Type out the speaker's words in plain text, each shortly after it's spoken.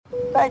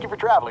Thank you for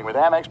traveling with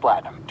Amex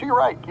Platinum. To your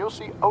right, you'll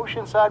see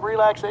oceanside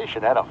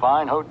relaxation at a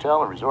fine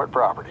hotel and resort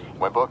property.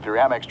 When booked through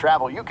Amex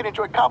Travel, you can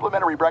enjoy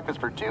complimentary breakfast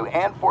for 2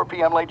 and 4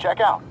 p.m. late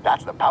checkout.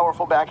 That's the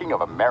powerful backing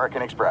of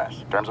American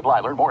Express. Terms apply.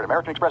 Learn more at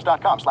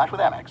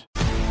americanexpress.com/withAmex.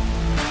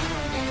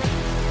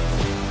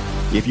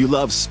 If you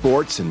love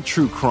sports and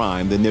true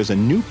crime, then there's a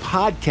new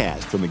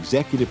podcast from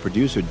executive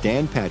producer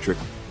Dan Patrick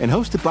and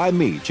hosted by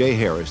me, Jay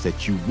Harris,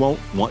 that you won't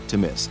want to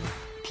miss.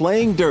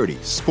 Playing Dirty: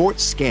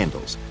 Sports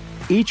Scandals.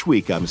 Each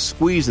week, I'm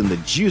squeezing the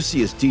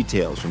juiciest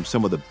details from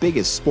some of the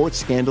biggest sports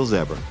scandals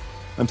ever.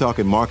 I'm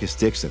talking Marcus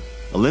Dixon,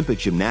 Olympic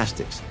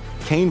gymnastics,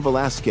 Cain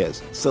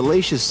Velasquez,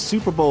 salacious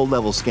Super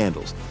Bowl-level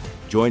scandals.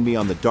 Join me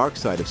on the dark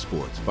side of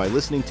sports by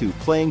listening to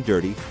Playing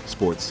Dirty: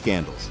 Sports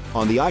Scandals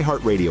on the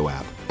iHeartRadio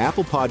app,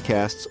 Apple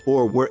Podcasts,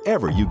 or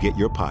wherever you get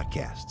your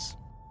podcasts.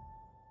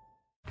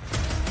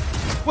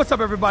 What's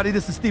up, everybody?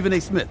 This is Stephen A.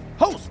 Smith,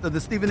 host of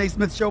the Stephen A.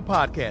 Smith Show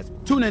podcast.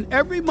 Tune in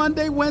every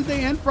Monday,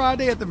 Wednesday, and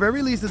Friday at the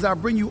very least as I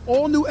bring you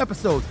all new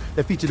episodes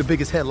that feature the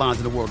biggest headlines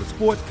in the world of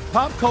sports,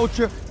 pop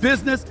culture,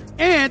 business,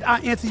 and I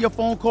answer your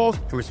phone calls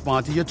and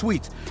respond to your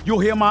tweets. You'll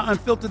hear my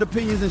unfiltered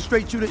opinions and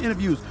straight-shooter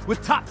interviews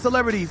with top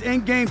celebrities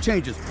and game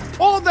changers.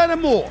 All that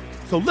and more.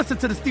 So listen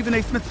to the Stephen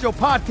A. Smith Show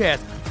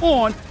podcast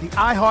on the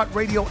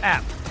iHeartRadio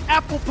app,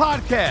 Apple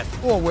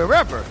Podcasts, or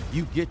wherever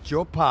you get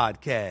your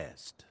podcast.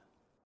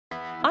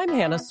 I'm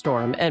Hannah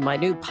Storm, and my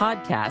new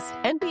podcast,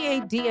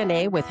 NBA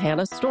DNA with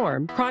Hannah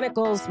Storm,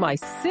 chronicles my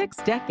 6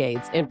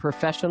 decades in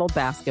professional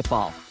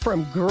basketball.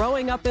 From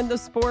growing up in the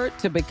sport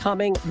to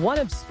becoming one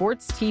of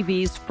sports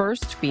TV's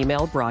first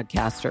female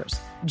broadcasters.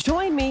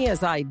 Join me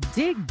as I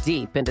dig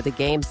deep into the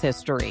game's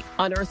history,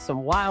 unearth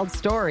some wild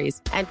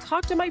stories, and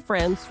talk to my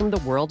friends from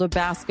the world of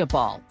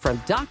basketball, from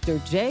Dr.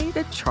 J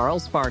to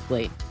Charles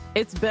Barkley.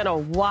 It's been a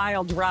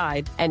wild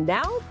ride, and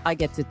now I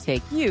get to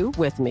take you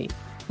with me.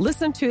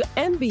 Listen to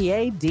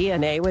NBA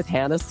DNA with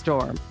Hannah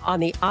Storm on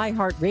the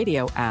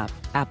iHeartRadio app,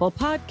 Apple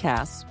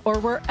Podcasts, or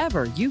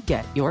wherever you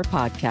get your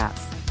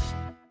podcasts.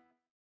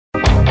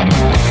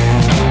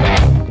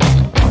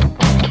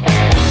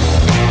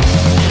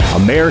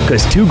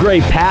 America's two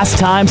great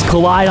pastimes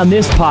collide on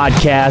this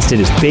podcast.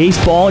 It is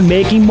baseball and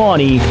making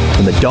money.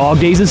 From the dog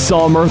days of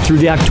summer through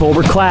the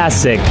October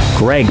Classic,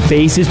 Greg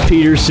Bases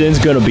Peterson's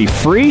going to be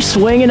free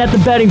swinging at the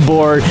betting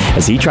board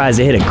as he tries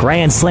to hit a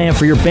grand slam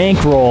for your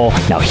bankroll.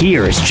 Now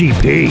here is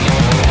GP.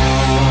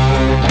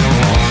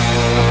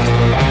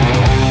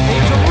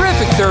 A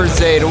terrific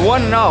Thursday to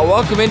 1-0.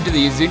 Welcome into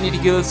the Zuni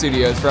Tequila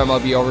Studios for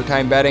MLB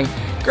Overtime Betting.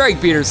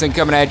 Greg Peterson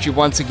coming at you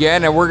once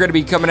again, and we're going to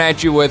be coming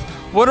at you with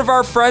one of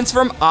our friends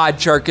from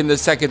Oddshark in the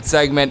second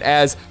segment,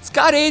 as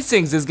Scott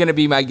Hastings is going to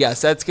be my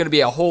guest. That's going to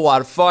be a whole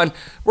lot of fun.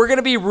 We're going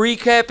to be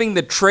recapping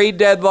the trade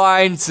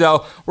deadline,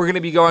 so we're going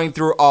to be going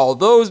through all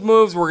those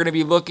moves. We're going to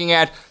be looking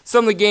at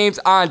some of the games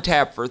on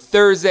tap for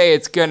Thursday.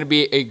 It's going to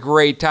be a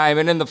great time,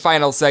 and in the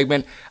final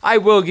segment, I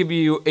will give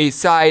you a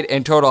side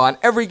and total on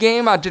every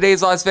game on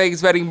today's Las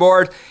Vegas betting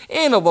board,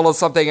 and a little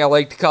something I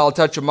like to call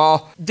Touch 'em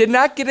All. Did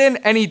not get in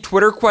any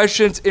Twitter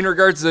questions in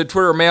regards to the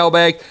Twitter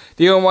mailbag.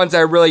 The only ones I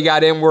really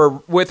got in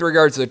were with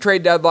regards to the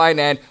trade deadline,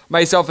 and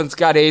myself and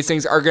Scott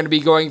Hastings are going to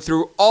be going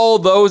through all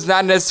those,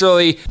 not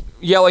necessarily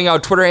yelling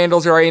out Twitter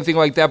handles or anything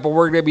like that, but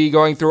we're going to be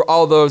going through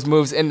all those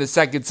moves in the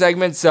second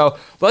segment. So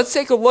let's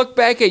take a look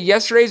back at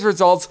yesterday's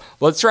results.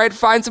 Let's try to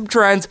find some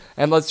trends,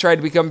 and let's try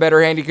to become better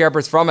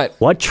handicappers from it.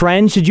 What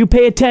trends should you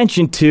pay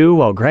attention to?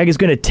 Well, Greg is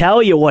going to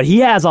tell you what he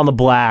has on the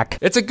black.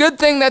 It's a good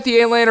thing that the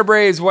Atlanta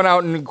Braves went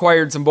out and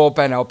acquired some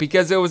bullpen help,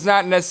 because it was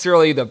not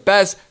necessarily the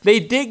best. They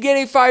did get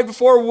a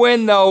 5-4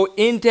 win, though,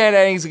 in 10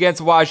 innings against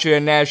the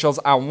Washington Nationals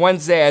on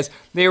Wednesday, as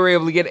they were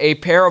able to get a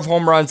pair of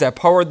home runs that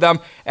powered them.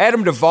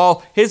 Adam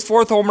Duvall, his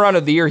 4th home run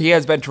of the year. He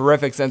has been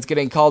terrific since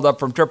getting called up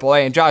from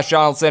AAA. And Josh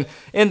Donaldson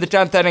in the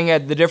 10th inning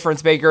had the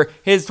difference maker,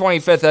 his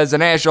 25th as the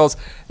Nationals.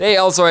 They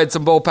also had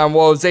some bullpen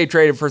woes. They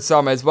traded for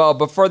some as well.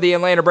 But for the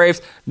Atlanta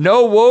Braves,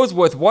 no woes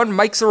with one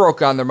Mike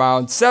Soroka on their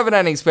mound. 7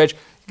 innings pitched.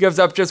 Gives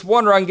up just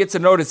 1 run, gets a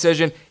no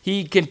decision.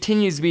 He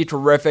continues to be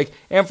terrific.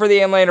 And for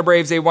the Atlanta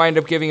Braves, they wind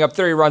up giving up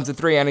 30 runs in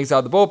 3 innings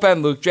out of the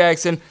bullpen. Luke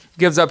Jackson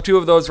gives up 2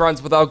 of those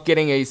runs without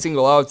getting a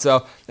single out.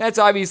 So that's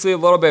obviously a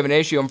little bit of an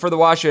issue. And for the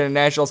Washington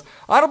Nationals,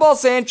 Anibal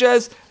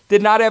Sanchez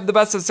did not have the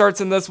best of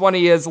starts in this one.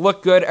 He has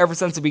looked good ever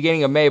since the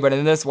beginning of May, but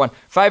in this one,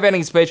 5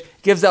 innings pitched,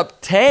 gives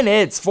up 10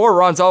 hits, 4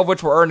 runs, all of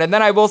which were earned. And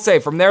then I will say,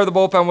 from there, the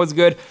bullpen was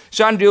good.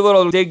 Sean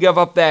Doolittle did give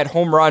up that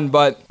home run,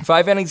 but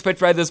 5 innings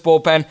pitched by this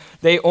bullpen.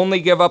 They only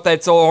give up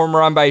that solo home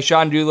run by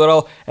Sean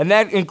Doolittle, and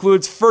that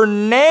includes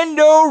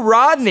Fernando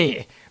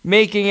Rodney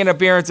making an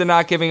appearance and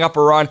not giving up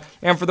a run.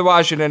 And for the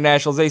Washington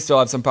Nationals, they still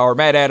have some power.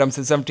 Matt Adams,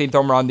 his 17th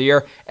home run of the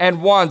year,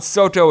 and Juan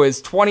Soto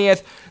is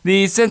 20th.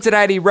 The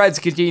Cincinnati Reds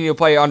continue to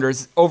play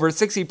unders. Over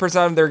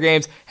 60% of their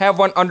games have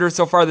won under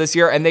so far this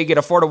year, and they get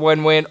a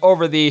 4-1 win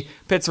over the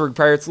Pittsburgh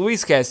Pirates,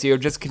 Luis Castillo,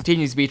 just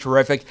continues to be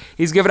terrific.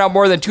 He's given up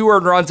more than 2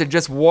 earned runs in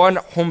just 1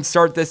 home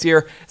start this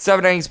year.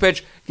 7 innings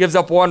pitched, gives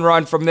up 1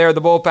 run. From there,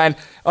 the bullpen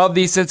of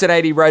the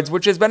Cincinnati Reds,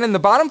 which has been in the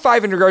bottom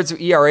 5 in regards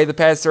to ERA the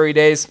past 30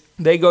 days.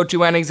 They go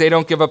 2 innings. They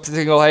don't give up a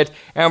single hit.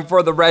 And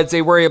for the Reds,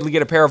 they were able to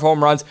get a pair of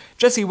home runs.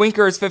 Jesse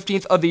Winker is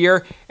 15th of the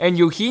year, and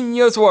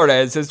Eugenio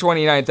Suarez is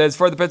 29th. As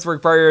for the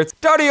Pittsburgh Pirates,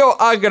 Dario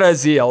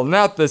Agrazil,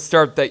 not the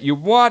start that you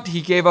want.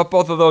 He gave up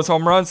both of those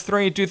home runs.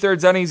 3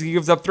 2/3 innings. He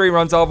gives up 3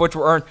 runs, all of which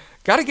were earned.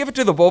 Got to give it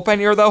to the bullpen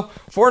here, though.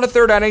 4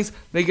 1/3 innings.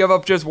 They give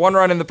up just 1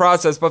 run in the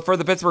process. But for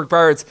the Pittsburgh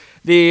Pirates,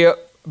 the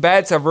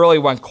bats have really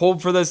went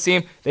cold for this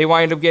team. They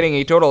wind up getting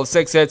a total of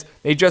 6 hits.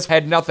 They just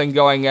had nothing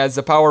going as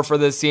the power for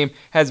this team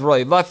has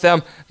really left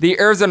them. The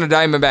Arizona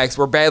Diamondbacks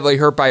were badly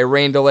hurt by a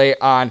rain delay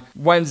on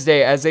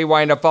Wednesday as they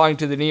wind up falling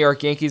to the New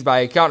York Yankees by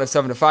a count of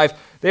 7-5.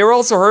 They were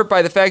also hurt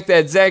by the fact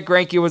that Zach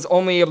Greinke was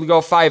only able to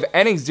go 5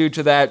 innings due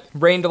to that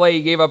rain delay.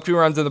 He gave up 2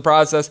 runs in the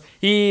process.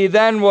 He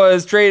then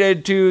was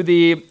traded to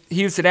the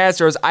Houston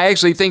Astros, I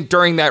actually think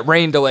during that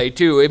rain delay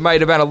too. It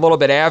might have been a little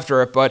bit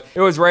after it, but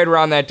it was right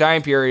around that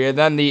time period. And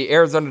then the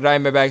Arizona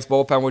Diamondbacks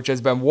bullpen, which has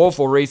been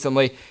woeful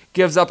recently,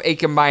 gives up a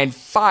combined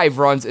 5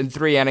 runs in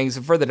 3 innings.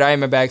 And for the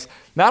Diamondbacks,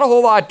 not a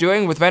whole lot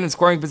doing with men in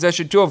scoring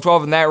position. 2 of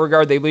 12 in that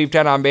regard. They leave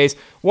 10 on base.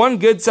 One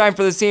good sign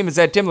for this team is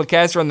that Tim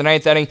LeCastro in the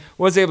 9th inning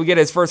was able to get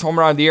his first home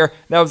run of the year.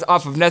 That was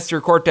off of Nestor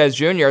Cortez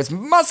Jr. as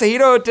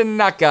Masahiro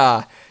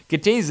Tanaka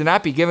continues to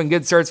not be given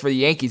good starts for the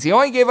Yankees. He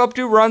only gave up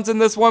 2 runs in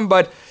this one,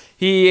 but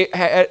he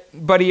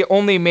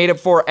only made it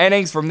 4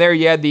 innings. From there,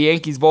 you had the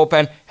Yankees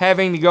bullpen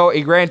having to go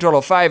a grand total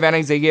of 5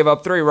 innings. They gave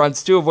up 3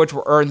 runs, 2 of which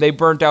were earned. They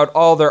burnt out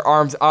all their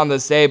arms on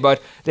this day,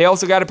 but they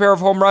also got a pair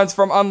of home runs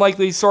from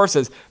unlikely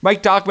sources.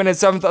 Mike Tauchman is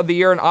 7th of the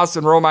year, and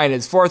Austin Romine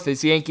is 4th.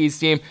 This Yankees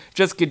team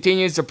just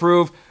continues to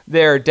prove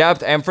their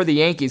depth, and for the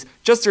Yankees,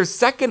 just their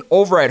 2nd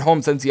over at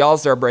home since the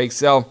All-Star break,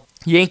 so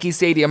Yankee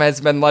Stadium has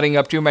been letting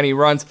up too many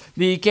runs.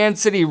 The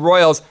Kansas City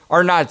Royals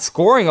are not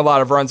scoring a lot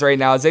of runs right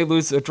now as they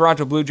lose to the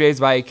Toronto Blue Jays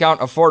by a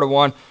count of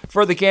 4-1.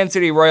 For the Kansas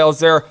City Royals,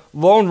 their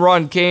lone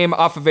run came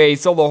off of a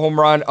solo home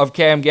run of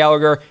Cam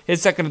Gallagher,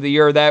 his 2nd of the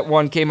year. That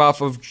one came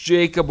off of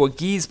Jacob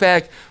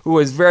Waguespack, who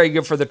was very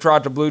good for the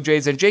Toronto Blue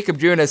Jays. And Jacob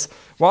Junis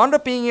wound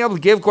up being able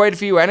to give quite a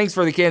few innings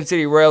for the Kansas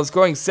City Royals,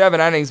 going 7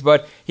 innings,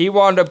 but he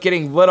wound up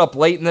getting lit up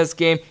late in this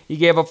game. He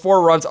gave up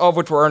 4 runs, all of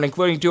which were earned,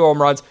 including 2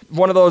 home runs.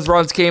 One of those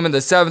runs came in the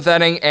 7th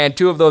inning, and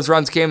 2 of those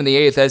runs came in the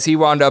 8th as he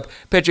wound up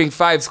pitching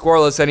 5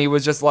 scoreless, and he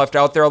was just left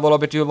out there a little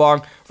bit too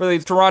long. For the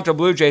Toronto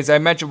Blue Jays, I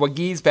mentioned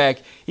Waguespack.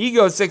 He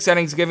goes 6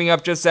 innings, giving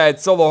up just that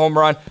solo home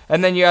run,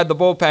 and then you had the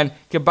bullpen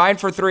combined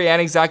for 3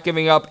 innings, not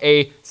giving up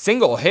a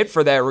single hit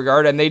for that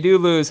regard, and they do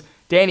lose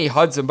Danny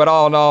Hudson, but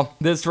all in all,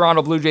 this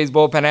Toronto Blue Jays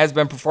bullpen has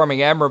been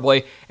performing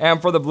admirably,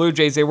 and for the Blue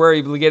Jays, they were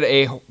able to get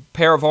a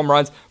pair of home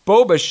runs.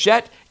 Bo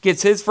Bichette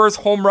gets his first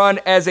home run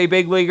as a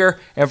big leaguer,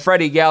 and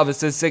Freddie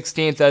Galvis is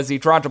 16th as the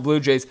Toronto Blue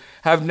Jays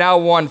have now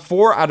won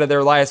 4 out of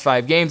their last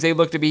 5 games. They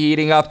look to be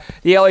heating up.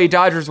 The LA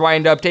Dodgers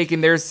wind up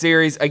taking their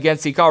series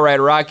against the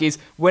Colorado Rockies,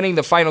 winning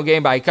the final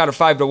game by a cut of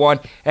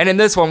 5-1, and in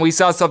this one, we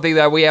saw something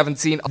that we haven't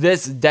seen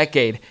this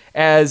decade,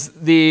 as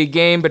the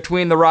game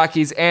between the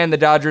Rockies and the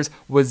Dodgers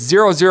was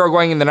 0-0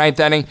 going in the 9th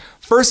inning.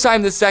 First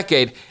time this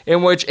decade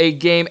in which a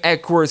game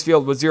at Coors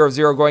Field was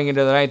 0-0 going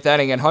into the 9th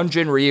inning, and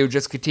Hyun-Jin Ryu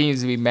just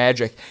continues to be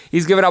magic.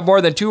 He's given up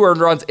more than 2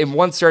 earned runs in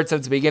 1 start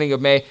since the beginning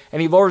of May,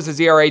 and he lowers his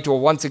ERA to a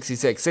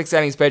 1.66. 6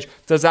 innings pitch,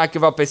 does not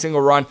give up a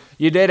single run.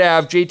 You did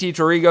have JT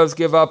Torrijos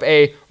give up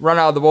a run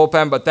out of the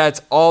bullpen, but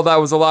that's all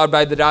that was allowed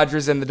by the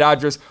Dodgers, and the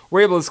Dodgers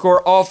were able to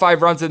score all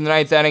 5 runs in the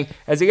 9th inning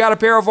as he got a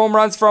pair of home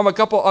runs from a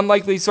couple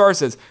unlikely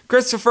sources.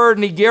 Christopher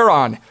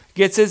Nigueron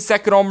gets his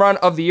 2nd home run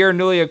of the year,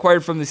 newly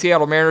acquired from the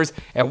Seattle Mariners,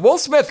 and Will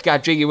Smith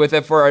got jiggy with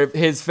it for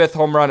his 5th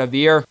home run of the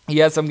year.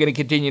 Yes, I'm going to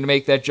continue to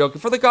make that joke.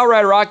 And for the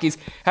Colorado Rockies,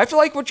 have to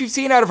like what you've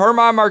seen out of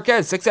German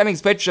Marquez. 6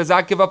 innings pitched, does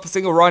not give up a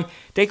single run.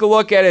 Take a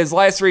look at his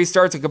last 3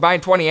 starts, a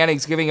combined 20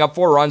 innings, giving up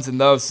 4 runs in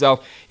those.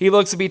 So he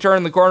looks to be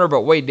turning the corner,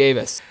 but Wade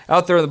Davis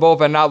out there in the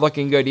bullpen not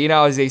looking good. He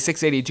now has a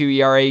 6.82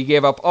 ERA. He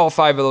gave up all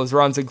 5 of those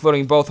runs,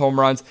 including both home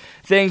runs.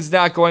 Things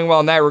not going well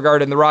in that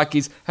regard, and the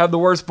Rockies have the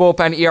worst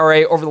bullpen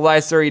ERA over the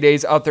last 30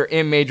 days out there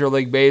in Major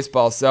League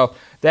Baseball. So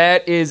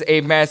that is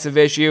a massive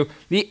issue.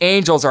 The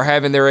Angels are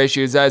having their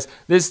issues as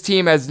this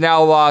team has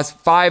now lost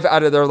 5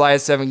 out of their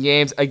last 7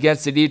 games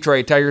against the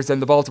Detroit Tigers and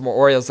the Baltimore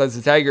Orioles, as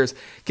the Tigers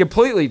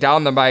completely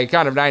down them by a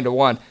count of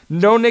 9-1.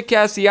 No Nick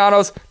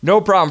Castellanos, no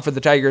problem for the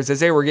Tigers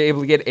as they were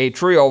able to get a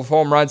trio of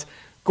home runs.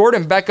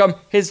 Gordon Beckham,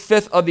 his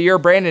 5th of the year.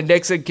 Brandon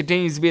Dixon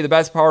continues to be the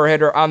best power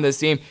hitter on this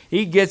team.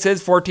 He gets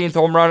his 14th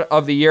home run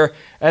of the year.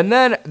 And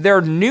then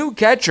their new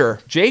catcher,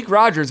 Jake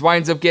Rogers,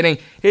 winds up getting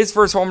his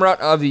first home run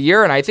of the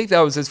year, and I think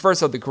that was his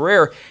first of the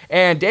career.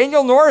 And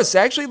Daniel Norris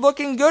actually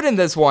looking good in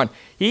this one.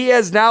 He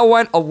has now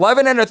went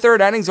 11 1/3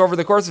 innings over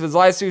the course of his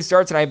last 2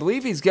 starts, and I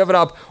believe he's given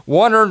up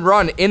 1 earned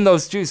run in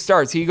those 2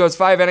 starts. He goes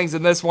 5 innings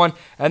in this one,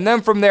 and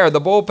then from there,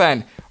 the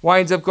bullpen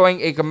winds up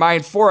going a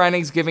combined 4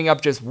 innings, giving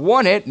up just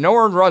 1 hit, no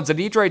earned runs. The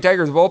Detroit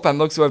Tigers bullpen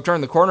looks to have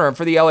turned the corner, and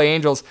for the LA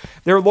Angels,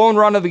 their lone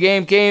run of the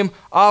game came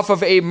off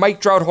of a Mike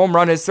Trout home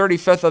run, his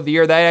 35th of the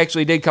year. That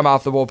actually did come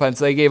off the bullpen,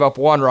 so they gave up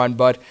 1 run,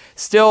 but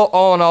still,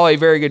 all in all, a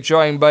very good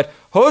showing. But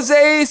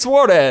Jose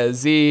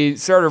Suarez, the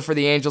starter for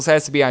the Angels,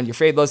 has to be on your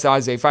fade list. Now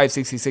has a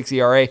 5.66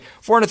 ERA.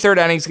 4 1/3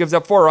 innings, gives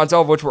up 4 runs,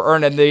 all of which were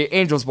earned, and the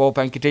Angels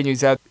bullpen continues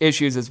to have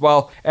issues as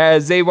well,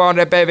 as they wound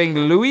up having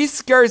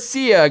Luis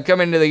Garcia come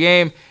into the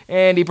game,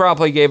 and he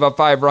promptly gave up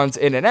 5 runs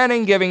in an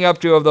inning, giving up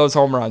 2 of those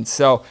home runs.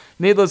 So,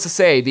 needless to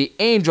say, the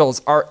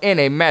Angels are in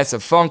a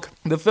massive funk.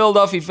 The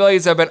Philadelphia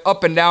Phillies have been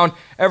up and down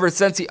ever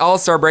since the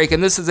All-Star break,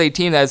 and this is a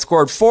team that has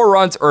scored 4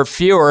 runs or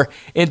fewer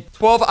in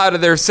 12 out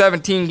of their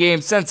 17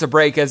 games since the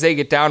break, as they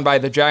get down by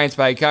the Giants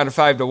by a count of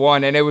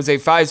 5-1, and it was a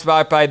 5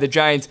 spot by the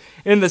Giants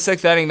in the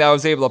 6th inning that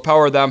was able to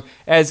power them,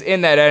 as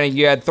in that inning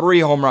you had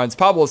 3 home runs.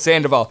 Pablo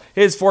Sandoval,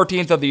 his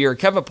 14th of the year,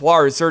 Kevin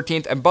Pillar, his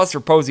 13th, and Buster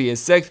Posey, his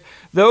 6th.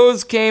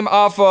 Those came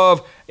off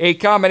of a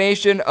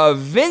combination of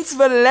Vince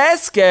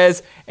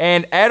Velasquez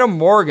and Adam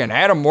Morgan.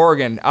 Adam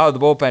Morgan, out of the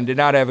bullpen, did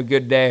not have a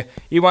good day.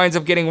 He winds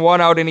up getting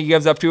 1 out, and he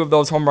gives up 2 of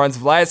those home runs.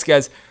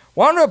 Velasquez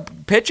wound up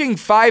pitching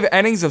 5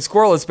 innings of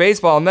scoreless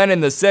baseball, and then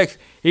in the 6th,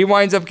 he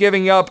winds up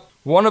giving up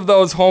 1 of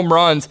those home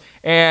runs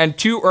and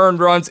 2 earned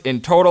runs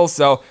in total,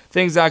 so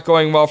things not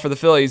going well for the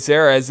Phillies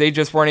there, as they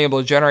just weren't able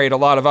to generate a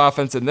lot of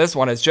offense in this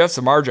one, as Jeff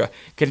Samardzija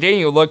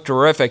continue to look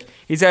terrific.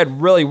 He's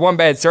had really 1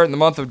 bad start in the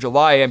month of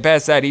July, and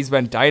past that, he's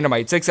been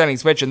dynamite. 6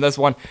 innings pitched in this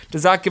one,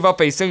 does not give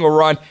up a single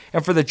run,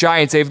 and for the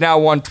Giants, they've now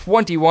won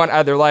 21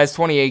 out of their last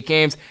 28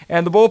 games,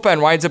 and the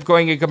bullpen winds up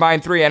going a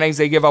combined 3 innings.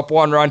 They give up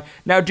 1 run.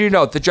 Now, do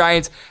note, the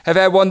Giants have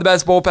had one of the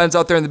best bullpens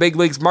out there in the big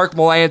leagues. Mark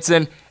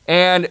Melancon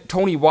and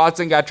Tony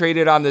Watson got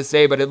traded on this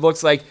day, but it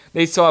looks like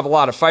they still have a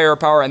lot of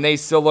firepower, and they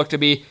still look to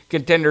be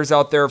contenders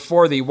out there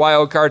for the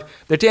wild card.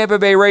 The Tampa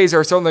Bay Rays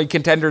are certainly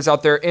contenders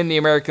out there in the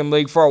American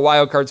League for a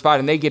wild card spot,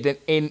 and they get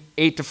an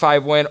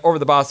 8-5 win over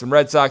the Boston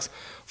Red Sox.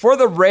 For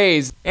the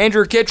Rays,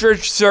 Andrew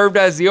Kittredge served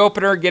as the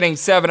opener, getting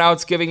 7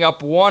 outs, giving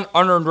up 1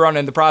 unearned run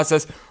in the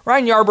process.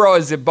 Ryan Yarbrough,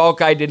 as a bulk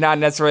guy, did not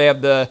necessarily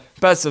have the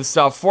best of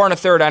stuff. 4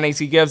 1/3 innings,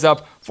 he gives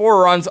up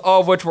 4 runs,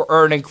 all of which were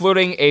earned,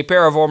 including a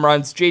pair of home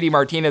runs. JD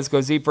Martinez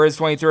goes deep for his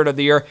 23rd of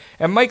the year,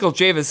 and Michael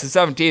Chavis his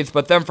 17th.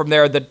 But then from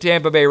there, the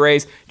Tampa Bay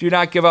Rays do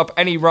not give up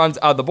any runs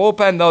out of the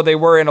bullpen, though they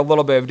were in a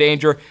little bit of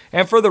danger.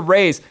 And for the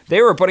Rays,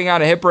 they were putting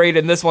on a hit parade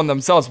in this one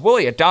themselves.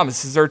 Willie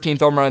Adames his 13th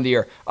home run of the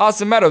year,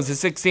 Austin Meadows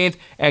his 16th,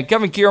 and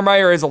Kevin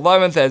Kiermaier his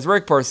 11th, as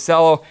Rick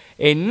Porcello,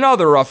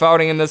 another rough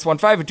outing in this one.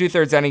 5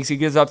 2/3 innings, he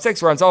gives up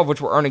 6 runs, all of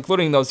which were earned,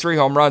 including those 3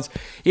 home runs.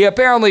 He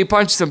apparently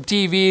punched some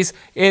TVs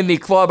in the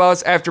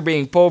clubhouse after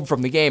being pulled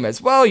from the game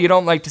as well. You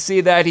don't like to see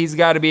that. He's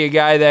got to be a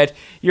guy that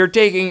you're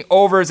taking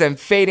overs and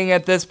fading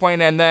at this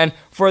point. And then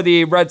for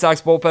the Red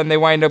Sox bullpen, they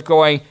wind up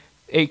going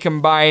a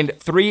combined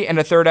 3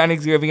 1/3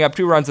 innings, giving up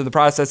 2 runs in the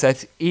process,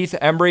 as Heath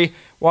Embry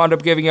wound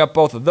up giving up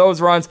both of those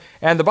runs.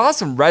 And the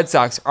Boston Red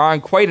Sox are on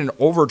quite an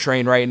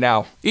overtrain right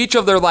now. Each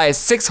of their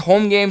last 6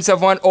 home games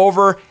have went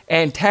over,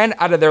 and 10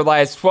 out of their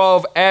last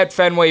 12 at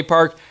Fenway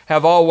Park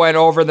have all went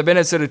over. The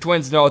Minnesota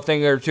Twins know a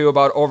thing or two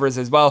about overs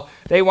as well.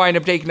 They wind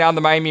up taking down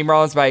the Miami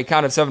Marlins by a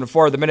count of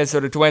 7-4. The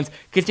Minnesota Twins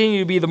continue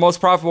to be the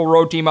most profitable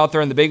road team out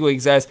there in the big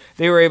leagues, as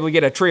they were able to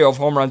get a trio of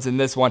home runs in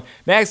this one.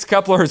 Max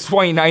Kepler is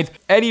 29th,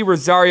 Eddie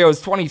Rosario is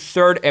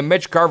 23rd, and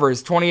Mitch Garver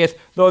is 20th.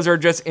 Those are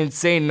just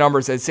insane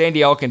numbers, as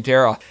Sandy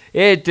Alcantara,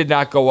 it did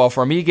not go well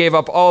for him. He gave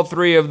up all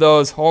 3 of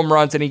those home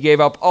runs, and he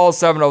gave up all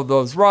 7 of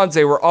those runs.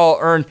 They were all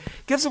earned.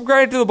 Give some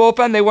credit to the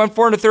bullpen. They went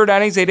 4 1/3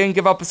 innings. They didn't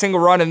give up a single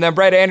run, and then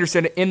Brad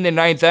Anderson in the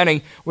 9th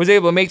inning was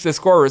able to make the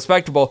score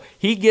respectable.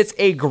 He gets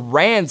a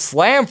grand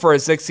slam for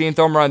his 16th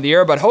home run of the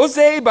year, but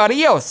Jose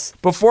Barrios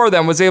before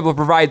them was able to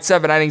provide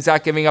 7 innings,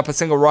 not giving up a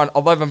single run,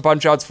 11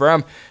 punch-outs for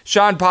him.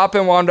 Sean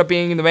Poppin wound up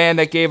being the man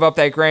that gave up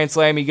that grand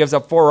slam. He gives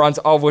up 4 runs,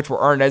 all of which were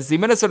earned. As the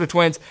Minnesota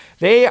Twins,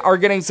 they are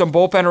getting some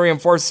bullpen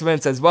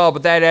reinforcements as well,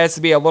 but that has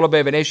to be a little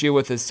bit of an issue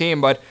with this team,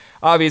 but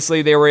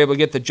obviously they were able to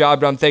get the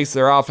job done thanks to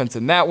their offense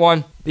in that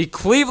one. The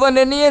Cleveland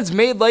Indians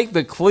made like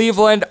the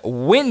Cleveland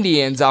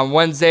Windians on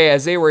Wednesday,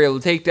 as they were able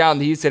to take down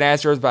the Houston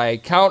Astros by a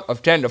count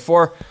of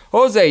 10-4.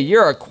 Jose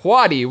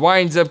Urquidy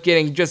winds up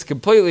getting just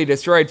completely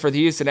destroyed for the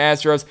Houston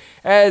Astros,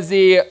 as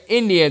the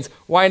Indians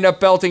wind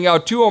up belting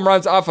out 2 home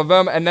runs off of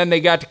him, and then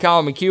they got to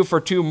Colin McHugh for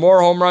 2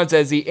 more home runs,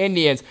 as the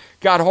Indians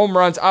got home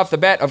runs off the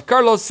bat of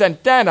Carlos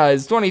Santana,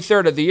 his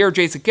 23rd of the year,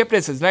 Jason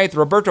Kipnis, his 9th,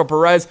 Roberto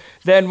Perez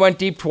then went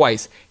deep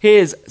twice,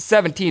 his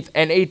 17th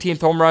and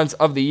 18th home runs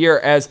of the year,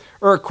 as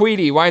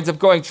Urquidy winds up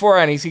going 4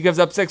 innings. He gives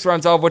up 6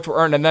 runs, all of which were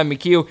earned, and then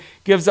McHugh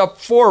gives up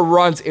 4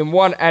 runs in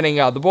 1 inning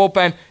out of the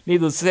bullpen.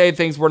 Needless to say,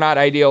 things were not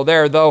ideal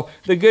there, though.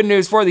 The good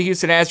news for the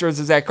Houston Astros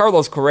is that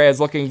Carlos Correa is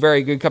looking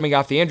very good coming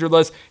off the injured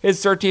list.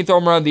 His 13th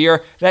home run of the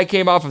year, that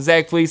came off of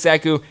Zach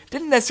Plesac, who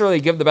didn't necessarily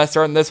give the best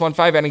start in this one.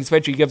 5 innings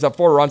pitched, he gives up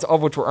 4 runs, all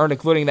of which were earned,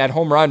 including that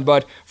home run.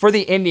 But for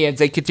the Indians,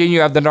 they continue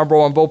to have the number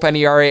 1 bullpen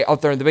ERA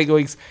out there in the big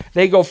leagues.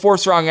 They go 4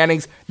 strong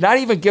innings, not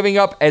even giving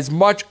up as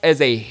much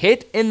as a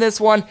hit in this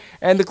one,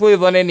 and the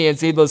Cleveland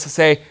Indians, needless to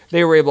say,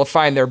 they were able to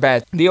find their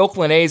best. The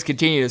Oakland A's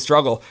continue to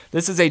struggle.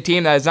 This is a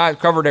team that has not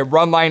covered a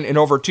run line in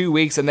over 2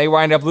 weeks, and they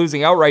wind up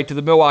losing outright to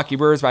the Milwaukee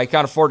Brewers by a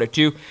count of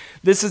 4-2.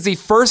 This is the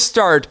first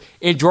start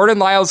in Jordan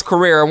Lyles'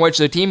 career in which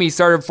the team he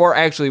started for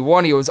actually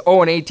won. He was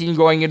 0-18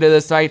 going into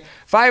this night.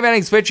 5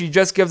 innings pitched, he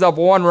just gives up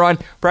 1 run.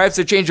 Perhaps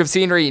a change of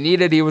scenery he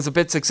needed. He was a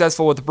bit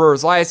successful with the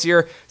Brewers last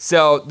year,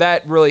 so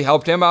that really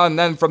helped him out. And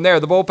then from there,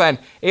 the bullpen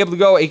able to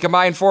go a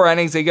combined 4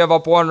 innings. They give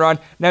up 1 run.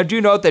 Now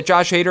do note that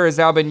Josh Hader has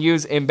now been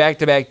used in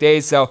back-to-back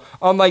days, so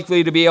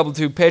unlikely to be able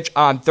to pitch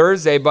on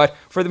Thursday. But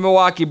for the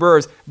Milwaukee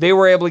Brewers, they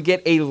were able to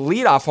get a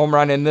leadoff home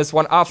run in this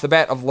one off the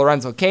bat of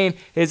Lorenzo Cain,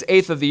 his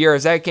 8th of the year,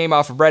 as that came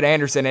off of Brett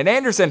Anderson. And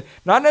Anderson,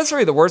 not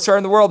necessarily the worst starter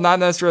in the world, not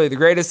necessarily the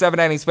greatest 7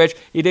 innings pitch.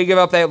 He did give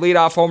up that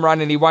leadoff home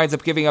run, and he winds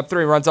up giving up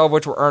 3 runs, all of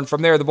which were earned.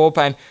 From there, the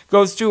bullpen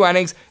goes 2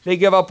 innings. They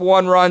give up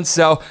 1 run,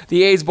 so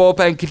the A's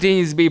bullpen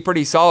continues to be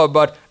pretty solid,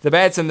 but the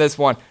bats in this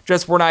one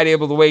just were not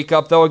able to wake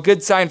up, though a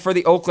good sign for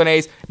the Oakland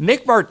A's.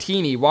 Nick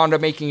Martini wound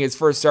up making his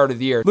first start of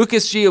the year.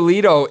 Lucas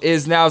Giolito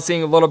is now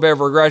seeing a little bit of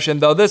regression,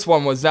 though this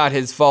one was not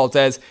his fault,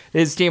 as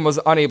his team was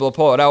unable to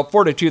pull it out.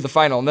 4-2 the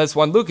final in this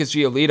one. Lucas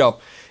Giolito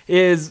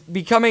is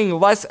becoming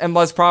less and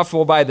less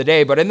profitable by the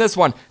day, but in this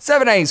one,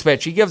 7 innings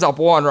pitch, he gives up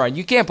 1 run.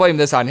 You can't blame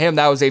this on him.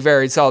 That was a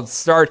very solid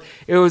start.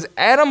 It was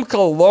Adam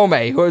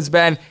Colome, who has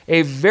been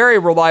a very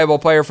reliable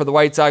player for the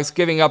White Sox,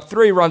 giving up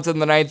 3 runs in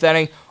the 9th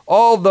inning.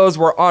 All of those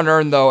were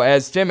unearned, though,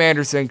 as Tim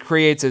Anderson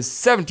creates his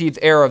 17th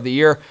error of the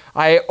year.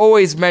 I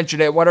always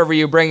mention it whenever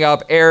you bring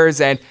up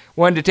errors and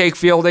when to take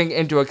fielding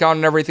into account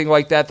and everything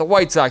like that. The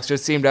White Sox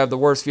just seem to have the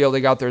worst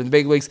fielding out there in the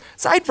big leagues,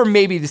 aside from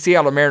maybe the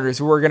Seattle Mariners,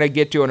 who we're going to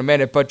get to in a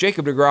minute. But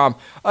Jacob deGrom,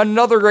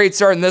 another great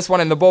start in this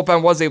one, and the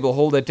bullpen was able to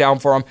hold it down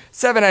for him.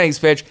 7 innings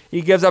pitched.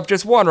 He gives up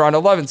just 1 run,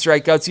 11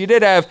 strikeouts. You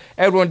did have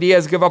Edwin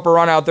Diaz give up a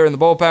run out there in the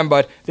bullpen,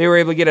 but they were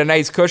able to get a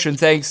nice cushion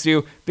thanks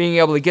to being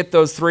able to get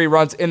those 3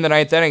 runs in the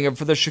 9th inning. And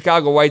for the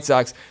Chicago White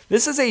Sox,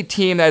 this is a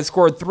team that has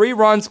scored 3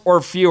 runs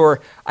or fewer,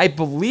 I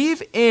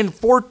believe, in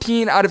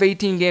 14 out of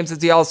 18 games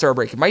since the All-Star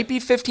break. It might be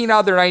 15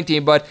 out of their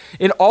 19, but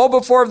in all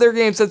but 4 of their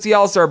games since the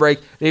All-Star break,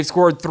 they've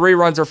scored 3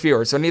 runs or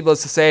fewer. So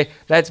needless to say,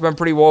 that's been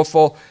pretty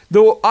woeful.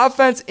 The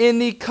offense in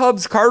the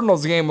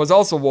Cubs-Cardinals game was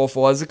also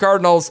woeful, as the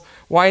Cardinals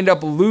wind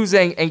up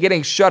losing and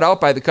getting shut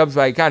out by the Cubs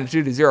by a count of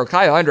 2-0.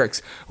 Kyle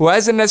Hendricks, who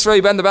hasn't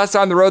necessarily been the best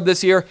on the road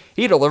this year,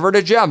 he delivered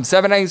a gem.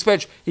 7 innings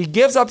pitch. He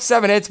gives up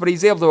 7 hits, but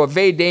he's able to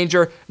evade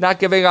danger, not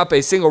giving up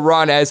a single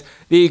run, as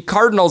the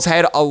Cardinals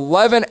had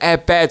 11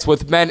 at-bats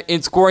with men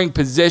in scoring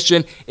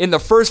position. In the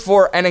first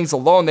 4 innings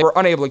alone, they were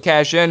unable to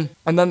cash in.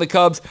 And then the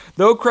Cubs,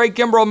 though Craig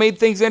Kimbrell made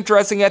things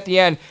interesting at the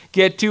end,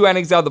 get 2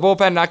 innings out of the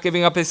bullpen, not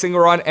giving up a single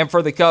run. And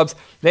for the Cubs,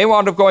 they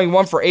wound up going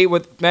 1 for 8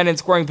 with men in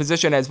scoring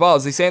position, as well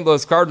as the St.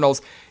 Louis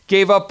Cardinals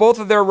gave up both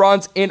of their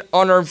runs in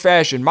unearned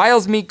fashion.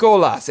 Miles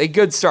Mikolas, a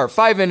good start,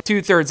 5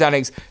 2/3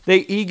 innings.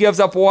 He gives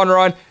up 1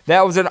 run.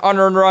 That was an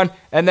unearned run.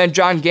 And then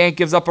John Gant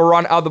gives up a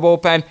run out of the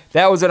bullpen.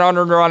 That was an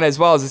unearned run, as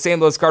well as the St.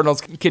 Louis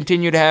Cardinals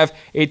continue to have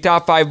a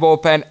top 5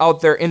 bullpen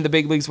out there in the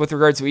big leagues with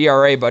regards to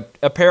ERA. But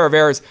a pair of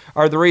errors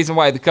are the reason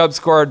why the Cubs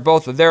scored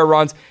both of their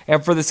runs.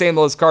 And for the St.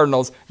 Louis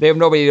Cardinals, they have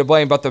nobody to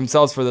blame but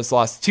themselves for this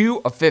loss.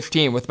 2 of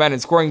 15 with men in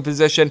scoring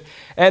position.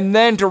 And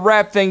then to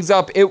wrap things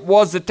up, it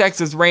was the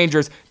Texas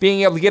Rangers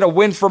being able to get a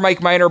win for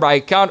Mike Minor by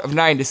a count of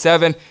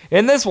 9-7.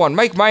 In this one,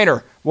 Mike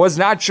Minor was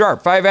not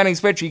sharp. 5 innings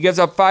pitched, he gives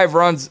up 5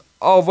 runs,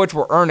 all of which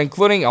were earned,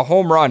 including a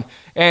home run.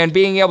 And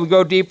being able to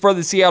go deep for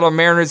the Seattle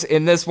Mariners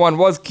in this one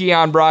was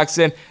Keon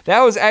Broxton. That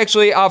was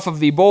actually off of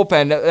the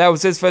bullpen. That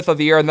was his 5th of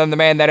the year. And then the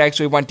man that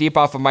actually went deep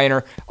off of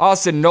Minor,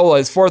 Austin Nola,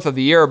 his 4th of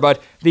the year.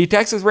 But the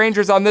Texas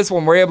Rangers on this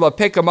one were able to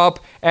pick him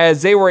up,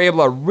 as they were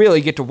able to really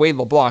get to Wade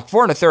LeBlanc.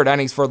 4 1/3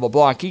 innings for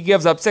LeBlanc. He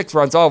gives up 6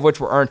 runs, all of which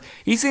were earned.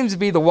 He seems to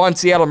be the one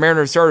Seattle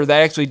Mariners starter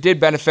that actually did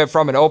benefit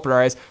from an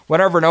opener, as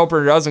whenever an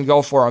opener doesn't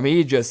go for him,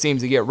 he just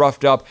seems to get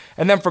roughed up.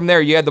 And then from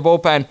there, you had the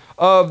bullpen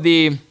of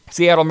the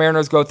Seattle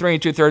Mariners go 3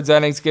 2/3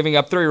 innings, giving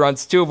up 3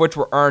 runs, 2 of which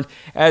were earned.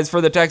 As for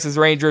the Texas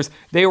Rangers,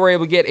 they were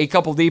able to get a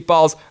couple deep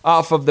balls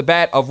off of the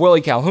bat of Willie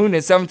Calhoun,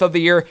 his 7th of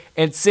the year,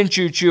 and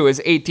Sin-Chu Chu, his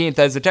 18th,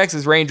 as the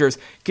Texas Rangers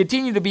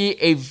continue to be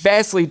a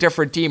vastly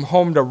different team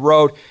home to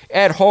road.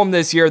 At home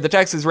this year, the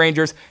Texas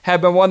Rangers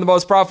have been one of the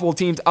most profitable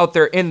teams out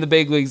there in the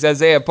big leagues, as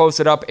they have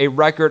posted up a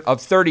record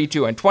of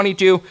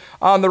 32-22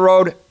 on the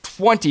road.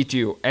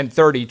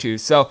 22-32.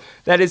 So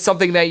that is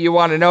something that you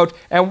want to note.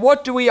 And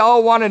what do we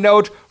all want to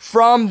note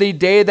from the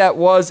day that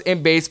was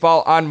in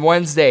baseball on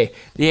Wednesday?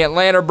 The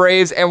Atlanta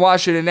Braves and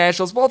Washington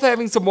Nationals both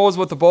having some woes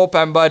with the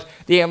bullpen, but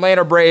the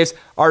Atlanta Braves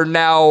are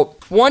now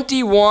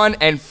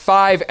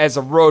 21-5 as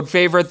a road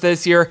favorite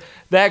this year.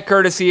 That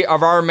courtesy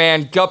of our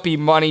man Guppy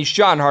Money,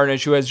 Sean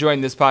Harnish, who has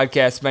joined this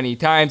podcast many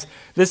times.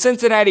 The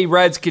Cincinnati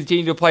Reds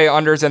continue to play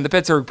unders, and the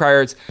Pittsburgh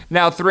Pirates,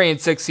 now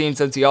 3-16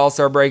 since the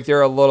All-Star break,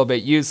 they're a little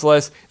bit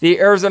useless. The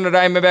Arizona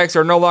Diamondbacks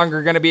are no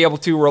longer going to be able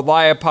to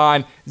rely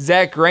upon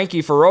Zach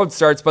Greinke for road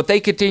starts, but they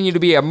continue to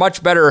be a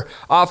much better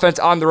offense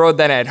on the road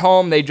than at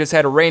home. They just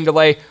had a rain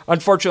delay,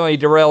 unfortunately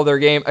derailed their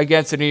game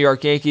against the New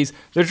York Yankees.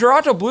 The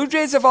Toronto Blue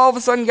Jays have all of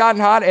a sudden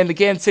gotten hot, and the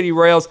Kansas City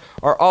Royals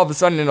are all of a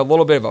sudden in a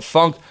little bit of a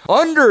funk.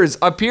 Unders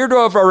appear to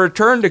have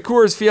returned to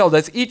Coors Field,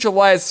 as each of the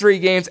last 3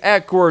 games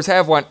at Coors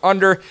have went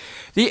under.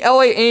 The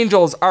LA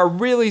Angels are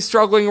really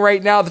struggling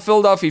right now. The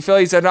Philadelphia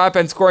Phillies have not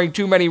been scoring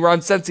too many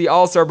runs since the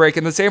All-Star break,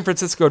 and the San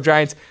Francisco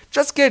Giants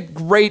just get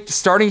great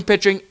starting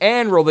pitching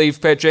and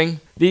relief pitching.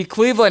 The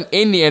Cleveland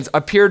Indians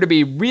appear to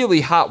be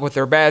really hot with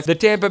their bats. The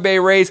Tampa Bay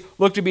Rays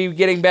look to be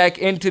getting back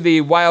into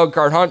the wild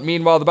card hunt.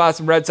 Meanwhile, the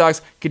Boston Red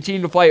Sox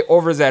continue to play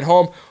overs at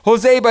home.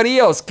 Jose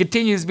Barrios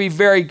continues to be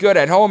very good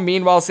at home.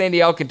 Meanwhile,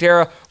 Sandy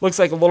Alcantara looks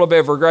like a little bit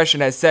of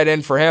regression has set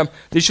in for him.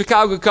 The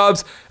Chicago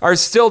Cubs are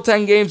still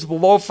 10 games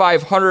below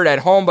 500 at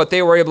home, but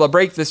they were able to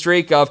break the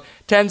streak of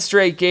 10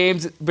 straight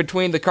games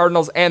between the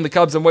Cardinals and the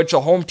Cubs in which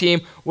the home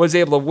team was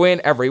able to win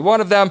every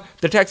one of them.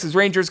 The Texas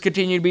Rangers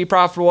continue to be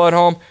profitable at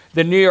home.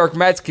 The New York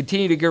Mets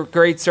continue to get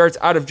great starts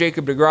out of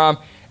Jacob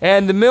deGrom.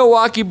 And the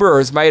Milwaukee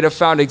Brewers might have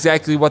found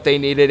exactly what they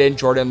needed in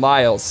Jordan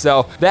Lyles.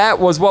 So that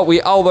was what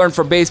we all learned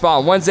from baseball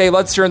on Wednesday.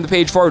 Let's turn the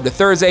page forward to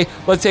Thursday.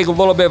 Let's take a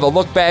little bit of a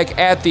look back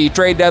at the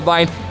trade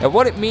deadline and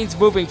what it means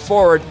moving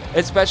forward,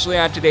 especially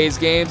on today's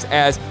games,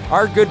 as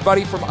our good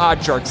buddy from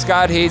Oddshark,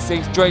 Scott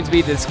Hastings, joins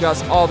me to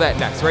discuss all that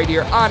next right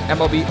here on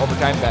MLB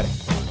Overtime Betting.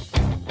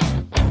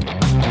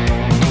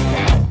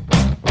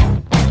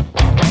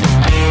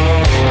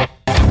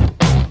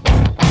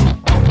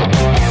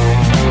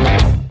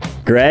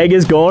 Greg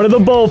is going to the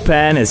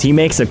bullpen as he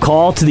makes a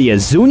call to the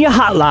Azuñia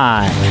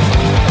hotline.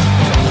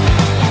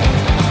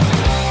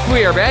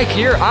 We are back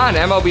here on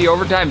MLB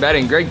Overtime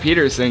Betting. Greg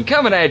Peterson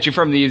coming at you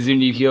from the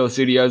Azuñia Kilo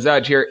Studios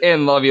out here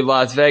in lovely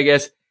Las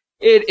Vegas.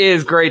 It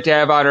is great to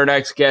have on our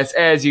next guest.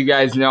 As you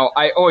guys know,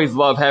 I always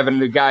love having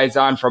the guys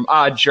on from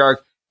Oddshark.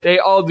 They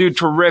all do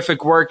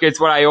terrific work. It's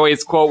what I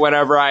always quote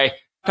whenever I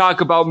talk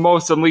about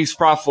most and least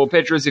profitable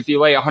pitchers if you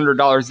lay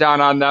 $100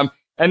 down on them.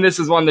 And this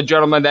is one of the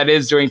gentlemen that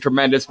is doing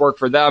tremendous work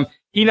for them.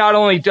 He not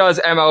only does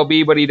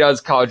MLB, but he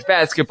does college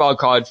basketball,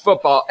 college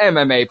football,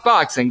 MMA,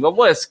 boxing. The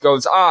list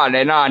goes on.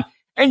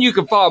 And you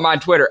can follow him on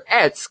Twitter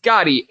at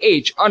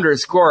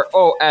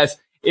ScottyH_OS.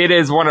 It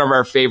is one of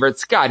our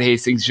favorites. Scott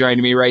Hastings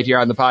joining me right here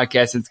on the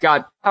podcast. And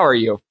Scott, how are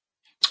you?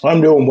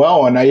 I'm doing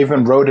well, and I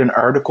even wrote an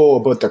article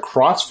about the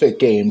CrossFit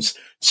Games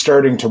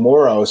starting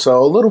tomorrow.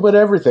 So a little bit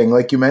of everything,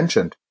 like you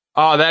mentioned.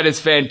 Oh, that is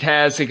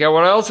fantastic. And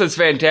what else is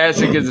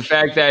fantastic is the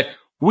fact that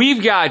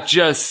we've got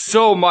just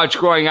so much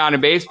going on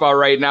in baseball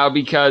right now,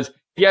 because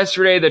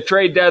yesterday the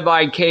trade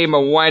deadline came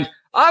and went.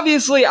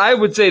 Obviously, I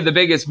would say the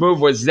biggest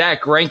move was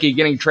Zach Greinke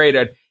getting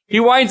traded.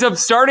 He winds up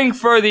starting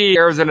for the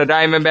Arizona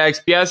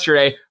Diamondbacks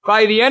yesterday.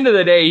 By the end of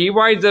the day, he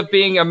winds up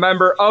being a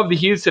member of the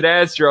Houston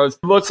Astros.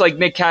 It looks like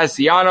Nick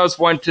Castellanos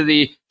went to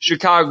the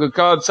Chicago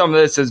Cubs. Some of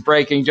this is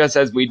breaking just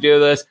as we do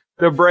this.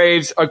 The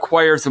Braves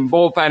acquire some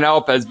bullpen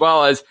help, as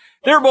well as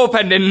their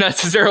bullpen didn't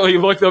necessarily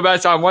look the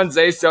best on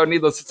Wednesday, so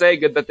needless to say,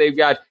 good that they've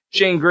got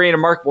Shane Green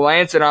and Mark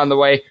Melancon on the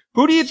way.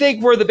 Who do you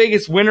think were the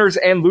biggest winners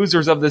and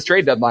losers of this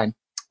trade deadline?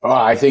 Oh,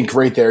 I think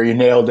right there, you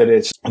nailed it.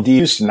 It's the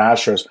Houston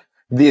Astros.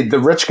 The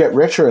rich get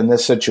richer in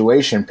this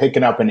situation,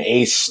 picking up an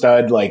ace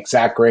stud like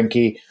Zach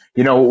Greinke.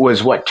 You know, it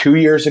was,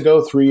 3 years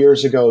ago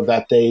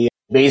that they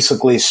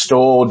basically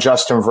stole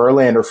Justin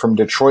Verlander from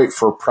Detroit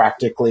for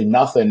practically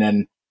nothing.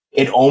 And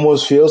it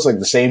almost feels like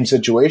the same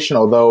situation,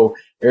 although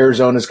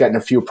Arizona's getting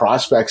a few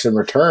prospects in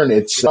return.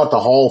 It's not the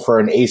haul for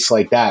an ace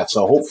like that.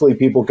 So hopefully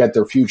people get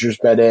their futures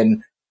bet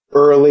in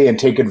early and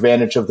take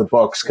advantage of the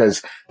books,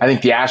 because I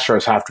think the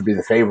Astros have to be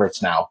the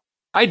favorites now.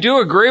 I do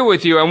agree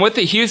with you. And with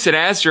the Houston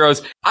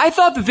Astros, I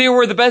thought that they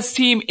were the best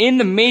team in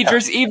the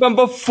majors even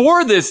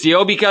before this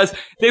deal, because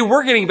they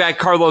were getting back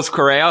Carlos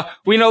Correa.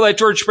 We know that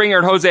George Springer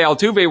and Jose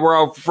Altuve were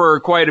out for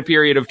quite a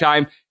period of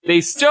time. They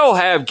still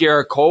have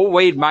Garrett Cole.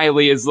 Wade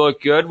Miley has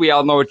looked good. We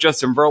all know what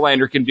Justin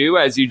Verlander can do,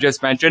 as you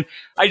just mentioned.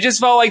 I just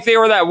felt like they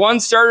were that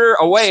one starter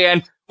away.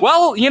 And,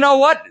 well, you know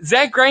what?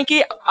 Zach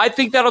Greinke, I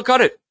think that'll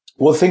cut it.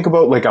 Well, think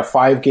about like a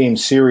 5-game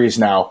series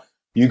now.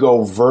 You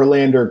go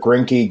Verlander,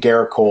 Greinke,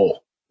 Garrett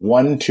Cole.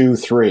 1, 2,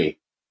 3.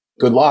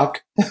 Good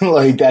luck.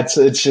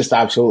 It's just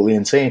absolutely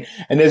insane.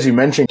 And as you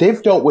mentioned,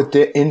 they've dealt with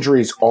the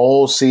injuries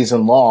all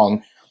season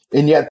long,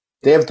 and yet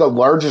they have the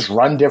largest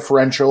run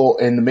differential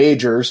in the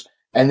majors,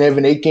 and they have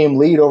an 8-game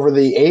lead over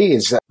the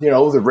A's. You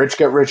know, the rich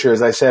get richer,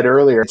 as I said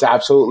earlier. It's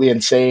absolutely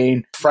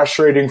insane,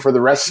 frustrating for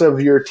the rest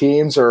of your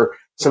teams or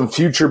some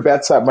future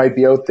bets that might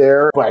be out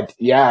there. But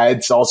yeah,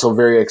 it's also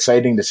very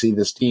exciting to see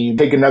this team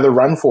take another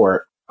run for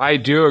it. I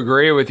do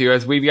agree with you,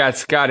 as we've got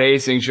Scott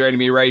Hastings joining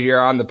me right here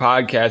on the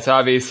podcast.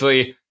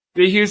 Obviously,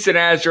 the Houston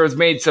Astros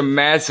made some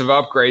massive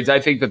upgrades. I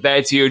think that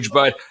that's huge,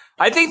 but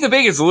I think the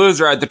biggest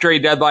loser at the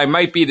trade deadline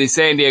might be the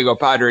San Diego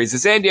Padres. The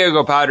San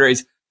Diego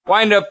Padres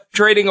wind up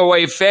trading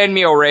away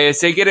Fanmio Reyes.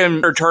 They get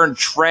in return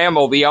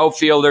Trammell, the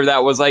outfielder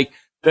that was like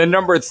the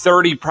number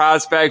 30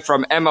 prospect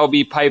from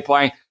MLB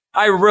Pipeline.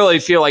 I really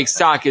feel like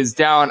stock is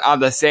down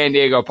on the San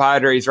Diego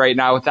Padres right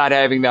now with not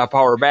having that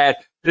power bat.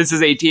 this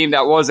is a team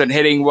that wasn't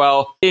hitting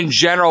well in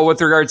general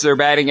with regards to their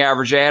batting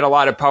average. They had a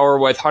lot of power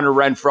with Hunter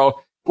Renfroe,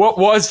 what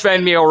was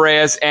Fenmio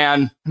Reyes,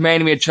 and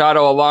Manny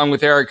Machado along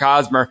with Eric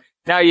Hosmer.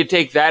 Now you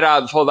take that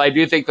out of the fold. I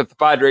do think that the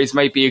Padres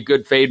might be a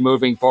good fade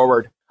moving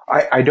forward.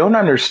 I don't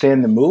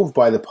understand the move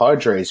by the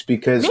Padres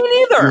because... Me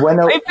neither.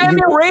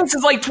 Fenmio Reyes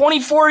is like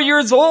 24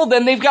 years old,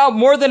 and they've got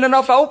more than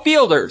enough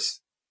outfielders.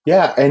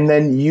 Yeah, and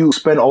then you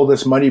spend all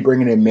this money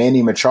bringing in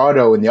Manny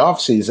Machado in the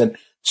offseason,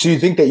 so you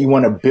think that you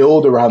want to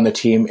build around the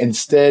team.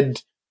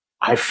 Instead,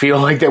 I feel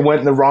like they went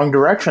in the wrong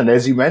direction,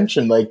 as you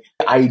mentioned. Like,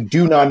 I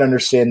do not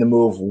understand the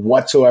move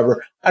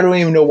whatsoever. I don't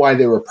even know why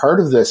they were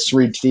part of this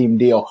 3-team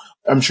deal.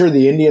 I'm sure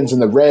the Indians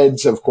and the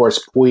Reds, of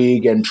course,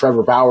 Puig and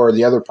Trevor Bauer,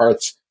 the other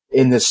parts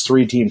in this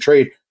 3-team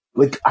trade,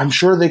 like, I'm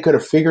sure they could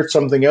have figured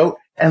something out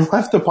and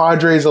left the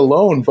Padres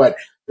alone, but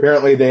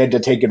apparently they had to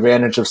take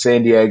advantage of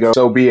San Diego.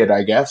 So be it,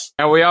 I guess.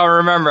 And we all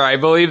remember, I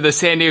believe the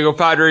San Diego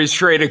Padres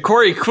traded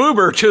Corey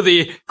Kluber to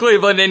the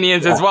Cleveland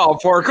Indians as well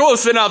for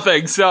close to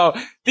nothing. So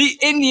the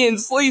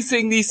Indians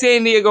leasing the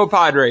San Diego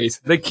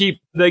Padres, the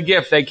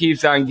gift that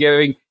keeps on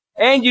giving.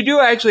 And you do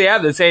actually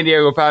have the San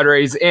Diego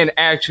Padres in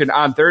action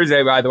on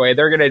Thursday, by the way.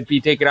 They're going to be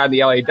taking on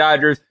the LA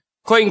Dodgers.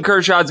 Clayton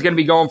Kershaw is going to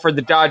be going for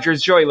the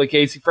Dodgers. Joey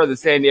Lucchesi for the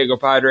San Diego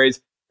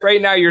Padres.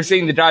 Right now, you're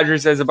seeing the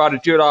Dodgers as about a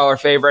 $2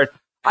 favorite.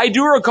 I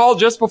do recall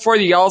just before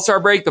the All-Star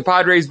break, the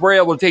Padres were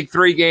able to take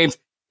 3 games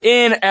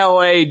in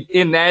LA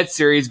in that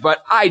series,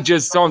 but I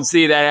just don't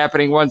see that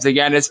happening once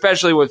again,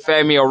 especially with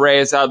Fenmio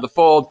Reyes out of the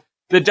fold.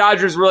 The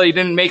Dodgers really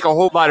didn't make a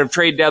whole lot of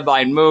trade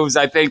deadline moves.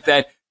 I think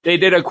that they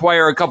did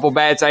acquire a couple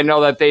bats. I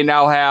know that they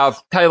now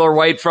have Tyler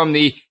White from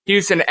the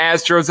Houston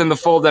Astros in the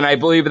fold, and I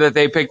believe that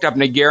they picked up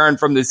Nagarin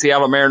from the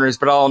Seattle Mariners,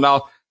 but all in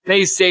all,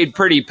 they stayed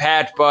pretty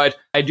pat, but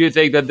I do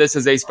think that this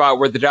is a spot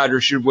where the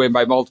Dodgers should win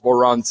by multiple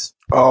runs.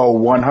 Oh,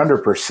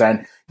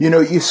 100%. You know,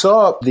 you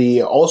saw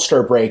the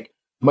All-Star break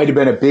might have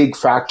been a big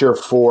factor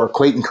for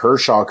Clayton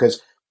Kershaw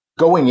because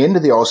going into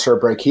the All-Star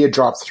break, he had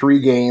dropped 3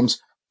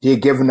 games. He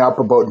had given up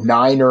about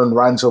 9 earned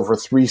runs over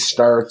 3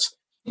 starts.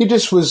 He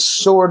just was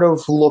sort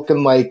of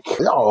looking like,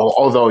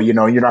 although, you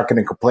know, you're not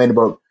going to complain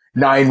about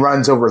 9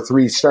 runs over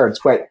 3 starts,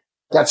 but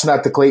that's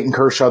not the Clayton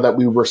Kershaw that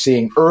we were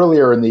seeing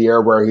earlier in the year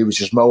where he was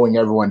just mowing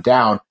everyone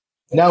down.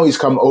 Now he's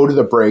come out of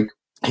the break.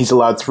 He's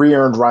allowed 3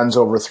 earned runs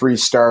over 3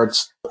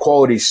 starts.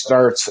 Quality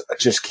starts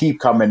just keep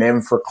coming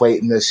in for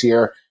Clayton this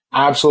year.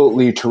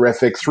 Absolutely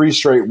terrific. 3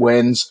 straight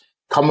wins.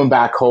 Coming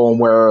back home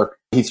where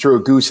he threw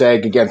a goose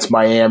egg against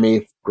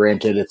Miami.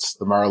 Granted, it's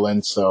the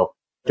Marlins, so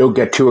don't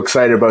get too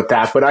excited about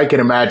that. But I can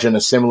imagine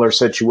a similar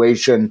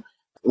situation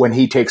when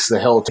he takes the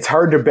hill. It's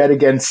hard to bet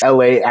against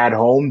LA at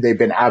home. They've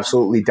been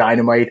absolutely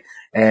dynamite.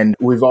 And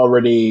we've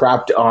already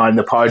crapped on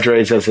the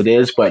Padres as it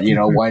is, but, you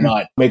know, why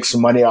not make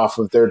some money off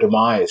of their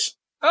demise?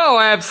 Oh,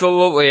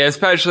 absolutely,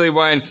 especially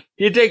when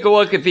you take a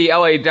look at the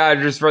LA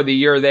Dodgers for the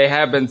year. They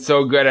have been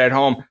so good at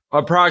home,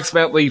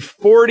 approximately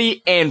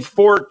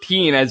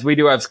 40-14, as we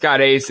do have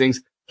Scott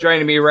Hastings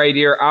joining me right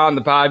here on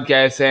the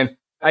podcast. And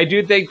I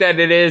do think that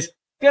it is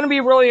going to be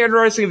really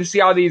interesting to see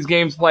how these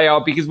games play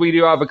out because we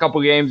do have a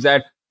couple games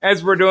that,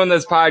 as we're doing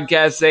this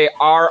podcast, they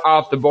are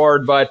off the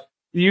board, but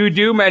you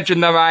do mention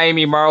the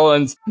Miami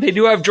Marlins. They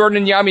do have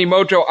Jordan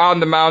Yamamoto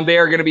on the mound. They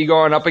are going to be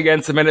going up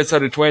against the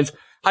Minnesota Twins.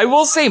 I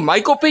will say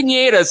Michael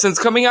Pineda, since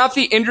coming off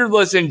the injured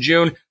list in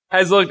June,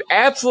 has looked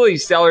absolutely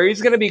stellar.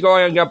 He's going to be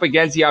going up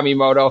against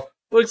Yamamoto.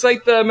 Looks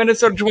like the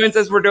Minnesota Twins,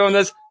 as we're doing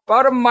this,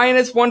 about a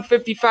minus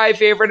 155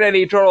 favorite at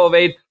a total of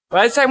 8.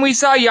 Last time we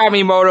saw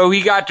Yamamoto,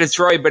 he got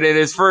destroyed, but in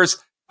his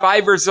first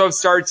 5 or so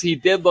starts, he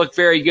did look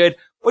very good.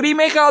 What do you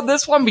make out of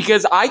this one?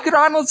 Because I could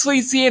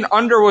honestly see an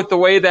under with the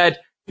way that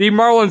the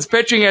Marlins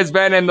pitching has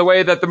been and the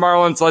way that the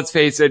Marlins, let's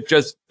face it,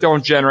 just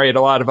don't generate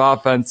a lot of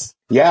offense.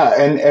 Yeah,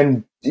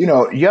 and you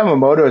know,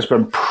 Yamamoto has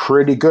been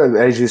pretty good,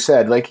 as you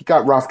said. Like, he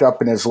got roughed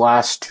up in his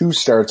last 2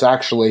 starts,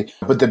 actually,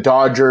 but the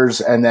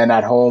Dodgers and then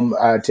at home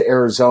to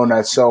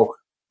Arizona. So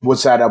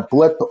was that a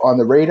blip on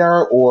the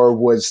radar, or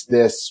was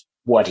this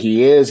what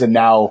he is, and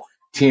now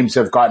teams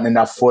have gotten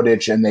enough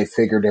footage and they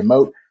figured him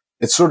out?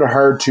 It's sort of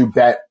hard to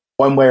bet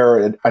one way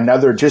or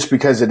another just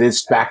because it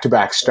is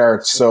back-to-back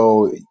starts.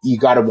 So you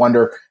got to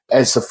wonder,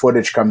 as the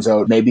footage comes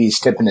out, maybe he's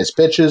tipping his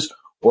pitches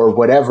or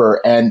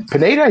whatever. And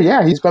Pineda,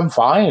 yeah, he's been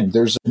fine.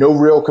 There's no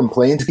real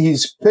complaints.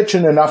 He's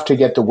pitching enough to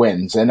get the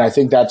wins. And I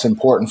think that's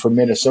important for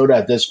Minnesota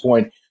at this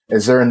point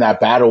as they're in that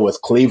battle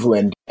with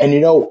Cleveland. And, you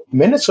know,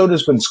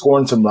 Minnesota's been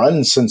scoring some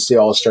runs since the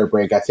All-Star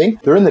break. I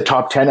think they're in the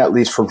top 10 at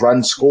least for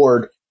runs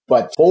scored.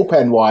 But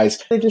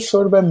bullpen-wise, they just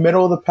sort of been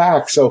middle of the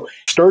pack. So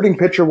starting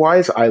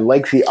pitcher-wise, I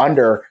like the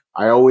under.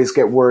 I always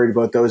get worried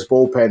about those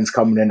bullpens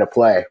coming into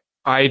play.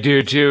 I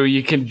do too.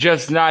 You can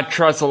just not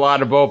trust a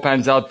lot of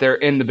bullpens out there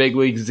in the big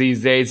leagues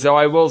these days. So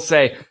I will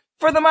say,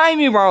 for the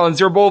Miami Marlins,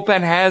 their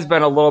bullpen has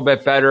been a little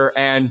bit better,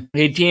 and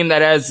a team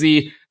that has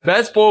the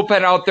best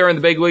bullpen out there in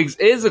the big leagues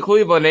is the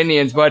Cleveland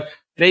Indians, but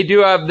they do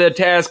have the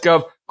task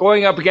of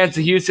going up against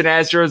the Houston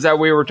Astros that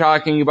we were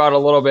talking about a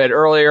little bit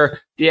earlier.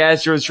 The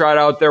Astros tried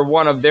out there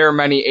one of their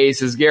many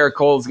aces. Garrett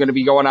Cole is going to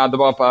be going on the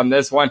bump on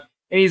this one.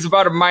 and he's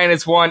about a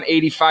minus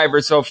 185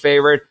 or so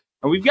favorite.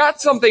 And we've got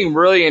something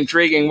really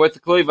intriguing with the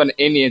Cleveland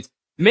Indians.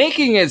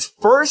 Making his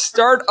first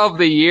start of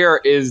the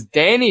year is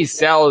Danny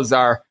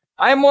Salazar.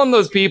 I'm one of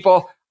those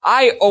people,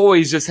 I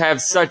always just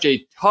have such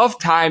a tough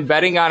time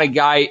betting on a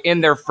guy in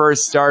their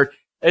first start,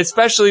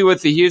 especially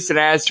with the Houston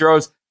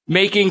Astros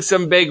making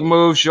some big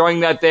moves,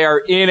 showing that they are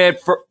in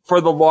it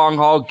for the long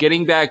haul,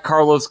 getting back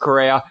Carlos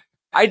Correa.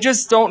 I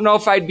just don't know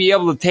if I'd be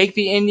able to take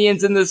the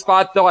Indians in this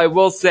spot, though I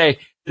will say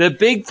the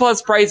big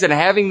plus price and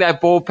having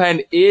that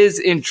bullpen is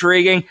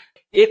intriguing.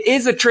 It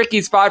is a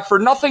tricky spot for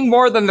nothing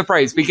more than the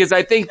price, because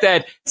I think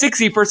that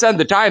 60% of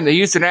the time the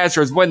Houston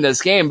Astros win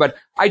this game, but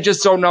I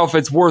just don't know if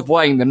it's worth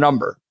laying the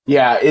number.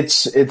 Yeah,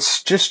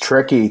 it's just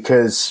tricky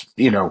because,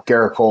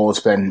 Garrett Cole has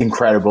been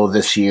incredible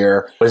this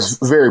year. Was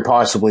very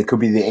possibly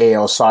could be the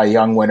AL Cy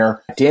Young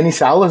winner. Danny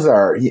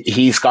Salazar,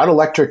 he's got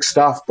electric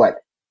stuff,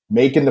 but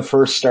making the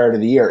first start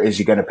of the year, is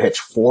he going to pitch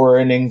 4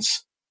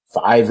 innings,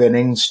 5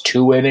 innings,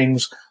 2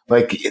 innings?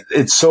 Like,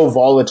 it's so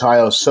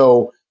volatile,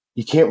 so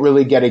you can't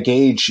really get a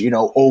gauge,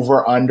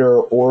 over, under,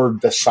 or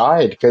the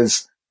side,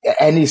 because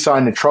any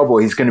sign of trouble,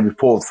 he's going to be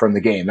pulled from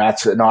the game.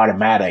 That's an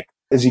automatic.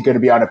 Is he going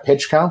to be on a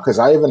pitch count? Because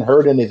I haven't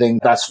heard anything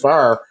thus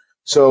far.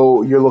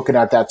 So you're looking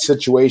at that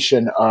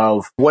situation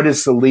of what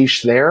is the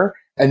leash there?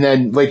 And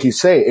then, like you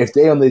say, if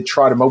they only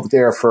trot him out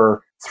there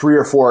for 3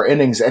 or 4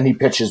 innings and he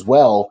pitches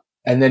well,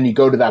 and then you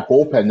go to that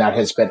bullpen that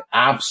has been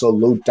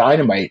absolute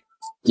dynamite,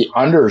 the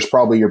under is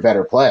probably your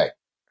better play.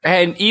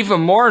 And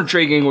even more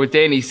intriguing with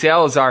Danny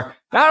Salazar,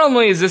 not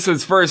only is this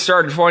his first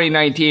start in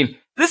 2019,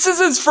 this is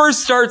his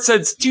first start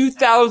since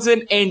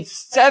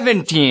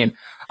 2017.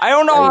 I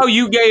don't know how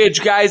you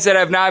gauge guys that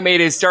have not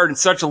made a start in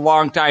such a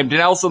long time.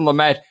 Dinelson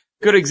Lamet,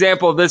 good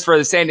example of this for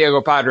the San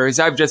Diego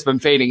Padres. I've just been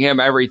fading him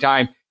every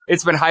time.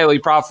 It's been highly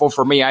profitable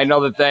for me. I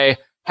know that they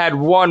had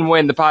one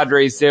win, the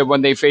Padres did,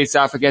 when they faced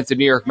off against the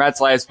New York Mets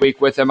last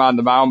week with him on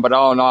the mound, but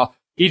all in all,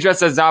 he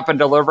just has not been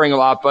delivering a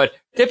lot. But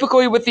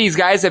typically with these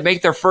guys that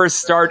make their first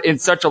start in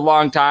such a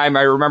long time,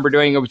 I remember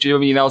doing it with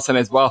Jimmy Nelson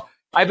as well,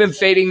 I've been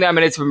fading them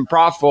and it's been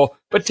profitable,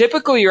 but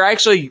typically you're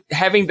actually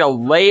having to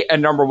lay a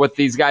number with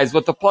these guys.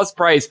 With the plus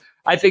price,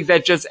 I think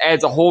that just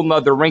adds a whole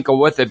nother wrinkle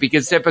with it,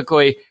 because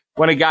typically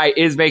when a guy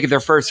is making their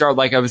first start,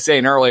 like I was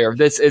saying earlier,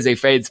 this is a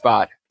fade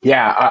spot.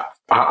 Yeah,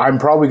 I'm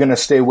probably going to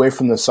stay away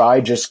from the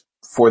side just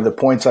for the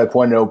points I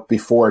pointed out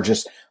before,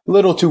 just a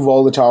little too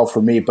volatile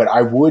for me, but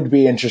I would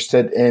be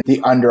interested in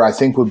the under. I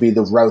think would be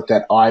the route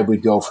that I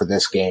would go for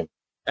this game.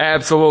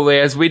 Absolutely,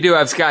 as we do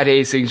have Scott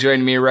Hastings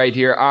joining me right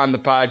here on the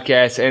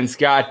podcast. And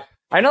Scott,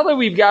 I know that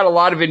we've got a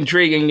lot of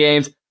intriguing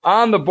games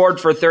on the board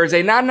for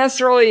Thursday, not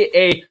necessarily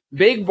a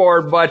big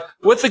board, but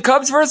with the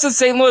Cubs versus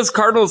St. Louis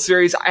Cardinals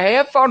series, I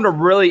have found a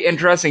really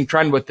interesting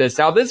trend with this.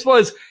 Now, this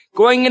was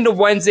going into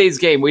Wednesday's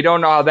game. We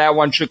don't know how that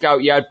one shook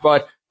out yet,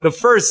 but the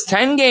first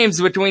 10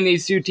 games between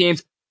these two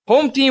teams,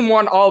 home team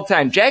won all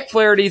 10. Jack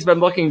Flaherty's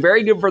been looking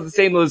very good for the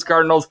St. Louis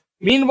Cardinals.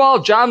 Meanwhile,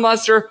 John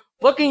Lester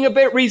looking a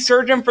bit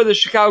resurgent for the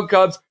Chicago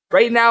Cubs.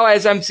 Right now,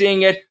 as I'm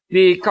seeing it,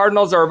 the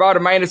Cardinals are about a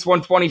minus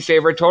 120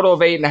 favorite, total of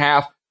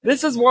 8.5.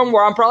 This is one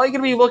where I'm probably going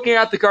to be looking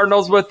at the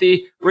Cardinals with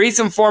the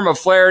recent form of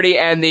Flaherty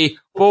and the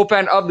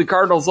bullpen of the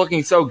Cardinals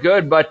looking so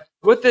good. But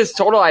with this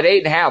total at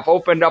 8.5,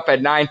 opened up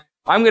at 9,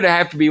 I'm going to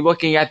have to be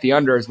looking at the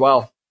under as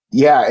well.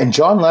 Yeah, and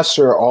John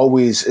Lester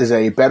always is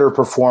a better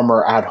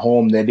performer at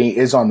home than he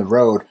is on the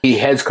road. He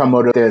has come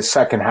out of the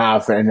second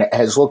half and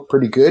has looked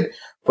pretty good,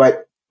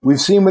 but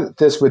we've seen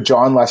this with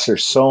John Lester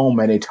so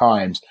many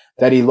times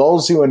that he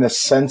lulls you in a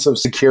sense of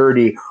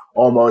security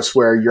almost,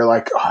 where you're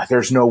like,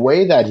 there's no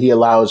way that he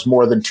allows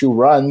more than 2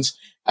 runs,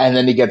 and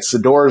then he gets the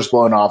doors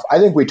blown off. I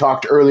think we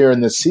talked earlier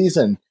in the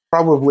season,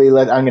 probably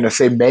I'm going to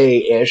say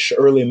May-ish,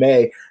 early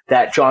May,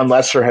 that John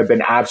Lester had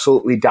been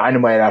absolutely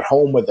dynamite at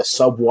home with a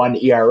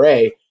sub-1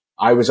 ERA.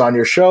 I was on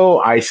your show.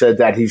 I said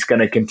that he's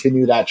going to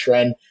continue that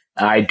trend.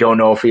 I don't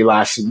know if he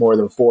lasted more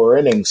than 4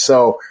 innings.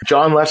 So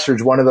John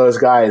Lester's one of those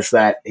guys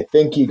that you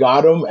think you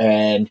got him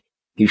and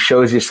he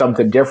shows you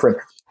something different.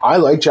 I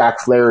like Jack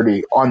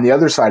Flaherty on the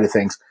other side of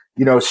things.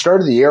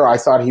 Start of the year, I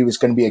thought he was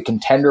going to be a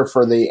contender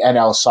for the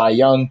NL Cy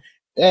Young,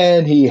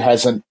 and he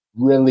hasn't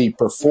really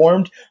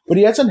performed, but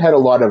he hasn't had a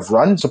lot of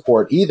run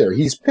support either.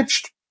 He's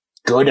pitched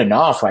good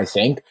enough, I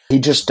think. He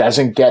just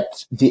doesn't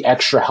get the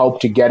extra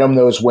help to get him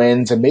those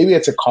wins, and maybe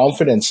it's a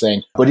confidence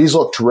thing, but he's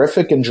looked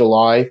terrific in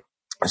July.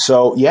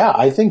 So, yeah,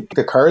 I think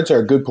the Cards are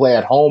a good play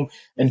at home.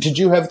 And did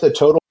you have the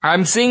total?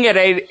 I'm seeing it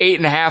at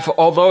 8.5,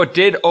 although it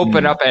did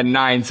open up at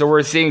 9, so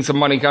we're seeing some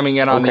money coming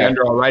in on the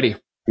under already.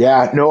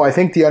 Yeah, no, I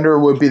think the under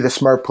would be the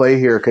smart play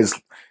here because,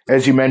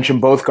 as you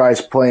mentioned, both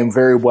guys playing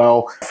very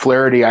well.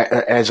 Flaherty,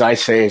 as I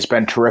say, has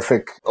been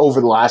terrific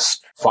over the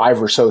last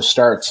 5 or so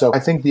starts. So I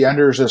think the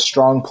under is a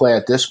strong play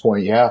at this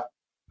point, yeah.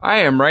 I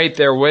am right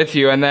there with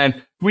you. And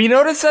then we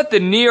noticed that the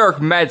New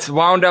York Mets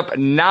wound up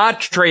not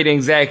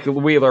trading Zach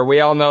Wheeler. We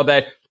all know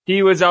that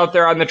he was out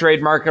there on the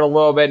trade market a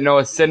little bit.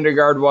 Noah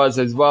Syndergaard was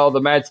as well.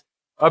 The Mets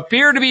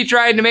appear to be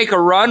trying to make a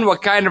run.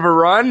 What kind of a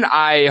run?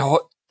 I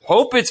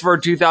hope it's for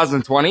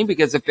 2020,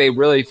 because if they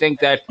really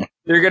think that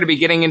they're going to be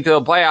getting into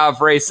the playoff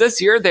race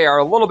this year. They are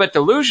a little bit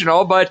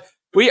delusional, but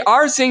we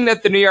are seeing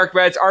that the New York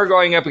Mets are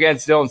going up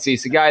against Dylan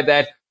Cease, a guy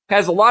that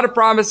has a lot of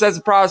promise as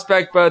a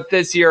prospect, but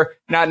this year,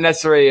 not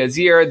necessarily his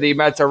year. The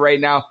Mets are right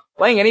now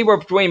laying anywhere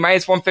between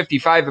minus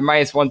 155 and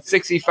minus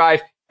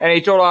 165, and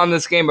a total on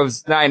this game of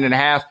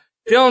 9.5.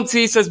 Dylan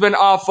Cease has been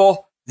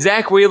awful.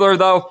 Zach Wheeler,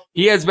 though,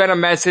 he has been a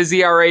mess. His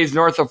ERA is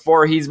north of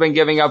 4. He's been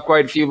giving up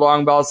quite a few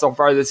long balls so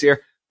far this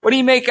year. What do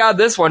you make out of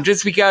this one?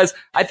 Just because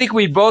I think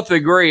we both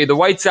agree the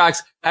White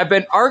Sox have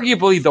been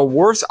arguably the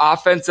worst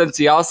offense since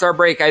the All-Star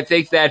break. I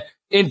think that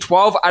in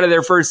 12 out of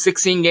their first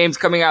 16 games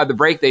coming out of the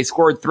break, they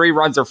scored 3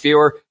 runs or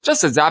fewer.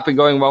 Just has not been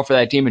going well for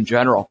that team in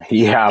general.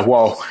 Yeah,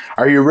 well,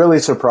 are you really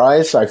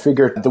surprised? I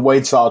figured the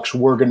White Sox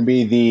were going to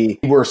be the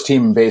worst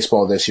team in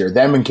baseball this year.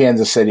 Them and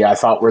Kansas City, I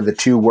thought, were the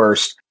 2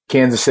 worst.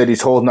 Kansas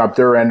City's holding up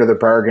their end of the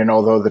bargain,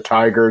 although the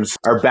Tigers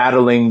are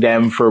battling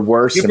them for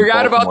worse. You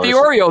forgot about the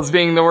Orioles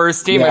being the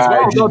worst team as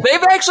well. So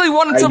they've actually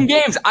won some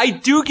games. I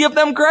do give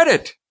them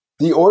credit.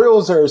 The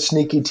Orioles are a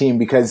sneaky team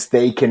because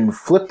they can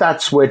flip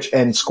that switch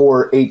and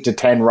score 8 to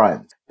 10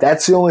 runs.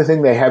 That's the only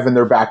thing they have in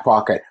their back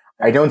pocket.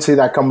 I don't see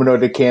that coming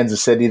out of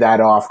Kansas City that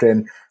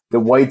often.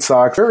 The White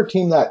Sox, they're a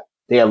team that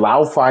they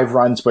allow 5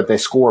 runs, but they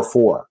score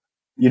 4.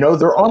 You know,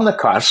 they're on the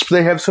cusp.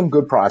 They have some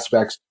good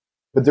prospects,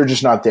 but they're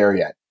just not there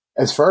yet.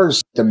 As far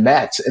as the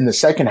Mets in the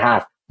second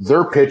half,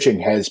 their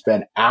pitching has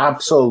been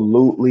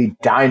absolutely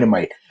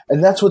dynamite.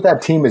 And that's what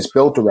that team is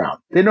built around.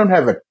 They don't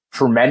have a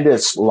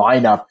tremendous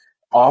lineup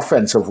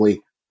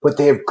offensively, but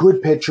they have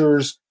good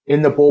pitchers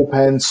in the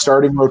bullpen,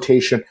 starting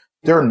rotation.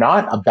 They're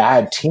not a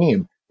bad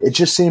team. It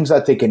just seems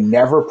that they can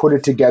never put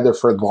it together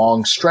for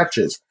long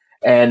stretches.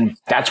 And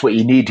that's what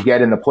you need to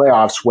get in the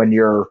playoffs when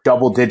you're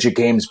double-digit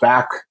games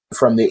back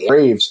from the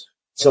Braves.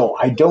 So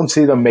I don't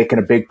see them making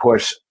a big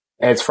push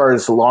as far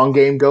as the long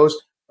game goes,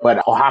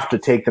 but I'll have to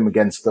take them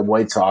against the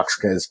White Sox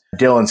because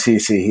Dylan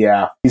Cease,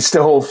 he's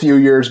still a few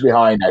years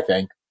behind, I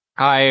think.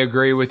 I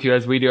agree with you,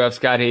 as we do have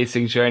Scott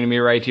Hastings joining me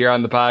right here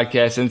on the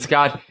podcast. And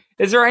Scott,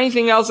 is there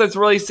anything else that's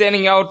really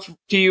standing out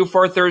to you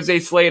for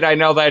Thursday's slate? I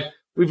know that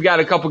we've got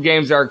a couple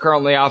games that are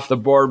currently off the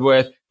board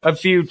with a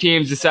few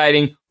teams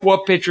deciding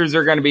what pitchers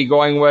they're going to be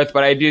going with,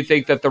 but I do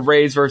think that the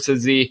Rays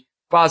versus the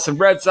Boston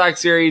Red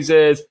Sox series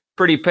is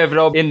pretty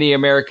pivotal in the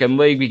American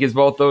League because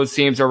both those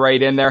teams are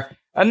right in there.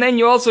 And then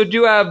you also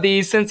do have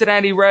the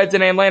Cincinnati Reds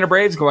and Atlanta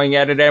Braves going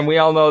at it, and we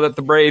all know that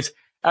the Braves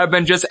have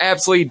been just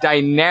absolutely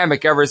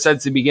dynamic ever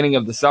since the beginning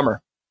of the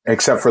summer.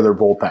 Except for their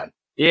bullpen.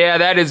 Yeah,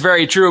 that is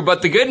very true.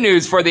 But the good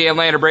news for the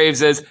Atlanta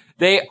Braves is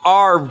they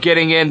are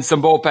getting in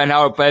some bullpen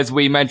help, as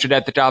we mentioned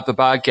at the top of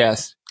the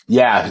podcast.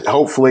 Yeah,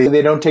 hopefully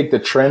they don't take the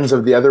trends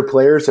of the other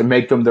players and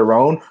make them their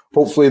own.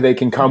 Hopefully they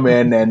can come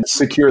in and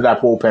secure that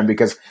bullpen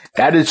because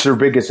that is their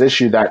biggest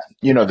issue. That,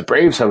 you know, the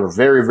Braves have a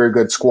very, very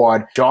good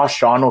squad.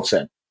 Josh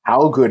Donaldson,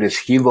 how good is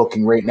he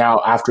looking right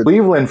now after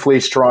Cleveland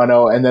fleeced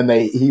Toronto and then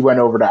he went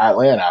over to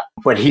Atlanta?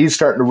 But he's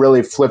starting to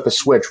really flip a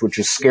switch, which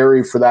is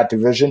scary for that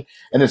division.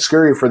 And it's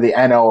scary for the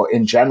NL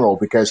in general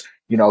because,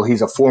 you know,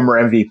 he's a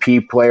former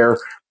MVP player.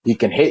 He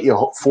can hit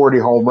you 40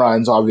 home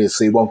runs.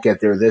 Obviously, he won't get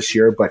there this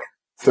year, but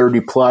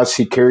 30 plus,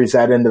 he carries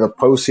that into the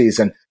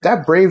postseason.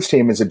 That Braves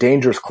team is a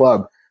dangerous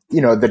club.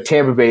 You know, the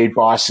Tampa Bay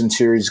Boston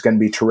series is going to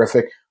be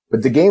terrific.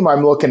 But the game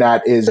I'm looking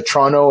at is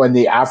Toronto and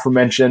the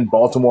aforementioned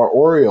Baltimore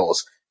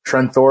Orioles.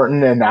 Trent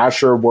Thornton and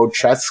Asher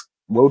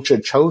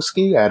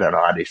Wojciechowski. I don't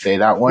know how to say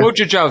that one.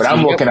 Wojciechowski. But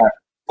I'm looking at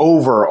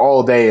over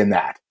all day in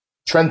that.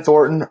 Trent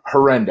Thornton,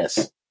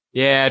 horrendous.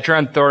 Yeah,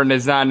 Trent Thornton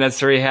has not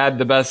necessarily had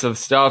the best of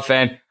stuff.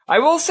 And I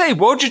will say,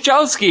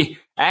 Wojciechowski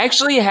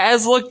actually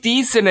has looked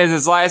decent in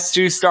his last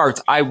 2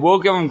 starts. I will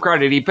give him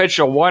credit. He pitched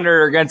a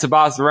wonder against the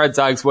Boston Red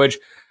Sox, which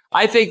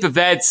I think that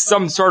that's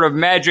some sort of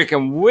magic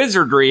and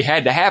wizardry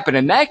had to happen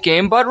in that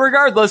game. But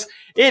regardless,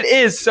 it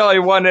is still a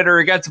 1-hitter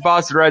against the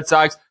Boston Red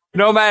Sox,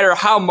 no matter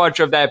how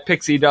much of that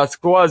pixie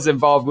dust was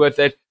involved with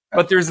it.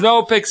 But there's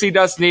no pixie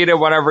dust needed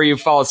whenever you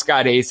follow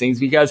Scott Hastings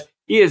because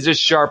he is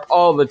just sharp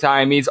all the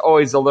time. He's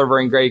always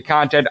delivering great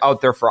content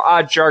out there for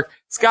OddsShark.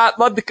 Scott,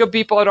 let the good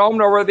people at home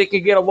know where they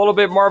can get a little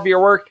bit more of your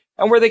work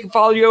and where they can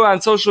follow you on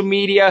social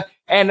media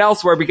and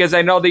elsewhere, because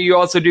I know that you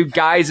also do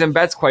guys and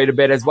bets quite a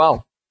bit as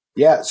well.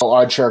 Yeah, so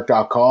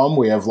oddshark.com.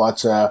 We have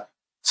lots of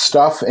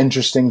stuff,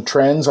 interesting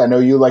trends. I know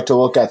you like to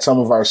look at some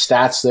of our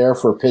stats there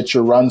for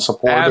pitcher run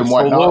support and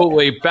whatnot.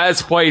 Absolutely.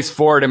 Best place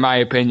for it, in my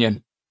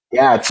opinion.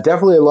 Yeah, it's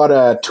definitely a lot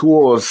of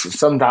tools.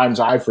 Sometimes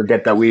I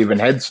forget that we even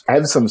have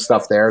some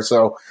stuff there.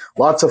 So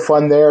lots of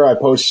fun there. I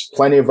post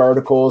plenty of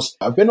articles.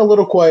 I've been a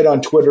little quiet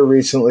on Twitter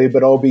recently,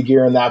 but I'll be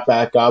gearing that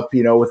back up,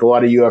 you know, with a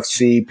lot of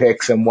UFC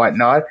picks and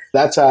whatnot.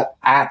 That's at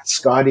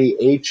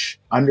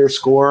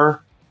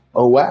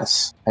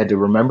ScottyH_OS. I had to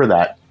remember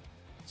that.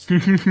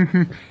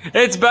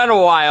 It's been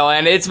a while,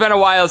 and it's been a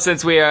while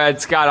since we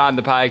had Scott on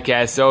the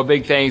podcast. So a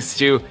big thanks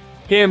to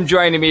him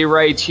joining me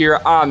right here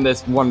on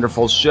this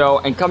wonderful show.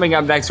 And coming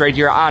up next right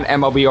here on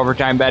MLB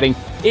Overtime Betting,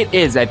 it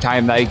is that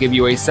time that I give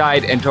you a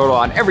side and total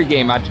on every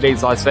game on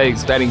today's Las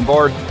Vegas betting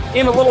board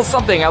in a little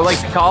something I like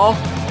to call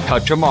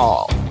Touch 'em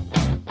All.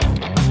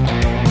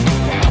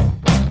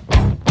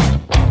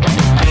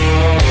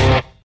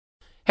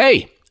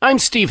 Hey, I'm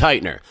Steve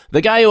Heitner, the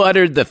guy who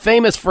uttered the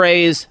famous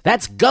phrase,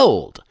 "That's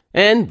gold."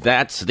 And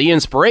that's the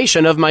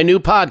inspiration of my new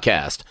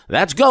podcast,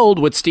 That's Gold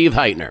with Steve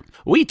Heitner.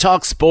 We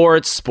talk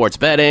sports, sports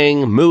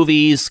betting,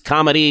 movies,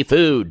 comedy,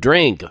 food,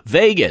 drink,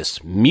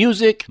 Vegas,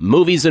 music,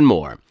 movies, and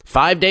more.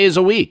 5 days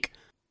a week.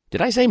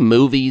 Did I say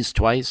movies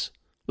twice?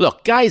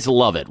 Look, guys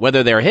love it,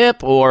 whether they're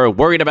hip or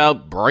worried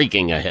about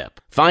breaking a hip.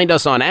 Find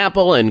us on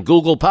Apple and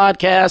Google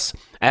Podcasts,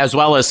 as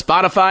well as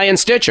Spotify and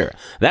Stitcher.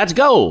 That's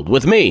Gold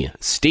with me,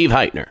 Steve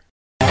Heitner.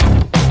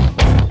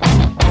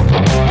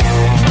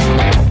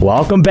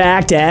 Welcome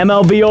back to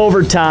MLB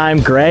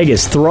Overtime. Greg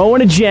is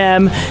throwing a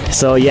gem,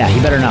 so yeah,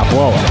 he better not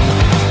blow it.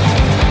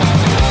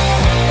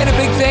 And a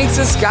big thanks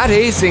to Scott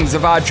Hastings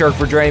of Oddshark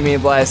for joining me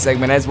in the last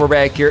segment as we're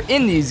back here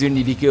in the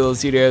Zuni Kilo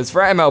Studios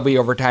for MLB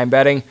Overtime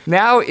Betting.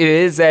 Now it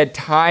is that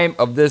time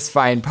of this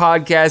fine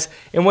podcast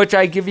in which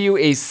I give you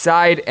a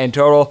side and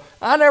total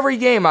on every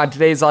game on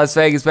today's Las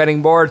Vegas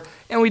betting board,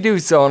 and we do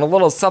so in a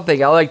little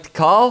something I like to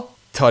call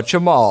Touch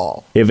 'em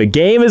all. If a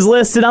game is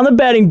listed on the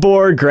betting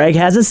board, Greg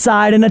has a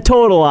side and a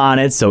total on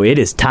it, so it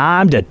is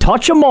time to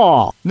touch 'em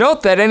all.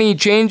 Note that any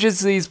changes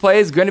to these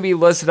plays are going to be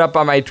listed up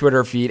on my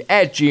Twitter feed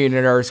at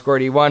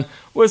 @GUnit_D1.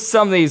 With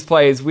some of these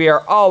plays, we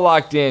are all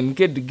locked in,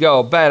 good to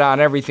go, bet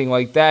on everything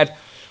like that.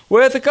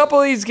 With a couple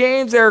of these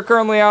games that are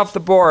currently off the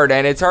board,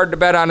 and it's hard to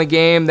bet on a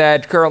game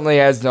that currently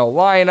has no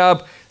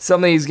lineup.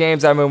 Some of these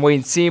games I'm in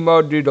wait-and-see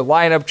mode due to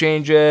lineup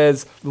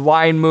changes,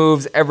 line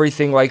moves,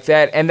 everything like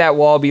that, and that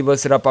will all be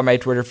listed up on my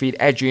Twitter feed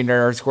at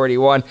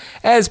 @GUnit_D1.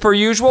 As per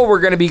usual, we're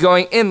going to be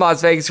going in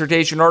Las Vegas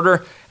rotation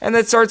order, and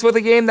that starts with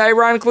a game that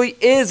ironically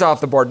is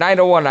off the board.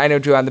 901,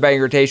 902 on the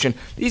betting rotation.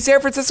 The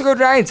San Francisco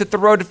Giants hit the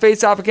road to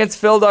face off against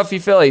Philadelphia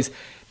Phillies.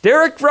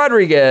 Derek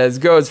Rodriguez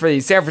goes for the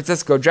San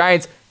Francisco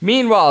Giants.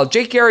 Meanwhile,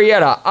 Jake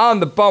Arrieta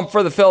on the bump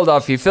for the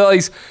Philadelphia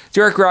Phillies.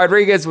 Derek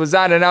Rodriguez was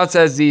not announced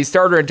as the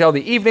starter until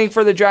the evening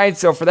for the Giants,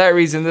 so for that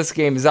reason, this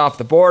game is off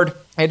the board.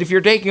 And if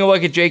you're taking a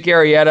look at Jake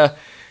Arrieta,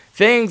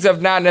 things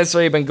have not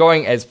necessarily been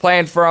going as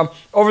planned for him.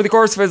 Over the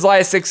course of his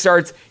last 6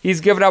 starts,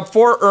 he's given up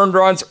 4 earned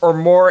runs or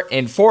more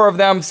in 4 of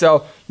them,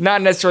 so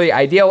not necessarily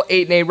ideal.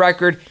 8-8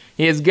 record.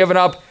 He has given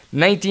up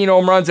 19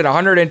 home runs in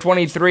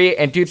 123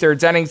 and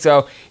 2/3 innings,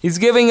 so he's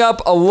giving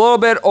up a little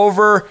bit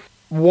over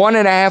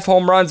 1.5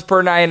 home runs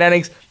per 9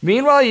 innings.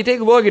 Meanwhile, you take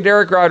a look at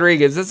Derek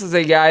Rodriguez. This is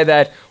a guy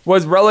that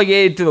was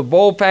relegated to the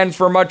bullpen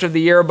for much of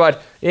the year,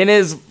 but in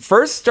his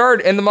first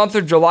start in the month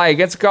of July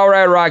against the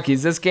Colorado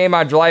Rockies, this game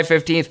on July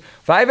 15th,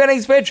 5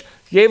 innings pitched,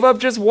 gave up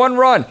just 1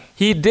 run.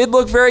 He did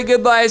look very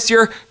good last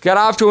year, got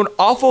off to an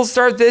awful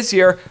start this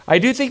year. I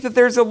do think that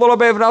there's a little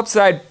bit of an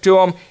upside to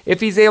him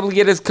if he's able to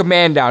get his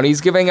command down.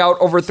 He's giving out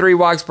over 3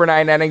 walks per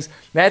 9 innings.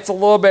 That's a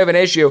little bit of an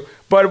issue,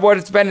 but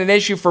what's been an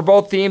issue for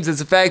both teams is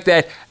the fact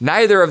that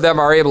neither of them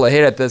are able to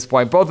hit at this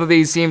point. Both of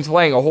these teams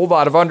playing a whole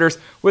lot of unders.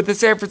 With the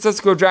San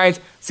Francisco Giants,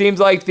 seems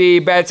like the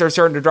bats are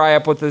starting to dry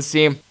up with this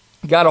team.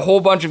 Got a whole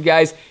bunch of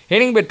guys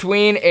hitting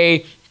between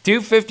a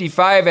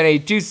 255 and a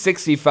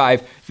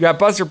 265. You've got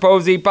Buster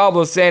Posey,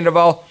 Pablo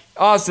Sandoval,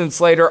 Austin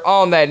Slater,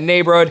 all in that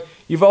neighborhood.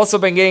 You've also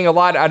been getting a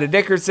lot out of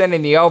Dickerson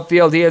in the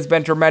outfield. He has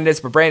been tremendous,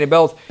 but Brandon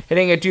Belt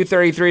hitting at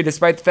 233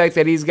 despite the fact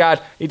that he's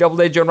got a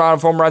double-digit amount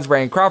of home runs.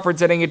 Brandon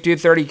Crawford's hitting at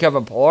 230,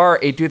 Kevin Pillar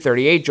at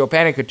 238, Joe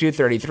Panik at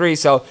 233,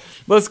 so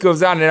list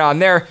goes on and on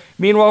there.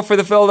 Meanwhile, for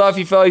the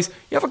Philadelphia Phillies,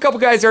 you have a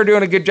couple guys that are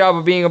doing a good job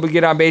of being able to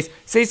get on base.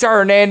 Cesar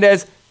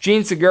Hernandez,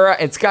 Gene Segura,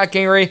 and Scott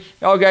Kingery,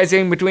 all guys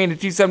hitting between a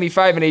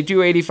 275 and a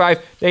 285.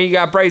 Then you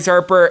got Bryce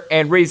Harper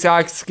and Rhys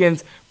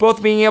Hoskins,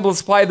 both being able to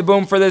supply the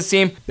boom for this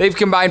team. They've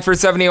combined for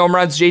 70 home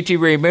runs. JT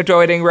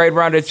Realmuto hitting right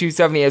around at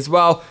 270 as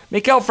well.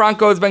 Maikel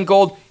Franco has been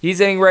gold. He's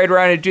hitting right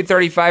around at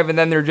 235, and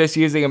then they're just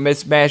using a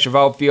mismatch of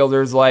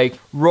outfielders like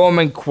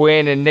Roman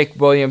Quinn and Nick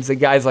Williams and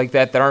guys like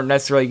that aren't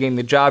necessarily getting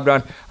the job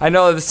done. I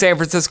know that the San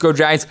Francisco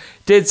Giants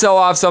did sell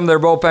off some of their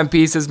bullpen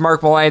pieces.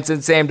 Mark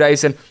Melanson, Sam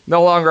Dyson,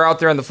 no longer out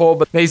there in the fold,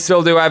 but they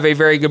still do have a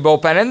very good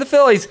bullpen. And the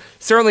Phillies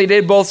certainly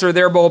did bolster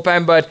their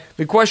bullpen, but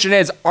the question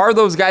is, are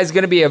those guys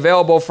going to be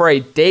available for a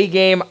day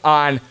game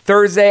on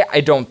Thursday? I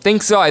don't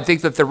think so. I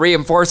think that the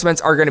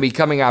reinforcements are going to be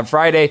coming on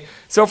Friday.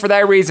 So for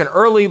that reason,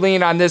 early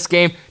lean on this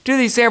game to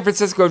the San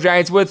Francisco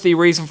Giants with the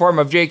recent form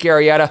of Jake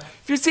Arrieta.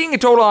 If you're seeing a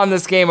total on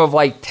this game of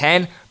like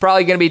 10,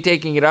 probably going to be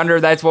taking it under.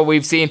 That's what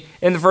we've seen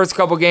in the first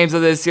couple games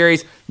of this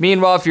series.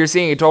 Meanwhile, if you're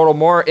seeing a total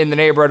more in the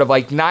neighborhood of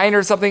like 9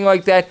 or something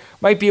like that,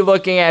 might be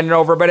looking at an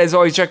over. But as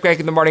always, check back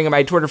in the morning on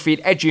my Twitter feed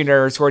at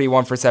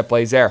 @Junior41 for set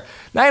plays there.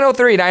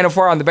 903,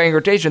 904 on the betting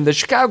rotation. The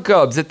Chicago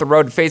Cubs hit the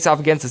road to face off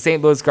against the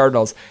St. Louis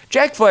Cardinals.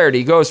 Jack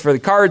Flaherty goes for the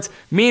Cards.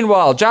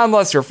 Meanwhile, John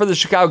Lester for the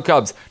Chicago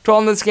Cubs.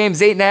 Total in this game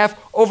is 8.5.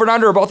 Over and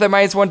under, both at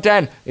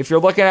 -110. If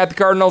you're looking at the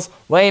Cardinals,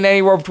 laying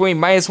anywhere between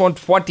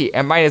 -120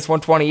 and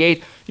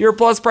 -128. Your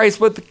plus price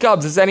with the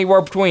Cubs is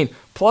anywhere between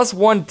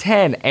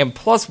 +110 and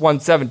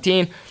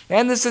 +117.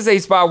 And this is a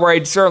spot where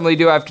I certainly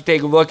do have to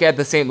take a look at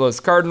the St. Louis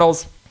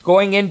Cardinals.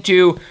 Going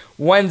into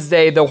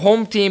Wednesday, the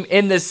home team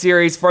in this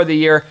series for the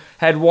year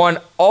had won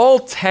all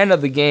 10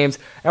 of the games,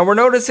 and we're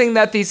noticing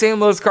that the St.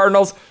 Louis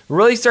Cardinals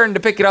really starting to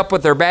pick it up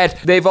with their bat.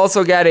 They've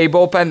also got a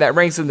bullpen that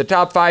ranks in the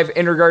top 5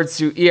 in regards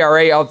to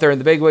ERA out there in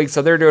the big leagues,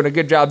 so they're doing a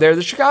good job there.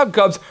 The Chicago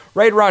Cubs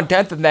right around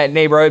 10th in that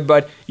neighborhood,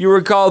 but you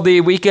recall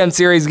the weekend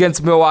series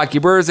against the Milwaukee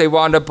Brewers, they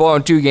wound up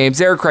blowing 2 games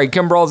there. Craig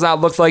Kimbrell's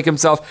not looked like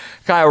himself.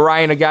 Kyle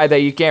Ryan, a guy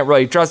that you can't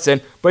really trust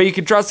in, but you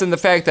can trust in the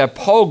fact that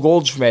Paul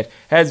Goldschmidt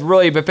has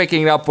really been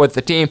picking it up with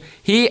the team.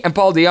 He and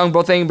Paul DeJong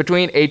both hitting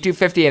between a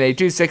 250 and a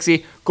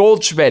 260.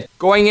 Goldschmidt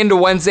going into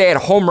Wednesday at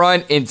home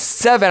run in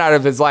 7 out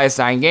of his last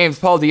 9 games.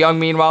 Paul DeJong,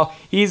 meanwhile,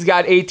 he's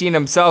got 18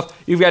 himself.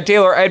 You've got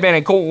Taylor Edman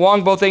and Colton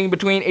Wong both hitting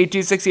between a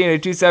 260 and a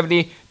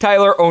 270.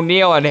 Tyler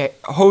O'Neill and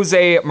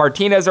Jose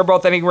Martinez are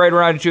both hitting right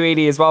around a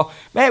 280 as well.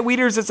 Matt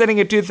Wieters is hitting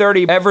a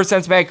 230. Ever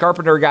since Matt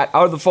Carpenter got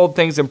out of the fold,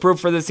 things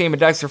improved for this team. And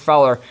Dexter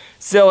Fowler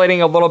still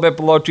hitting a little bit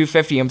below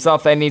 250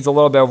 himself. That needs a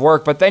little bit of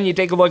work. But then you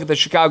take a look at the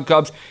Chicago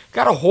Cubs.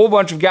 Got a whole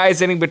bunch of guys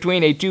hitting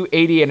between a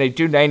 280 and a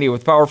 290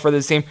 with power for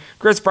this team.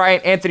 Chris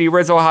Bryant, Anthony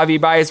Rizzo, Javi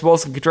Baez,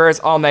 Wilson Contreras,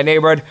 all in that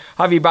neighborhood.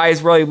 Javi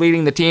Baez really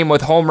leading the team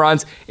with home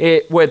runs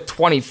with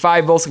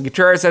 25. Wilson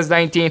Contreras has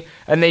 19.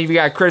 And then you've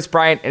got Chris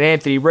Bryant and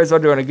Anthony Rizzo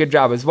doing a good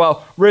job as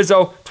well.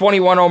 Rizzo,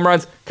 21 home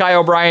runs.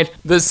 Kyle Bryant,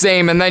 the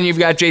same. And then you've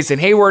got Jason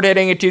Hayward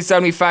hitting at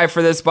 275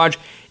 for this bunch.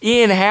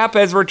 Ian Happ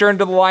has returned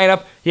to the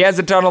lineup. He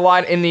hasn't done a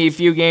lot in the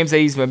few games that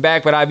he's been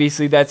back, but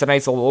obviously that's a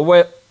nice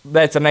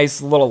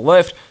little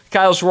lift.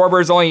 Kyle Schwarber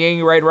is only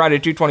hitting right around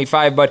at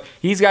 225, but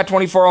he's got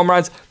 24 home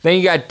runs. Then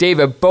you got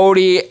David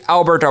Bodie,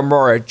 Albert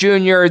Amora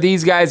Jr.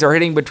 These guys are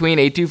hitting between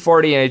a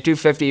 240 and a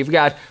 250. You've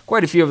got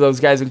quite a few of those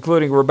guys,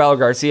 including Rabel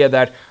Garcia,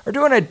 that are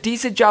doing a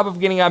decent job of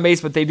getting on base,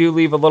 but they do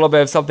leave a little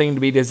bit of something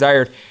to be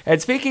desired. And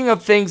speaking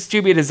of things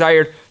to be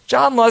desired,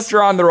 John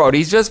Lester on the road.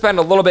 He's just been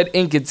a little bit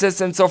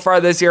inconsistent so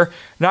far this year.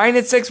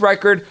 9-6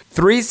 record,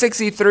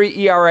 3.63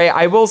 ERA.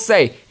 I will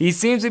say, he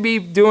seems to be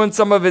doing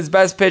some of his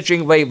best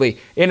pitching lately.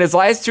 In his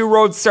last 2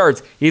 road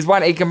starts, he's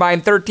won a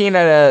combined 13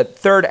 and a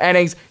third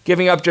innings,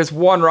 giving up just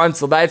 1 run,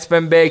 so that's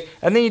been big.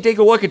 And then you take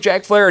a look at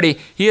Jack Flaherty.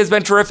 He has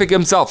been terrific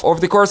himself. Over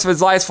the course of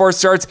his last 4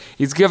 starts,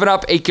 he's given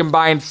up a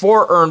combined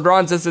 4 earned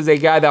runs. This is a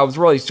guy that was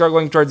really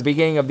struggling towards the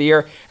beginning of the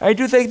year. And I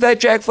do think that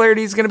Jack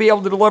Flaherty is going to be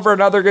able to deliver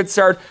another good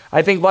start.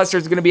 I think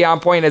Lester's going to be on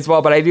point as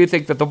well, but I do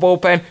think that the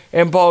bullpen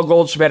and Paul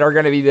Goldschmidt are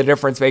going to be the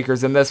difference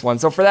makers in this one.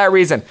 So for that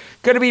reason,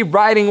 going to be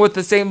riding with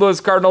the St.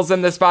 Louis Cardinals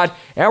in this spot,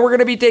 and we're going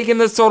to be taking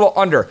this total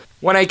under.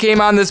 When I came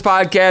on this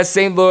podcast,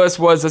 St. Louis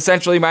was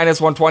essentially minus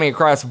 120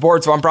 across the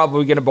board, so I'm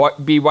probably going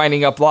to be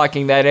winding up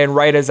locking that in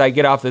right as I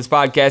get off this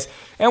podcast.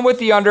 And with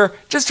the under,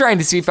 just trying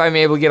to see if I'm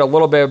able to get a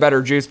little bit of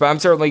better juice, but I'm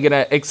certainly going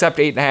to accept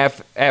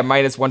 8.5 at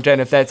minus 110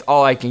 if that's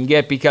all I can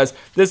get, because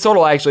this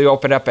total actually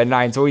opened up at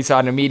 9, so we saw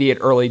an immediate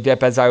early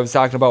dip as I was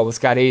talking about with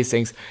Scott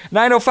Hastings.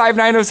 9:05,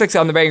 9:06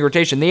 on the betting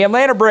rotation. The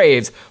Atlanta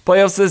Braves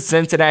play host the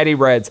Cincinnati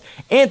Reds.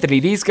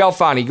 Anthony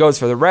DeScalfani goes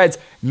for the Reds.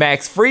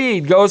 Max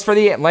Fried goes for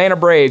the Atlanta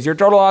Braves. Your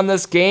total on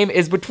this game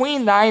is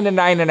between 9 and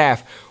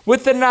 9.5.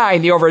 With the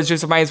 9, the over is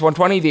just a minus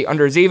 120. The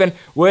under is even.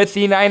 With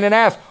the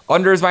 9.5,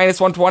 under is minus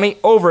 120.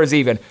 Over is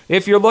even.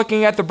 If you're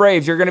looking at the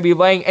Braves, you're going to be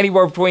laying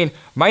anywhere between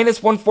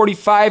minus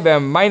 145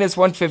 and minus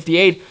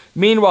 158.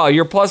 Meanwhile,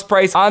 your plus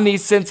price on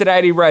these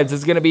Cincinnati Reds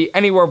is going to be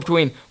anywhere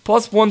between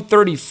plus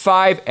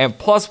 135 and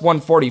plus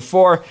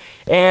 144.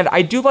 And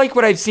I do like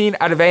what I've seen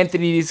out of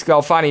Anthony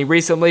DeScalfani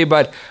recently,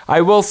 but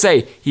I will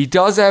say he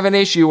does have an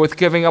issue with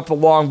giving up the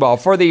long ball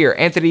for the year.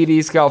 Anthony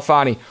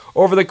DeScalfani,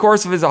 over the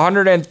course of his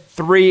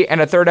 103 and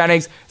a third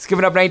innings, has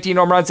given up 19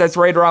 home runs. That's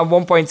right around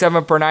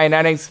 1.7 per 9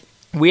 innings.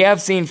 We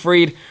have seen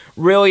Fried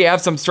really have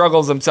some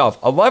struggles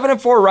himself.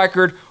 11-4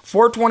 record,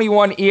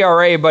 4.21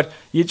 ERA, but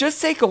you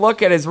just take a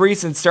look at his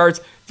recent starts.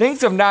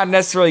 Things have not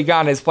necessarily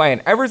gone as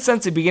planned. Ever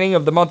since the beginning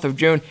of the month of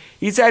June,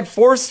 he's had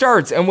 4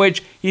 starts in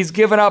which he's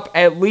given up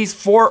at least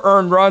 4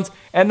 earned runs.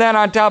 And then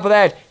on top of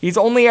that, he's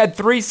only had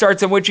 3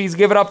 starts in which he's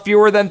given up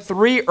fewer than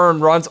 3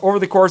 earned runs over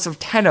the course of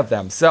 10 of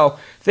them. So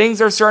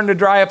things are starting to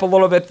dry up a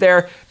little bit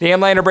there. The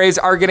Atlanta Braves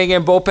are getting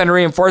in bullpen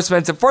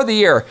reinforcements. And for the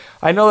year,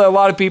 I know that a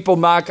lot of people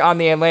knock on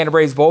the Atlanta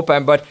Braves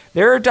bullpen, but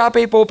they're a top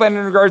 8 bullpen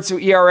in regards to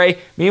ERA.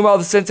 Meanwhile,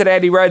 the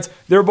Cincinnati Reds,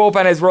 their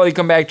bullpen has really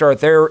come back to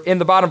earth. They're in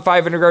the bottom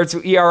 5 in regards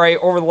to ERA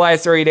over the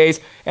last 30 days.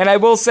 And I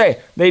will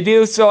say, they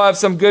do still have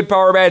some good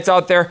power bats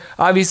out there.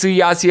 Obviously,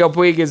 Yasiel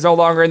Puig is no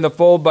longer in the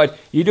fold, but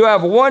you do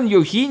have one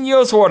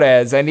Eugenio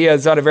Suarez, and he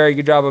has done a very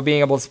good job of being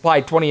able to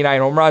supply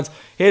 29 home runs.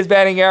 His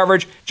batting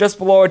average just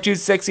below a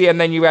 260, and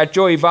then you got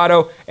Joey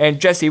Votto and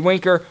Jesse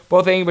Winker,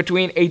 both hitting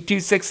between a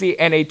 260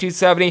 and a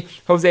 270.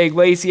 Jose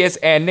Iglesias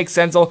and Nick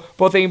Senzel,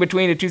 both hitting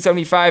between a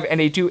 275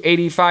 and a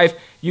 285.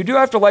 You do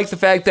have to like the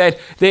fact that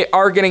they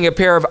are getting a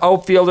pair of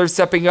outfielders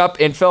stepping up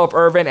in Phillip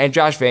Ervin and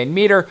Josh Van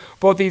Meter.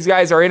 Both these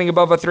guys are hitting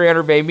above a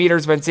 300. Van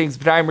Meter's been seeing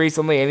some time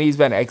recently, and he's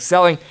been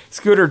excelling.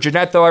 Scooter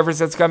Gennett, though, ever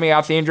since coming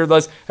off the injured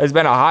list, has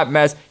been a hot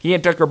mess. He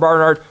and Tucker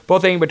Barnhart,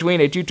 both hitting between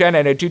a 210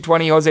 and a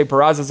 220. Jose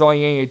Peraza is only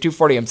hitting a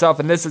 240 himself,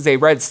 and this is a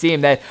Reds team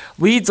that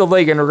leads the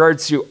league in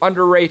regards to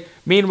under rate.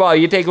 Meanwhile,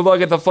 you take a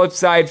look at the flip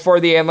side for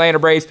the Atlanta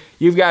Braves.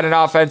 You've got an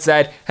offense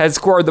that has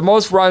scored the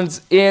most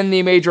runs in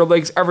the major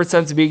leagues ever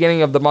since the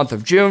beginning of the month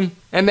of June.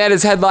 And that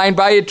is headlined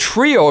by a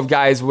trio of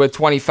guys with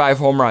 25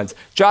 home runs.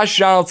 Josh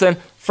Donaldson,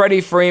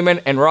 Freddie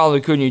Freeman, and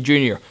Ronald Acuna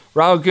Jr.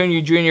 Ronald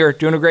Acuna Jr.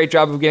 doing a great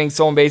job of getting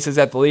stolen bases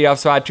at the leadoff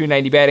spot,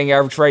 290 batting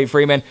average. Freddie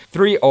Freeman,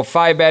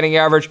 305 batting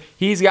average.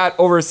 He's got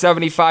over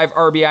 75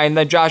 RBI. And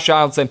then Josh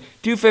Donaldson,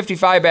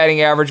 255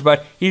 batting average,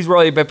 but he's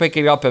really been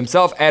picking up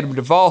himself. Adam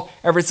Duvall,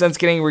 ever since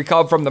getting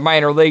recalled from the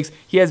minor leagues,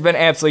 he has been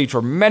absolutely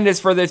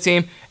tremendous for this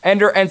team.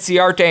 Ender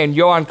Enciarte and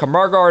Yohan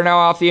Camargo are now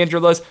off the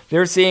injured list.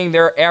 They're seeing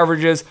their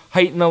averages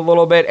heighten a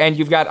little bit, and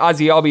you've got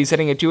Ozzie Albies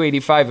hitting at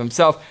 285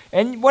 himself.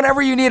 And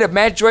whenever you need it,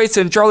 Matt Joyce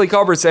and Charlie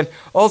Culberson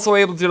also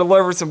able to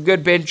deliver some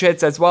good pinch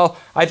hits as well.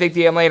 I think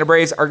the Atlanta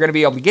Braves are going to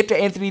be able to get to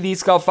Anthony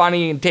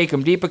DeSclafani and take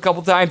him deep a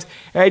couple times,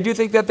 and I do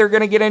think that they're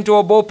going to get into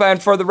a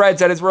bullpen for the Reds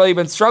that has really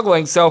been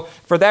struggling. So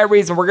for that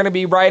reason, we're going to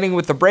be riding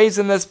with the Braves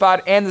in this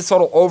spot and the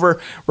total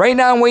over. Right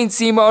now in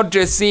wait-and-see mode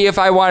to see if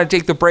I want to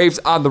take the Braves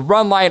on the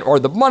run line or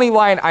the money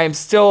line. I am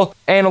still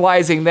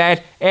analyzing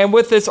that. And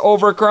with this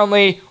over,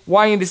 currently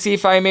wanting to see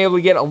if I'm able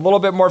to get a little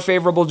bit more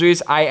favorable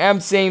juice. I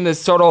am seeing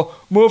this total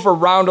move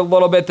around a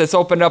little bit. This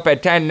opened up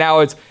at 10. Now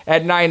it's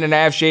at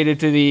 9.5, shaded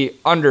to the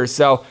under.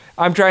 So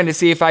I'm trying to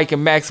see if I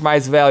can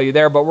maximize the value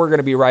there, but we're going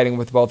to be riding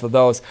with both of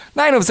those.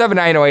 907,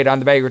 908 on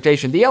the bag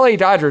rotation. The LA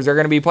Dodgers are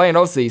going to be playing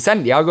host to the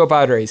San Diego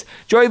Padres.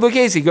 Joey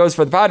Lucchesi goes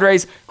for the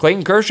Padres.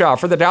 Clayton Kershaw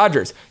for the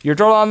Dodgers. Your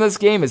total on this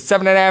game is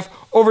 7.5.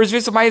 Over is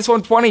just a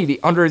 -120. The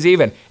under is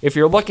even. If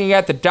you're looking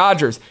at the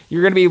Dodgers,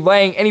 you're going to be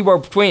laying anywhere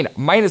between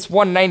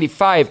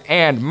 -195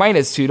 and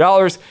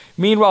 -$2.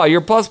 Meanwhile, your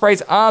plus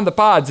price on the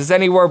Pods is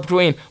anywhere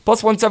between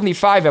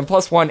 +175 and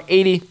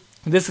 +180.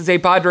 This is a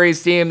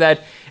Padres team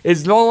that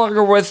is no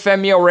longer with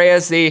Femio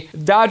Reyes. The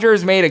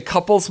Dodgers made a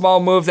couple small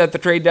moves at the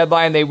trade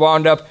deadline. They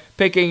wound up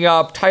picking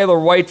up Tyler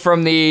White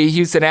from the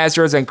Houston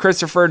Astros and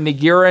Christopher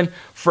Nagirin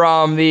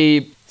from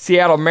the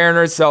Seattle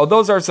Mariners. So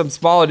those are some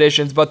small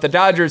additions, but the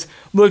Dodgers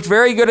looked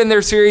very good in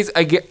their series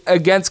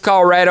against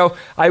Colorado.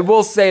 I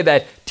will say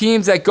that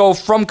teams that go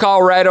from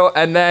Colorado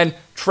and then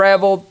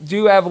travel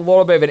do have a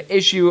little bit of an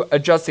issue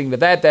adjusting to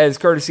that. That is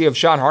courtesy of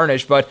Sean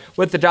Harnish, but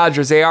with the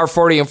Dodgers, they are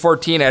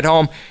 40-14 at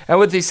home. And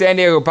with the San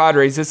Diego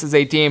Padres, this is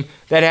a team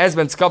that has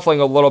been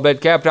scuffling a little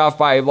bit, capped off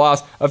by a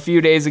loss a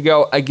few days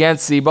ago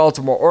against the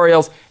Baltimore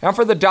Orioles. And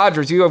for the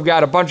Dodgers, you have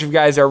got a bunch of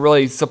guys that are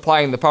really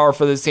supplying the power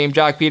for this team.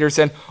 Jock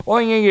Peterson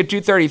only getting a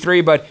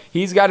 233, but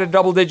he's got a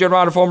double-digit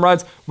amount of home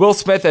runs. Will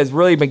Smith has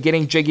really been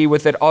getting jiggy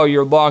with it all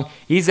year long.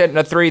 He's hitting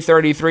a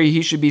 333.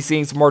 He should be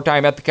seeing some more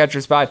time at the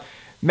catcher spot.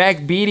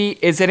 Mac Beatty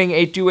is hitting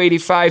a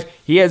 285.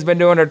 He has been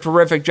doing a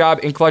terrific job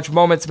in clutch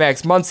moments.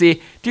 Max Muncy,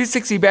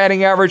 260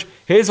 batting average.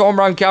 His home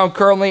run count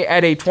currently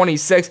at a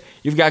 26.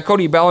 You've got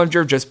Cody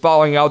Bellinger just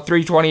balling out,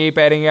 328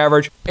 batting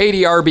average,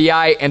 80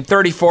 RBI, and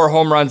 34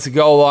 home runs to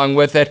go along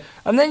with it.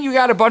 And then you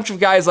got a bunch of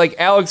guys like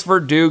Alex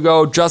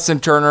Verdugo, Justin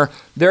Turner.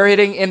 They're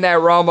hitting in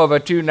that realm of a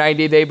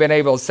 290. They've been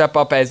able to step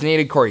up as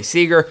needed. Corey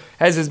Seager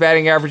has his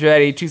batting average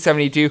at a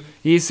 272.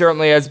 He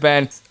certainly has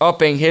been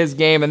upping his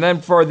game. And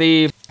then for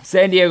the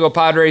San Diego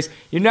Padres,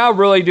 you now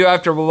really do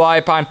have to rely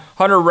upon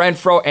Hunter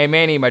Renfroe and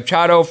Manny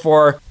Machado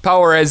for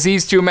power, as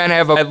these two men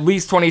have at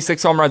least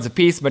 26 home runs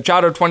apiece.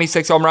 Machado,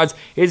 26 home runs.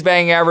 His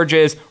batting average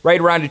is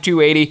right around a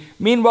 280.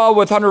 Meanwhile,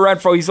 with Hunter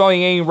Renfroe, he's only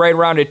getting right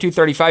around a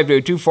 235 to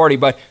a 240,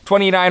 but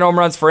 29 home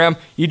runs for him.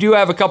 You do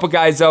have a couple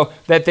guys, though,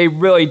 that they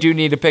really do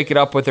need to pick it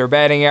up with their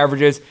batting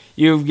averages.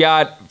 You've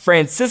got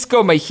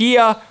Francisco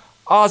Mejia,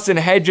 Austin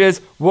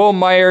Hedges, Will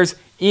Myers,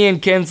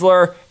 Ian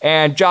Kinsler,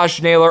 and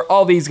Josh Naylor.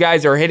 All these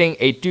guys are hitting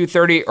a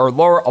 230 or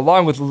lower,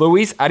 along with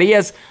Luis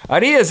Arias.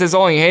 Arias is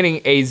only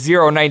hitting a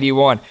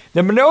 091.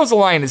 The Mendoza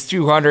line is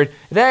 200.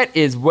 That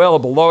is well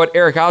below it.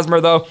 Eric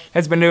Hosmer, though,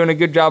 has been doing a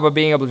good job of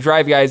being able to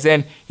drive guys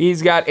in.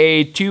 He's got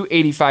a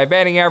 285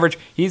 batting average.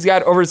 He's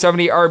got over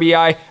 70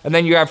 RBI. And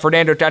then you have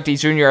Fernando Tatis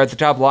Jr. at the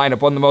top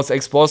lineup, one of the most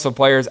explosive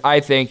players, I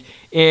think,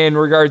 in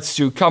regards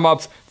to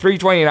come-ups.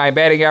 329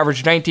 batting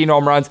average, 19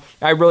 home runs.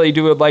 I really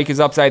do like his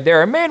upside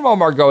there. And Manuel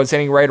Margot is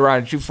hitting right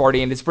around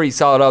 240, and it's pretty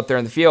solid out there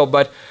in the field.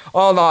 But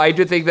all in all, I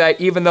do think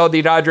that even though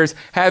the Dodgers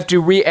have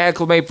to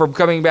reacclimate from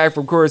coming back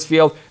from Coors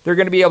Field, they're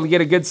going to be able to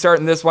get a good start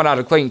in this one out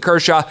of Clayton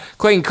Kershaw.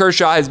 Clayton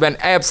Kershaw has been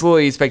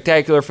absolutely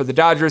spectacular for the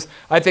Dodgers.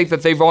 I think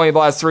that they've only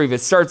lost 3 of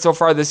his starts so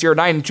far this year.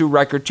 9-2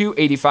 record,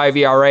 2.85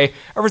 ERA.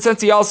 Ever since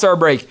the All-Star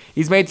break,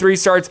 he's made 3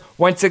 starts,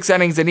 went 6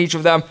 innings in each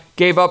of them,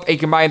 gave up a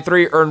combined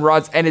 3 earned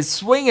runs, and his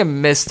swing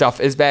and miss stuff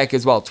is back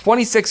as well.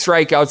 26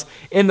 strikeouts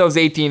in those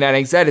 18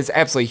 innings. That is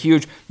absolutely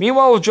huge.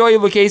 Meanwhile, with Joey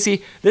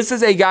Lucchesi, this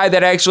is a guy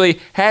that actually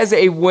has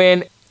a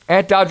win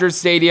at Dodgers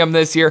Stadium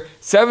this year.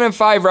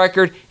 7-5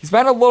 record. He's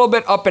been a little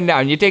bit up and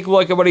down. You take a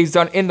look at what he's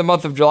done in the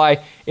month of July.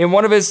 In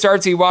one of his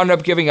starts, he wound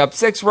up giving up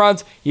 6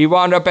 runs. He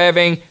wound up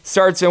having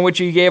starts in which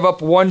he gave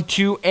up 1,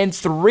 2, and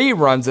 3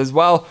 runs as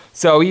well.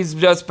 So he's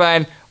just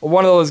been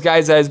one of those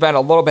guys that has been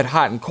a little bit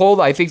hot and cold.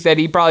 I think that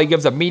he probably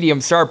gives a medium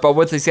start, but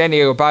with the San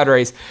Diego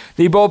Padres,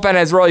 the bullpen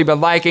has really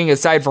been lacking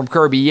aside from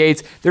Kirby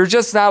Yates. There's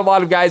just not a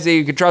lot of guys that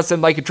you can trust in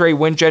like a Trey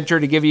Winchester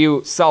to give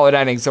you solid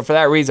innings. So for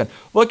that reason,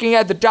 looking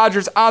at the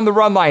Dodgers on the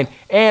run line,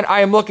 and I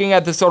am looking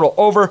at the total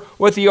over.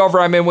 With the over,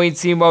 I'm in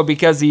wait-and-see mode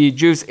because the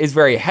juice is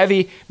very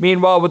heavy.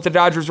 Meanwhile, with the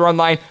Dodgers run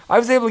line, I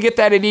was able to get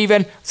that at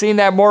even, seeing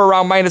that more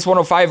around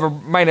 -105 or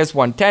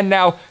 -110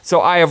 now,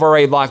 so I have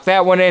already locked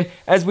that one in.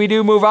 As we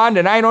do move on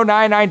to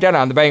 909, 910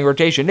 on the betting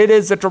rotation, it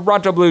is the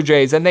Toronto Blue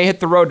Jays, and they hit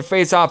the road to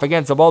face off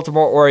against the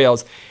Baltimore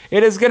Orioles.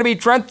 It is going to be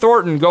Trent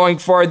Thornton going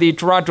for the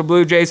Toronto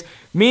Blue Jays.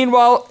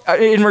 Meanwhile,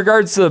 in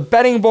regards to the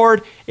betting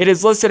board, it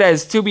is listed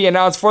as to be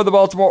announced for the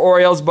Baltimore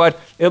Orioles, but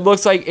it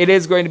looks like it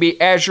is going to be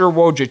Asher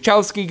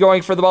Wojciechowski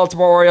going for the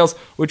Baltimore Orioles,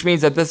 which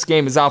means that this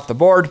game is off the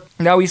board.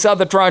 Now, we saw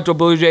the Toronto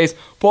Blue Jays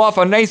pull off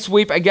a nice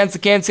sweep against the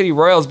Kansas City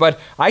Royals, but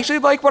I actually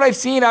like what I've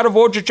seen out of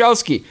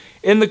Wojciechowski.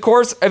 In the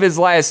course of his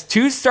last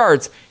 2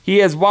 starts, he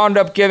has wound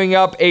up giving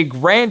up a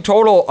grand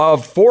total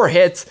of 4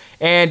 hits,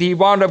 and he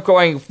wound up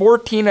going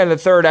 14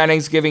 1/3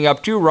 innings, giving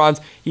up 2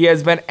 runs. He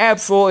has been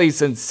absolutely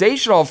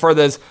sensational for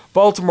this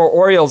Baltimore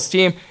Orioles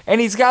team,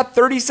 and he's got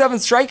 37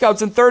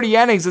 strikeouts in 30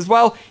 innings as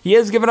well. He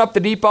has given up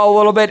the deep ball a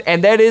little bit,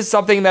 and that is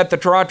something that the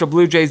Toronto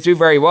Blue Jays do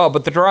very well,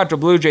 but the Toronto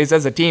Blue Jays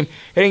as a team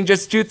hitting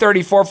just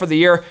 .234 for the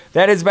year,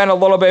 that has been a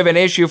little bit of an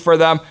issue for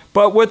them.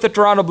 But with the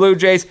Toronto Blue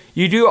Jays,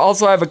 you do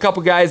also have a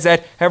couple guys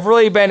that have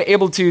really been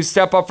able to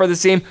step up for the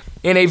team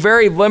in a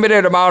very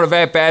limited amount of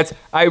at-bats.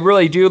 I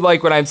really do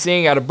like what I'm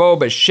seeing out of Bo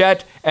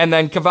Bichette, and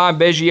then Cavan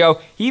Biggio.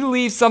 He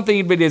leaves something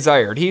to be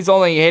desired. He's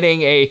only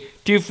hitting a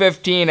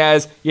 .215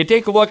 as you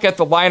take a look at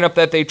the lineup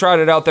that they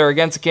trotted out there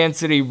against the Kansas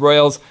City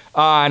Royals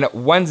on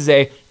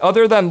Wednesday.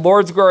 Other than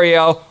Lourdes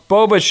Gurriel,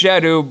 Bo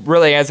Bichette, who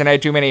really hasn't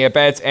had too many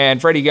at-bats,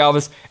 and Freddie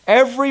Galvis,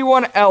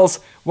 everyone else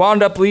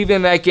wound up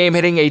leaving that game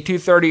hitting a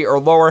 .230 or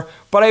lower.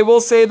 But I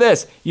will say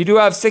this, you do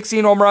have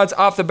 16 home runs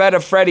off the bat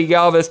of Freddie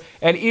Galvis,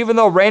 and even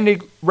though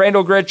Randall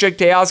Grichuk,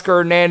 Teoscar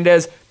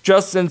Hernandez,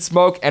 Justin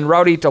Smoke, and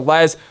Rowdy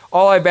Tellez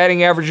all have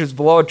batting averages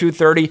below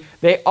 .230.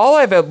 They all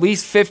have at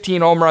least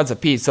 15 home runs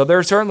apiece, so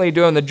they're certainly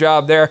doing the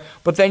job there.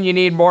 But then you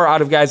need more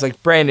out of guys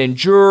like Brandon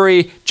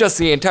Drury, just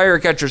the entire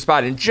catcher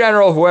spot in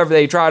general, whoever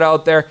they trot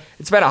out there.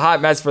 It's been a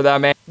hot mess for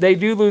them, man. They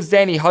do lose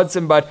Danny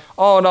Hudson, but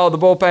all in all, the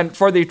bullpen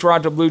for the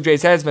Toronto Blue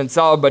Jays has been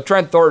solid, but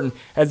Trent Thornton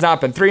has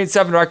not been.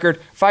 3-7 record,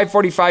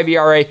 5.45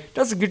 ERA,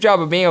 does a good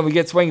job of being able to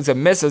get swings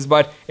and misses,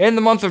 but in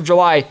the month of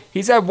July,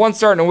 he's had 1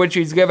 start in which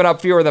he's given up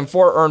fewer than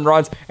 4 earned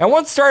runs, and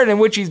 1 start in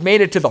which he's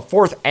made it to the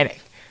 4th inning.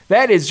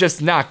 That is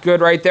just not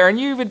good right there. And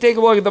you even take a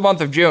look at the month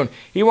of June.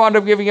 He wound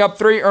up giving up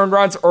 3 earned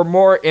runs or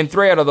more in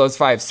 3 out of those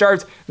 5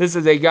 starts. This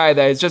is a guy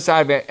that is just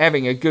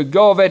having a good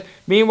go of it.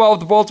 Meanwhile, with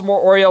the Baltimore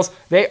Orioles,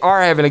 they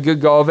are having a good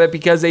go of it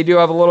because they do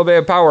have a little bit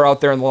of power out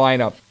there in the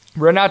lineup.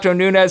 Renato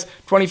Nunez,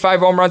 25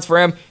 home runs for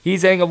him.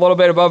 He's hitting a little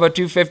bit above a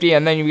 .250,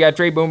 and then you got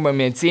Trey Boom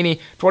Mancini,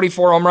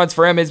 24 home runs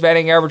for him. His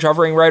batting average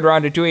hovering right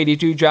around a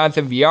 .282.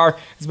 Jonathan Villar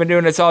has been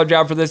doing a solid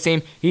job for this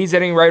team. He's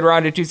hitting right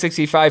around a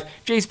 .265.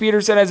 Jace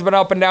Peterson has been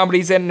up and down, but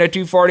he's hitting a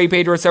 .240.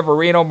 Pedro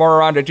Severino, more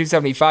around a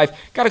 .275.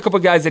 Got a couple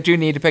guys that do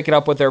need to pick it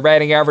up with their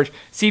batting average.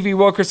 C.V.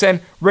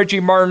 Wilkerson, Richie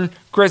Martin,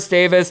 Chris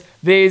Davis.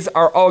 These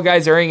are all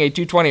guys that are hitting a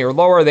 .220 or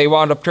lower. They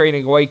wound up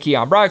trading away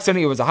Keon Broxton.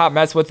 He was a hot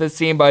mess with this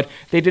team, but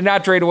they did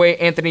not trade away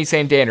Anthony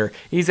Santander.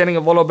 He's hitting a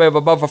little bit of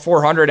above a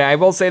 .400, and I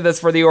will say this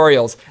for the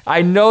Orioles.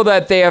 I know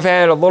that they have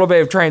had a little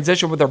bit of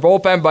transition with their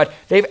bullpen, but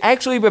they've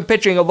actually been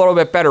pitching a little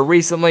bit better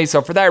recently,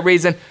 so for that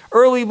reason,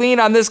 early lean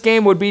on this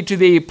game would be to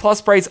the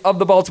plus price of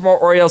the Baltimore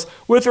Orioles.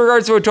 With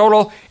regards to a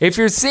total, if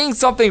you're seeing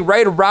something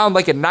right around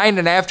like a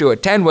 9.5 to a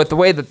 10 with the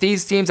way that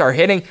these teams are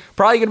hitting,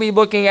 probably going to be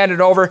looking at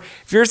it over.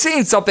 If you're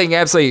seeing something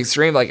absolutely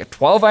extreme like a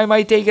 12, I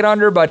might take it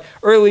under, but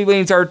early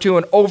leans are to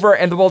an over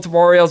and the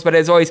Baltimore Orioles. But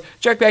as always,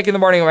 check back in the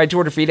morning on my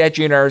Twitter feed at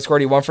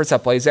 @Junior_D1 for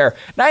set plays there.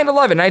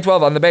 9-11,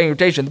 9-12 on the betting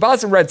rotation. The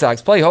Boston Red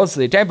Sox play host to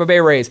the Tampa Bay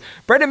Rays.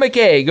 Brendan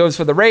McKay goes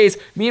for the Rays.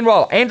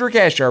 Meanwhile, Andrew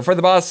Kashner for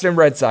the Boston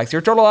Red Sox.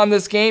 Your total on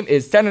this game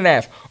is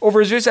 10.5.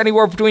 Over is just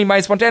anywhere between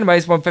 -110 and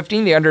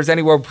 -115. The under is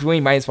anywhere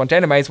between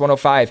 -110 and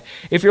 -105.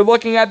 If you're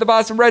looking at the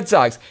Boston Red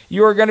Sox,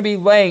 you are going to be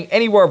laying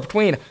anywhere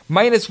between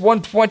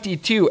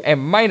 -122 and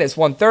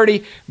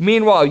 -130.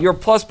 Meanwhile, your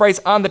plus price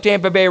on the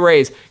Tampa Bay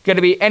Rays going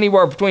to be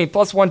anywhere between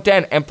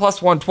 +110 and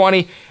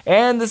 +120.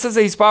 And this is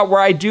a spot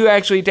where I do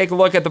actually take a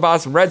look at the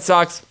Boston Red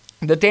Sox.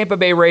 The Tampa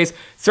Bay Rays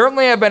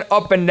certainly have been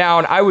up and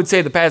down, I would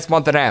say, the past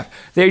month and a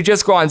half. They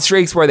just go on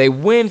streaks where they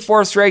win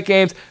 4 straight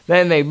games,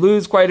 then they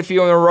lose quite a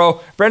few in a row.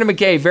 Brendan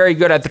McKay, very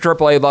good at the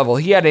AAA level.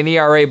 He had an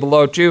ERA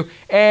below 2,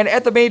 and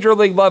at the major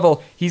league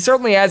level, he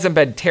certainly hasn't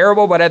been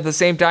terrible, but at the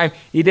same time,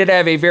 he did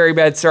have a very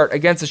bad start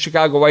against the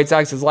Chicago White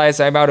Sox his last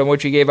time out, in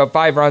which he gave up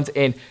 5 runs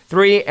in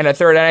 3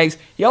 1/3 innings.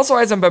 He also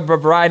hasn't been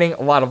providing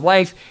a lot of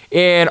length.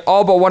 In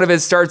all but one of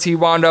his starts, he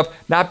wound up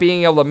not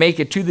being able to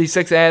make it to the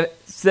 6th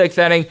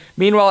inning.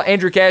 Meanwhile,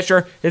 Andrew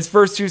Cashner, his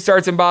first 2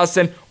 starts in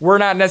Boston were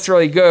not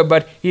necessarily good,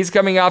 but he's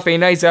coming off a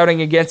nice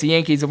outing against the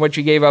Yankees in which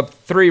he gave up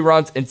 3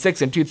 runs in 6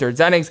 2/3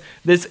 innings.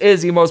 This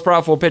is the most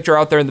profitable pitcher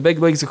out there in the big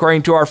leagues,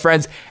 according to our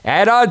friends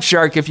at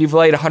OddsShark, if you've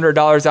laid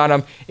 $100 on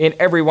him in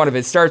every one of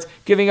his starts,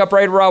 giving up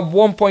right around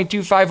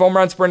 1.25 home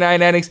runs per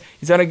 9 innings.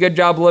 He's done a good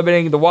job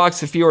limiting the walks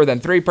to fewer than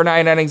 3 per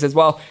 9 innings as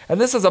well. And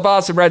this is a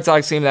Boston Red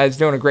Sox team that is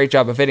doing a great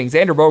job of hitting.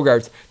 Xander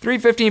Bogaerts,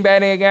 .315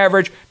 batting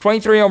average,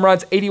 23 home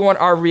runs, 81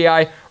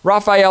 RBI.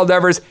 Rafael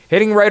Devers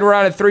hitting right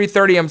around at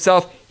 .330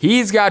 himself.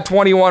 He's got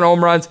 21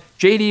 home runs.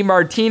 JD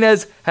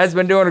Martinez has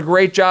been doing a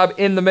great job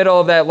in the middle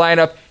of that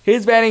lineup.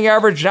 His batting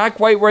average not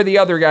quite where the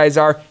other guys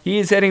are. He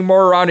is hitting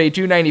more around a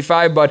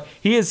 .295, but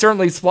he is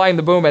certainly supplying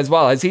the boom as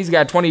well, as he's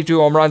got 22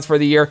 home runs for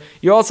the year.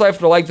 You also have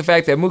to like the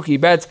fact that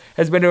Mookie Betts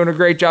has been doing a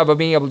great job of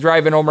being able to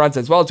drive in home runs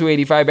as well.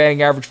 .285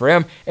 batting average for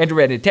him. Andrew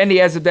Benintendi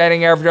has a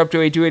batting average up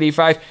to a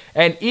 .285,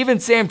 and even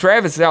Sam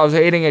Travis now is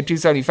hitting at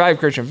 .275.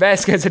 Christian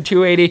Vasquez at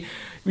 .280.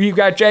 You've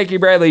got Jackie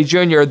Bradley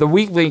Jr., the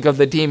weak link of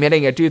the team,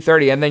 hitting at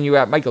 .230, and then you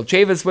got Michael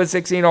Chavis with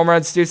 16 home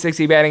runs,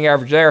 .260 batting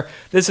average there.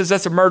 This is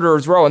just a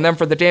murderer's row. And then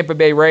for the Tampa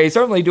Bay Rays,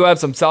 certainly do have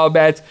some solid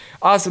bats.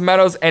 Austin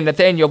Meadows and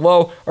Nathaniel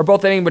Lowe are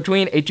both hitting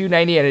between a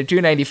 .290 and a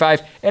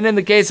 .295, and in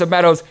the case of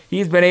Meadows,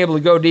 he's been able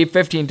to go deep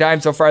 15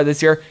 times so far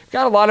this year.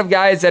 Got a lot of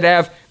guys that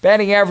have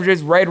batting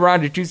averages right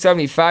around a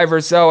 .275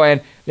 or so,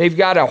 and they've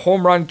got a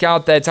home run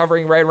count that's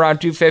hovering right around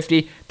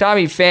 .250.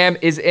 Tommy Pham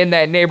is in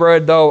that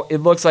neighborhood, though it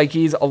looks like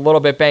he's a little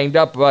bit banged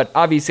up, but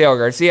Avisail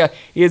Garcia,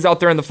 he is out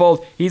there in the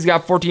fold. He's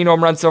got 14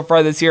 home runs so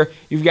far this year.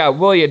 You've got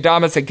Willie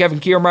Adames and Kevin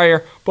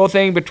Kiermaier, both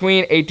hitting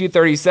between a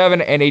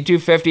 .237 and a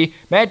 .250.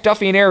 Matt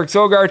Duffy and Eric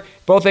Sogard,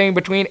 both hitting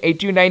between a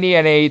 .290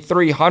 and a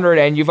 .300,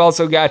 and you've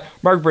also got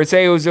Mark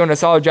Brissett, who's doing a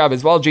solid job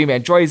as well.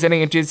 G-Man Choi is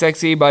hitting at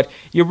 .260, but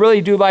you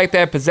really do like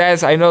that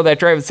pizzazz. I know that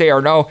Travis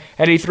Arno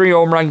had a 3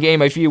 home run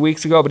game a few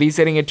weeks ago, but he's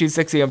hitting at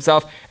 .260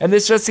 himself, and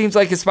this just seems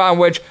like a spot in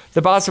which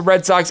the Boston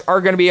Red Sox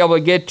are going to be able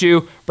to get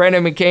to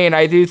Brendan McKay, and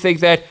I do think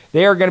that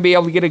they are going to be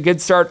able to get a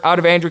good start out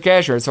of Andrew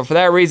Cashner. So for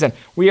that reason,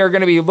 we are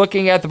going to be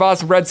looking at the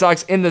Boston Red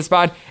Sox in this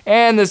spot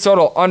and this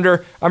total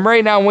under. I'm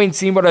right now waiting to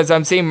see what as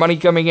I'm seeing money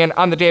coming in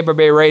on the Tampa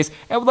Bay Rays.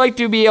 I would like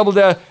to be able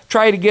to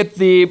try to get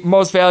the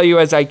most value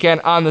as I can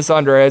on this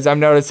under, as I'm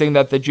noticing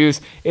that the juice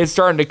is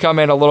starting to come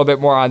in a little bit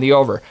more on the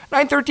over.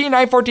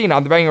 9-13, 9-14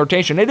 on the betting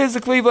rotation. It is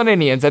the Cleveland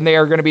Indians, and they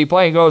are going to be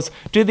playing goes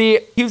to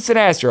the Houston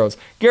Astros.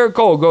 Garrett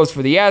Cole goes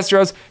for the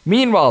Astros.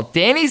 Meanwhile,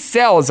 Danny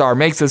Salazar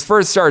makes his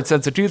first start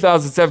since the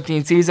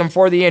 2017 season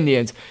for the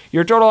Indians.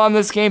 Your total on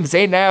this game is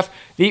 8.5.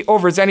 The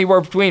over is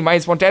anywhere between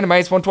 -110 and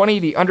 -120.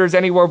 The under is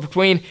anywhere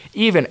between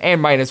even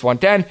and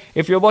 -110.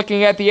 If you're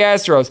looking at the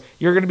Astros,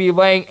 you're going to be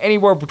laying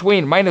anywhere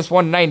between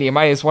 -190 and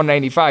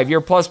 -195.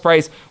 Your plus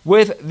price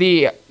with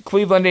the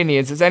Cleveland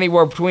Indians is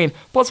anywhere between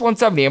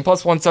 +170 and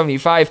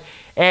 +175.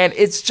 And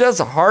it's just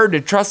hard to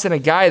trust in a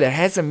guy that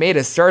hasn't made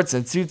a start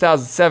since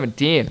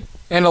 2017.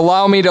 And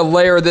allow me to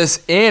layer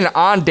this in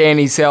on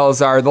Danny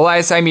Salazar. The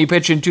last time he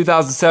pitched in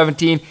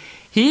 2017,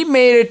 he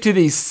made it to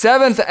the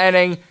 7th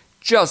inning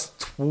just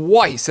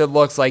twice, it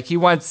looks like. He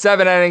went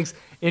 7 innings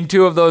in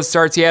 2 of those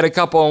starts. He had a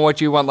couple in which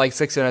he went like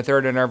 6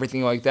 1/3 and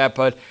everything like that,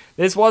 but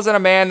this wasn't a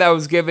man that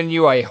was giving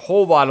you a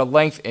whole lot of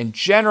length in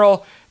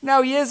general.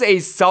 Now, he is a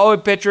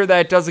solid pitcher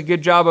that does a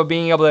good job of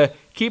being able to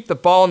keep the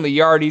ball in the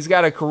yard. He's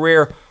got a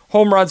career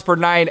home runs per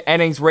 9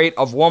 innings rate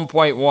of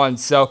 1.1,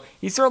 so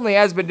he certainly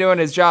has been doing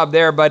his job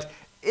there, but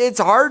it's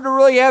hard to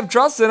really have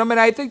trust in him, and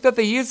I think that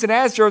the Houston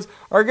Astros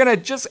are going to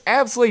just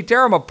absolutely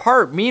tear him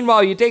apart.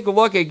 Meanwhile, you take a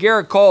look at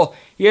Garrett Cole.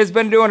 He has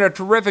been doing a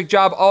terrific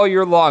job all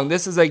year long.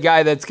 This is a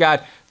guy that's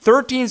got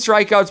 13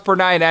 strikeouts per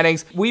 9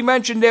 innings. We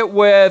mentioned it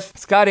with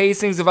Scott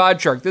Hastings of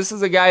OddsShark. This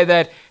is a guy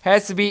that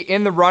has to be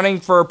in the running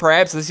for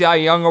perhaps the Cy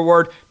Young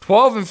Award.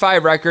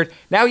 12-5 record.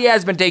 Now he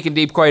has been taken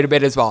deep quite a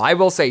bit as well. I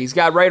will say he's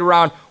got right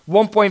around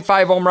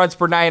 1.5 home runs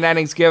per 9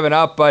 innings given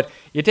up, but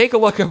you take a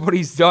look at what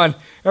he's done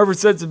ever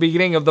since the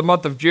beginning of the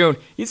month of June.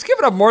 He's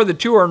given up more than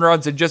 2 earned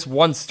runs in just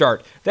 1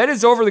 start. That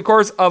is over the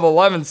course of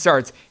 11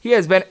 starts. He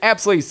has been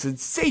absolutely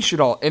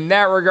sensational in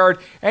that regard,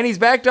 and he's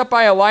backed up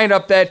by a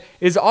lineup that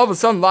is all of a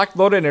sudden locked,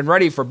 loaded, and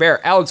ready for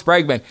bear. Alex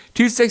Bregman,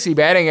 260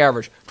 batting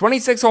average,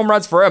 26 home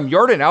runs for him.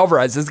 Yordan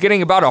Alvarez is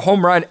getting about a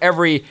home run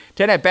every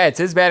 10 at-bats.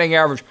 His batting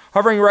average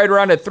hovering right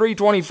around a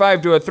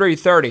 325 to a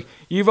 330.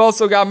 You've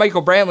also got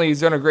Michael Brantley,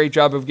 who's done a great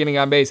job of getting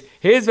on base.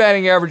 His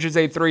batting average is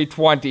a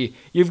 320.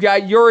 You've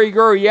got Yuri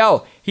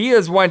Gurriel. He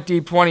has went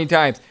deep 20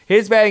 times.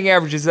 His batting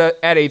average is at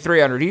a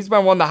 300. He's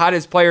been one of the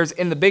hottest players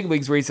in the big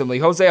leagues recently.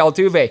 Jose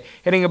Altuve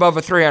hitting above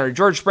a 300.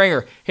 George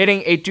Springer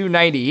hitting a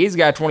 290. He's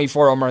got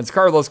 24 home runs.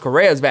 Carlos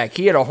Correa's back.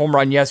 He hit a home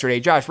run yesterday.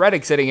 Josh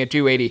Reddick's hitting at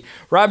 280.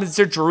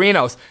 Robinson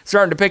Chirinos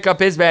starting to pick up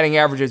his batting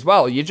average as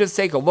well. You just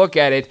take a look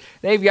at it.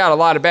 They've got a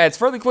lot of bats.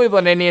 For the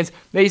Cleveland Indians,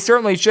 they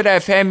certainly should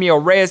have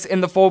Jamil Reyes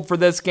in the fold for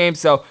this game,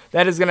 so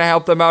that is going to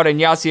help them out. And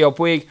Yasiel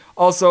Puig,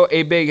 also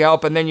a big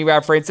help. And then you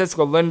got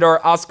Francisco Lindor,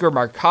 Oscar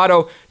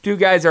Mercado. Two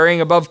guys are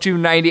hitting above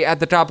 290 at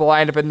the top of the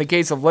lineup. In the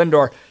case of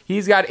Lindor,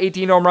 he's got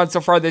 18 home runs so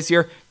far this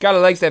year. Gotta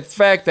like the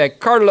fact that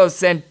Carlos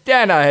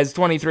Santana has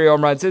 23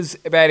 home runs. His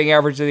batting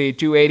average is a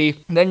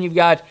 280. And then you've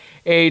got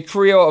a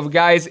trio of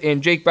guys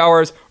in Jake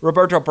Bauers,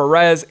 Roberto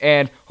Perez,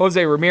 and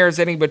Jose Ramirez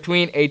hitting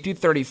between a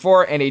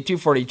 234 and a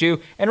 242.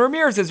 And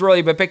Ramirez has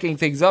really been picking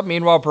things up.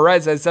 Meanwhile,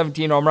 Perez has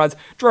 17 home runs.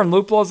 Jordan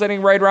Luplow is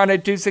hitting right around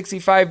at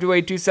 265 to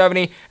a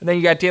 270. And then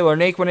you got Taylor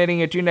Naquin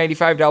hitting at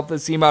 295 to help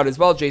this team out as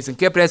well. Jason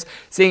Kipnis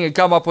seeing it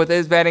come up with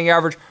his batting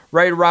average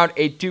right around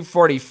a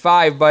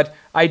 245. But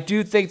I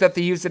do think that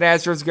the Houston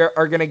Astros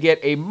are going to get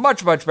a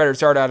much, much better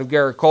start out of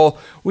Garrett Cole.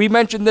 We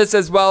mentioned this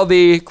as well,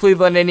 the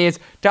Cleveland Indians,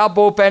 top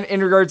bullpen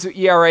in regards to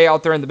ERA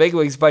out there in the big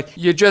leagues, but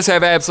you just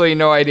have absolutely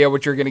no idea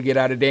what you're going to get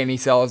out of Danny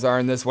Salazar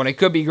in this one. It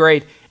could be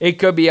great. It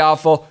could be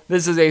awful.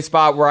 This is a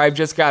spot where I've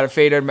just got to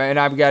fade him, and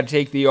I've got to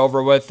take the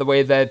over with the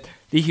way that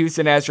the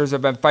Houston Astros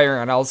have been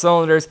firing on all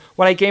cylinders.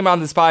 When I came on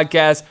this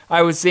podcast,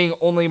 I was seeing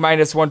only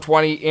minus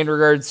 120 in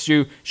regards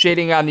to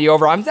shading on the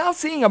over. I'm now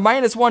seeing a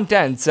minus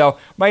 110, so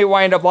might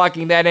wind up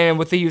locking that in. And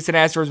with the Houston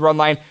Astros run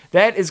line,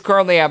 that is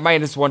currently at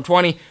minus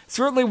 120.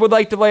 Certainly would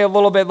like to lay a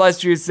little bit less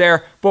juice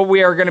there, but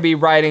we are going to be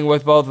riding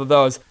with both of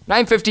those.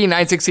 9:15,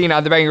 9:16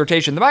 on the betting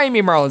rotation. The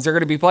Miami Marlins are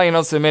going to be playing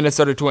also the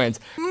Minnesota Twins.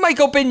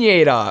 Michael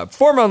Pineda,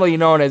 formerly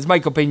known as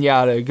Michael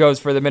Pineda, goes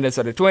for the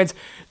Minnesota Twins.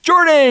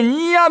 Jordan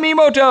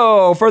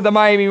Yamamoto for the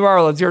Miami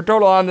Marlins. Your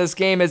total on this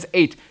game is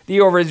 8.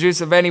 The over is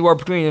juice of anywhere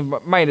between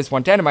minus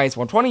 110 and minus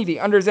 120. The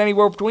under is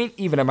anywhere between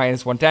even and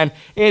minus 110.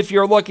 If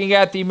you're looking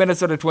at the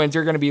Minnesota Twins,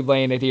 you're going to be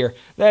laying it here.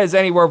 That is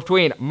anywhere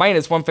between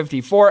minus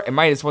 154 and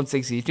minus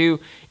 162.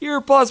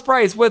 Your plus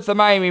price with the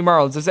Miami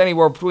Marlins is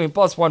anywhere between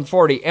plus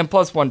 140 and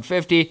plus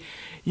 150.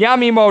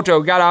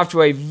 Yamamoto got off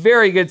to a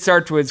very good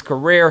start to his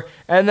career,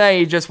 and then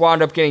he just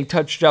wound up getting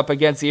touched up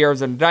against the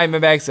Arizona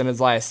Diamondbacks in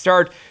his last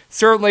start.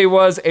 Certainly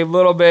was a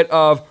little bit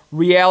of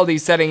reality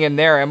setting in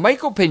there. And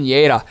Michael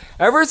Pineda,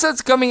 ever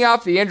since coming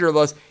off the injured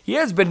list, he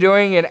has been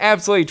doing an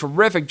absolutely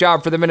terrific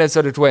job for the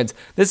Minnesota Twins.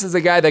 This is a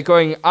guy that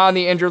going on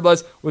the injured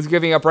list was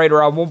giving up right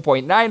around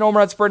 1.9 home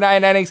runs per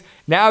 9 innings.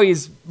 Now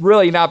he's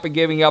really not been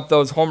giving up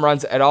those home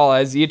runs at all.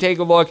 As you take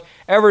a look,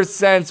 ever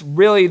since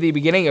really the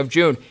beginning of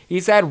June,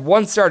 he's had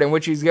one start in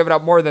which he's given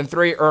up more than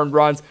 3 earned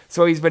runs.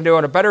 So he's been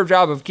doing a better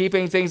job of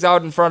keeping things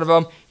out in front of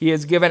him. He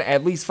has given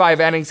at least 5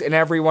 innings in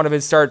every one of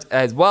his starts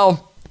as well.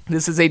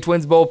 This is a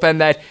Twins bullpen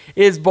that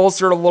is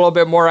bolstered a little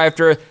bit more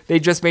after they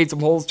just made some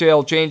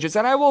wholesale changes.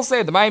 And I will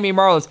say the Miami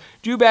Marlins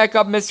do back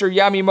up Mr.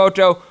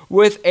 Yamamoto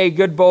with a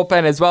good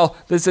bullpen as well.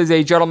 This is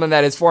a gentleman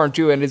that is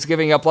 4-2 and is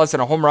giving up less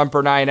than a home run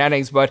per 9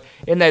 innings. But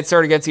in that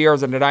start against the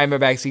Arizona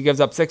Diamondbacks, he gives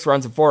up 6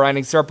 runs in 4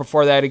 innings. Start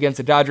before that against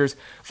the Dodgers,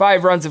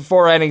 5 runs in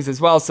 4 innings as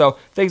well. So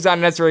things not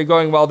necessarily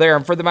going well there.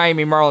 And for the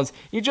Miami Marlins,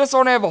 you just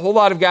don't have a whole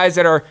lot of guys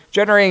that are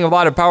generating a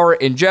lot of power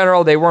in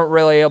general. They weren't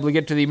really able to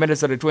get to the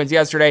Minnesota Twins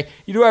yesterday.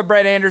 You do have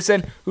Brett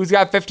Anderson, who's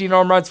got 15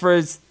 home runs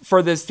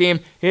for this team.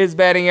 His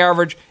batting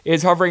average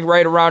is hovering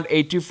right around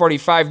a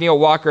 245. Neil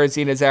Walker has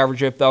seen his average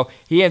hit, though.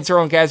 He and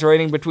Sterling Castro are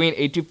hitting between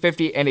a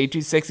 250 and a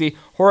 260.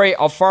 Jorge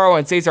Alfaro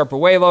and Cesar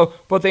Puello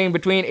both hitting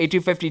between a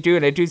 252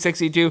 and a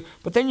 262.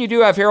 But then you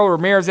do have Harold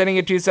Ramirez hitting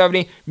at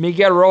 270.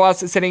 Miguel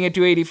Rojas is hitting at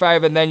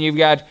 285. And then you've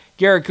got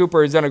Garrett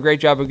Cooper, who's done a great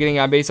job of getting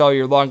on base all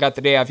year long. Got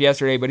the day off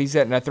yesterday, but he's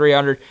hitting at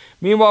 300.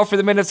 Meanwhile, for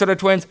the Minnesota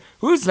Twins,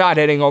 who's not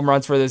hitting home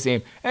runs for this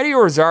team? Eddie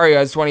Rosario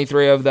has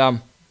 23 of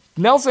them.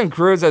 Nelson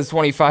Cruz has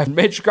 25.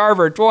 Mitch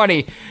Garver,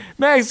 20.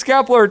 Max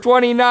Kepler,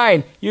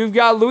 29. You've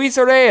got Luis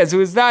Reyes,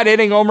 who's not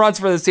hitting home runs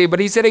for this team, but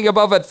he's hitting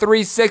above a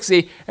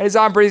 360, and his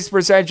on-base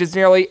percentage is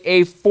nearly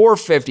a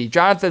 450.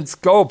 Jonathan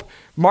Scope,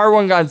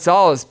 Marwin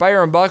Gonzalez,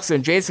 Byron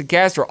Buxton, Jason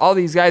Castro, all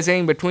these guys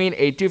hitting between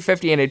a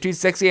 250 and a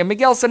 260, and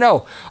Miguel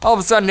Sano all of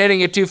a sudden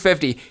hitting at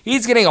 250.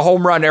 He's getting a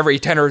home run every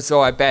 10 or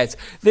so at bats.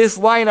 This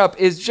lineup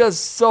is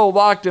just so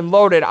locked and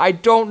loaded. I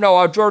don't know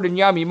how Jordan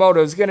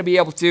Yamamoto is going to be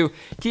able to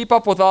keep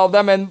up with all of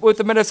them, and with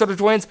the Minnesota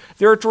Twins,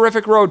 they're a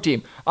terrific road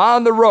team.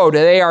 On the road,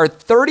 they are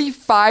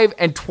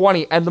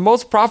 35-20, and the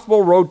most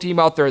profitable road team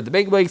out there in the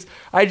big leagues.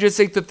 I just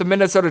think that the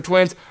Minnesota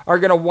Twins are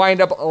going to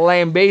wind up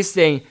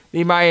lambasting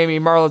the Miami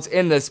Marlins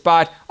in this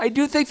spot. I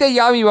do think that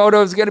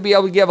Yamamoto is going to be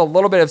able to give a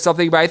little bit of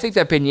something, but I think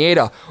that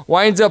Pineda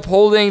winds up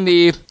holding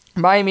the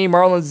Miami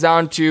Marlins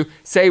down to,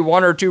 say,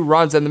 1 or 2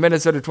 runs, and the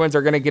Minnesota Twins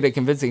are going to get a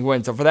convincing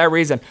win. So for that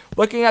reason,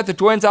 looking at the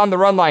Twins on the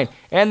run line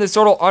and this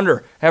total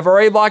under, have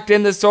already locked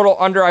in this total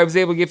under. I was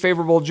able to get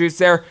favorable juice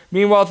there.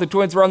 Meanwhile, the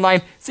Twins run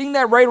line, seeing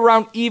that right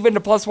around even to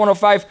plus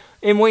 105.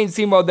 in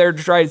wait-and-see mode there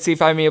to try to see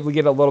if I'm able to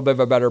get a little bit of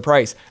a better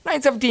price.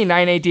 917,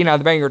 918 on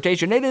the betting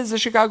rotation. It is the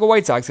Chicago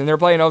White Sox, and they're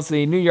playing host to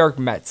the New York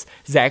Mets.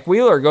 Zach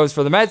Wheeler goes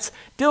for the Mets.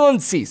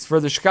 Dylan Cease for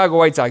the Chicago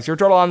White Sox. Your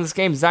total on this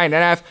game is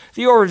 9.5.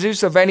 The overs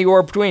use of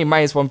anywhere between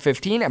minus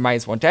 115 and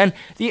minus 110.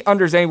 The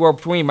unders anywhere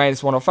between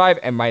minus 105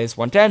 and minus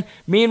 110.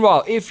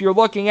 Meanwhile, if you're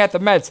looking at the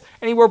Mets,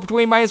 anywhere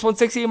between minus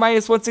 160 and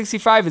minus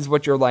 165 is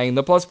what you're laying.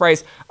 The plus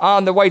price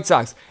on the White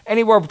Sox,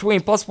 anywhere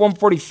between plus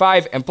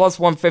 145 and plus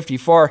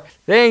 154.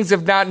 Things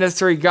have not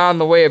necessarily gone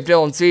the way of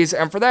Dylan Cease,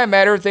 and for that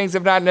matter, things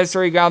have not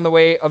necessarily gone the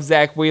way of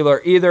Zach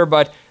Wheeler either,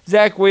 but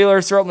Zach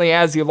Wheeler certainly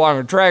has the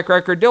longer track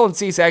record. Dylan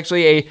Cease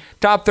actually a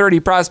top 30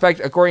 prospect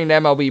according to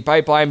MLB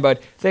Pipeline,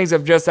 but things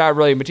have just not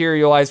really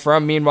materialized for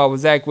him. Meanwhile,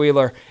 with Zach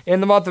Wheeler, in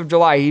the month of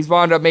July, he's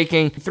wound up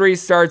making 3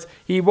 starts.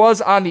 He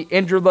was on the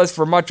injured list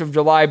for much of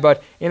July,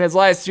 but in his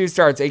last 2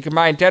 starts, a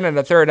combined 10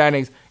 1/3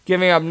 innings,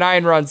 giving up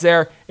 9 runs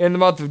there. In the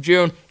month of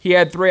June, he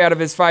had 3 out of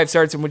his 5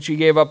 starts in which he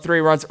gave up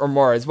 3 runs or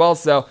more as well.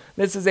 So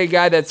this is a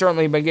guy that's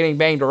certainly been getting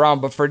banged around,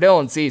 but for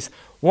Dylan Cease,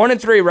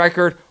 1-3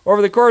 record.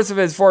 Over the course of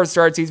his 4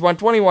 starts, he's won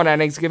 21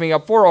 innings, giving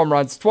up 4 home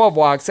runs, 12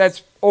 walks.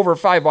 That's over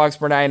 5 walks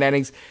per 9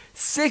 innings.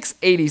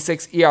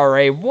 6.86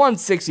 ERA,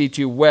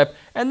 162 whip.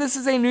 And this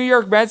is a New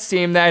York Mets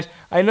team that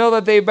I know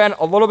that they've been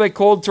a little bit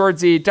cold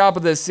towards the top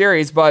of this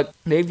series, but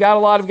they've got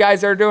a lot of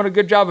guys that are doing a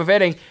good job of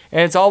hitting,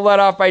 and it's all led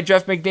off by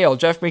Jeff McNeil.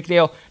 Jeff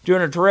McNeil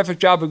doing a terrific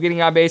job of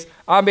getting on base.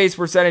 On base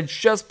percentage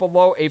just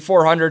below a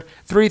 400,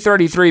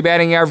 333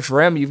 batting average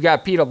for him. You've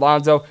got Pete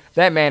Alonso.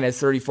 That man has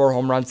 34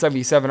 home runs,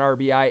 77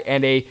 RBI,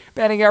 and a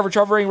batting average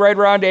hovering right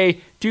around a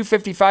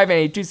 255 and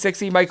a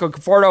 260. Michael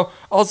Conforto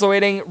also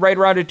hitting right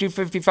around a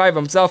 255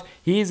 himself.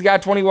 He's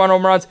got 21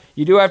 home runs.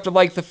 You do have to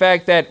like the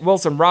fact that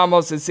Wilson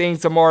Ramos is seeing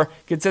some more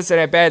consistent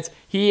at-bats.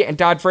 He and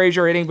Todd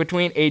Frazier hitting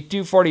between a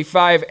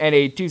 245 and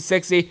a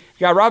 260. You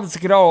got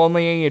Robinson Cano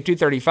only hitting a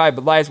 235,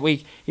 but last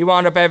week he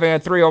wound up having a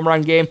 3-home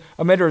run game.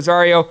 Amid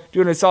Rosario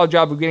doing a solid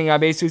job of getting on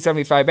base,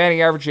 275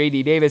 batting average.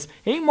 J.D. Davis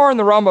hitting more in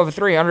the realm of a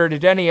 300.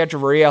 Denny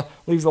Echeverria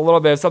leaves a little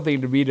bit of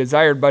something to be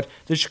desired, but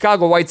the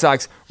Chicago White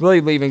Sox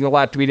really leaving a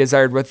lot to be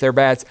desired with their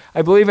bats.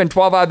 I believe in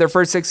 12 out of their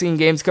first 16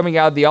 games coming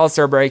out of the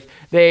All-Star break,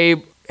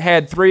 they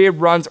had 3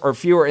 runs or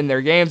fewer in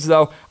their games,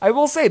 though I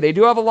will say they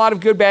do have a lot of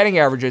good batting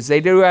averages.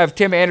 They do have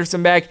Tim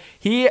Anderson back.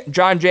 He,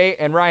 John Jay,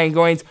 and Ryan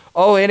Goins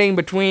all hitting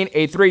between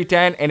a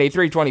 310 and a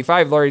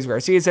 325. Lourdes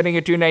Garcia's hitting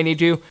a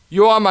 292.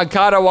 Yoan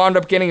Moncada wound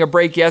up getting a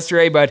break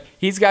yesterday, but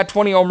he's got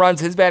 20 home runs.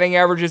 His batting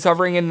average is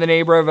hovering in the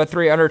neighborhood of a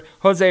 300.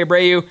 Jose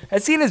Abreu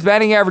has seen his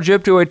batting average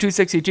up to a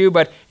 262,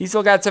 but he's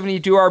still got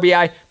 72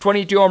 RBI,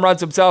 22 home runs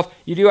himself.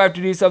 You do have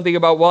to do something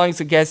about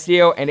Wellington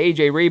Castillo and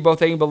AJ Reed both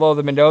hitting below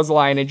the Mendoza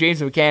line, and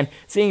James McCann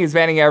seeing his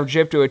batting average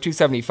up to a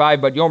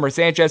 275, but Yomer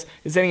Sanchez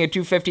is hitting a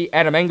 250.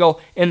 Adam Engel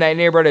in that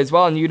neighborhood as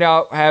well, and you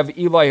now have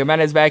Eloy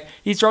Jimenez back.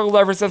 He struggled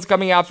ever since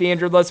coming off the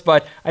injured list,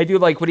 but I do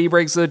like what he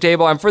brings to the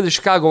table. And for the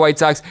Chicago White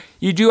Sox,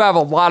 you do have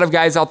a lot of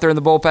guys out there in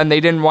the bullpen. They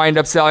didn't wind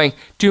up selling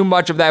too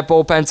much of that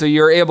bullpen, so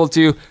you're able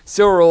to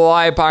still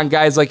rely upon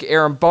guys like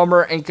Aaron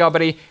Bummer and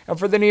company. And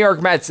for the New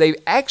York Mets, they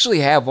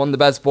actually have one of the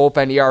best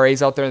bullpen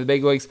ERAs out there in the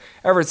big leagues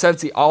ever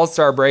since the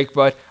All-Star break,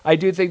 but I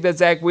do think that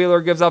Zach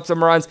Wheeler gives up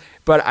some runs.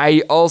 But I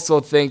also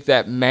think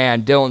that,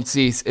 man, Dylan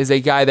Cease is a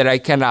guy that I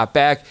cannot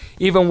back.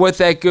 Even with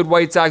that good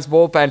White Sox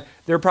bullpen,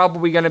 they're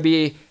probably going to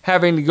be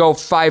having to go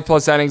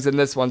 5+ innings in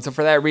this one. So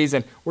for that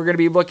reason, we're going to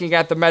be looking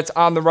at the Mets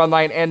on the run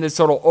line and this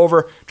total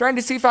over, trying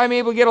to see if I'm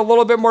able to get a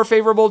little bit more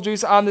favorable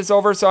juice on this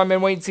over. So I'm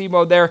in wait-and-see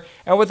mode there.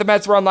 And with the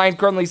Mets run line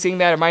currently seeing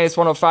that at minus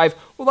 105,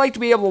 we'd like to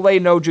be able to lay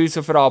no juice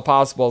if at all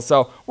possible.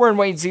 So we're in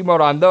wait-and-see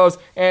mode on those.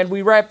 And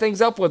we wrap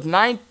things up with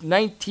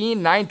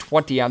 919,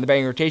 920 on the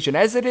betting rotation,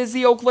 as it is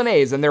the Oakland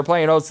A's, and they're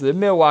playing host to the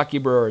Milwaukee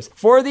Brewers.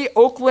 For the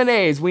Oakland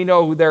A's, we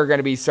know who they're going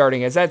to be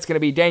starting, as that's going to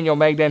be Daniel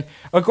Magden.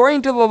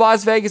 According to the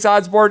Las Vegas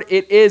odds board,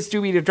 it is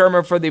to be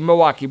determined for the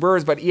Milwaukee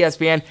Brewers, but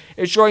ESPN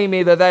is showing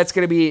me that that's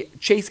going to be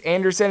Chase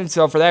Anderson,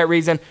 so for that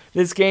reason,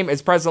 this game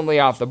is presently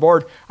off the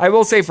board. I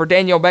will say for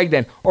Daniel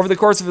Magden, over the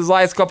course of his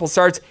last couple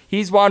starts,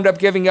 he's wound up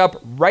giving up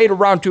right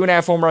around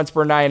 2.5 home runs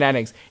per 9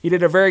 innings. He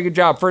did a very good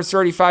job. First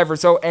 35 or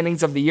so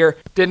innings of the year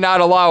did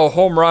not allow a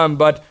home run,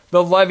 but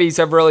the levees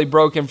have really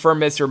broken for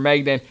Mr.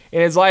 Magden.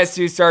 In his last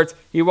 2 starts,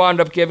 he wound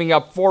up giving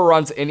up 4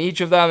 runs in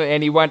each of them,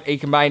 and he went a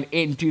combined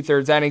 8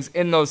 2/3 innings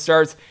in those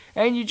starts.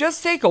 And you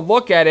just take a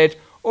look at it.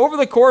 Over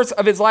the course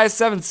of his last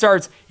 7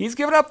 starts, he's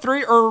given up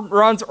 3 earned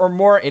runs or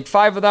more in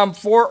 5 of them,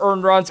 4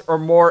 earned runs or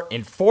more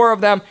in 4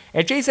 of them,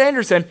 and Chase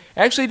Anderson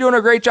actually doing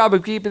a great job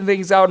of keeping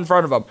things out in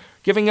front of him,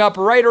 giving up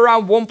right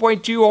around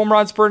 1.2 home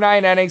runs per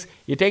 9 innings.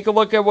 You take a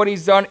look at what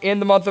he's done in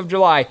the month of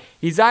July.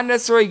 He's not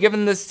necessarily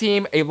given this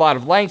team a lot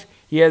of length.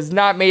 He has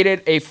not made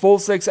it a full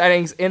 6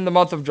 innings in the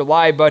month of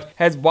July, but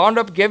has wound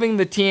up giving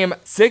the team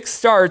 6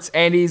 starts,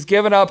 and he's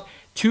given up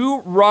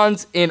 2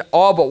 runs in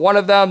all but one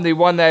of them. The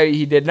one that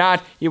he did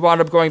not, he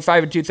wound up going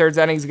 5 2/3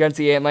 innings against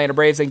the Atlanta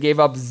Braves and gave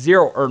up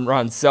 0 earned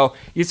runs. So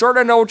you sort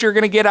of know what you're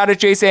going to get out of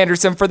Chase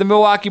Anderson. For the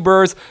Milwaukee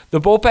Brewers, the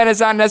bullpen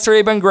has not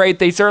necessarily been great.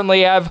 They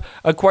certainly have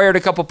acquired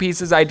a couple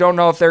pieces. I don't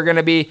know if they're going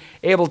to be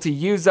able to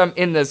use them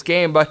in this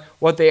game, but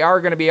what they are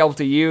going to be able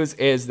to use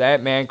is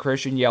that man,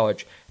 Christian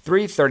Yelich.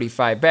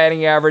 .335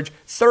 batting average,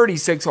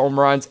 36 home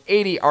runs,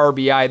 80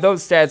 RBI.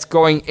 Those stats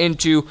going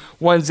into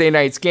Wednesday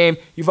night's game.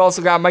 You've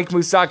also got Mike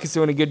Moustakas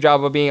doing a good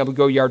job of being able to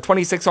go yard.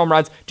 26 home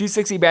runs,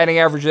 .260 batting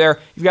average there.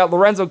 You've got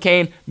Lorenzo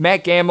Cain,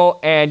 Matt Gamble,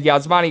 and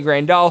Yasmani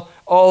Grandal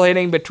all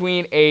hitting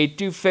between a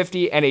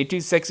 .250 and a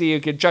 .260. You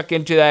could chuck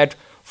into that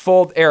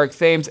fold Eric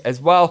Thames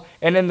as well.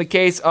 And in the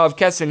case of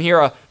Keston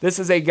Hiura, this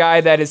is a guy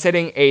that is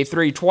hitting a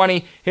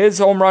 .320. His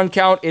home run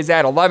count is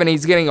at 11.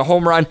 He's getting a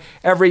home run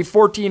every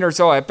 14 or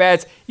so at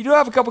bats. You do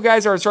have a couple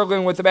guys that are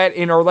struggling with the bat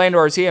in Orlando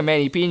Arcia and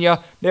Manny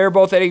Pena. They're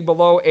both hitting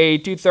below a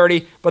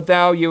 .230, but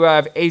now you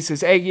have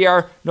Jesus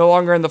Aguilar no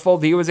longer in the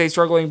fold. He was a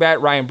struggling bat.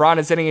 Ryan Braun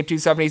is hitting at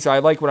 .270, so I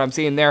like what I'm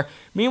seeing there.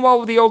 Meanwhile,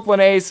 with the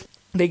Oakland A's,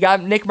 they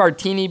got Nick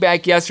Martini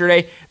back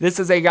yesterday. This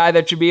is a guy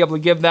that should be able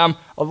to give them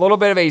a little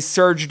bit of a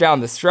surge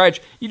down the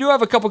stretch. You do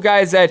have a couple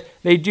guys that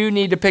they do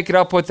need to pick it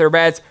up with their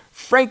bats.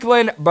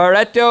 Franklin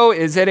Barreto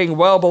is hitting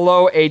well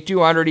below a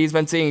 .200. He's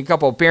been seeing a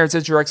couple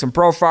appearances. Jurickson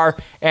Profar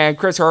and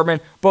Chris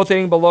Herman both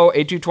hitting below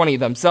a .220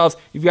 themselves.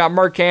 You've got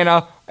Mark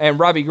Canha and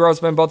Robbie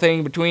Grossman both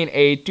hitting between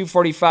a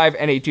 .245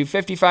 and a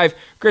 .255.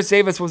 Chris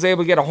Davis was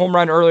able to get a home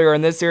run earlier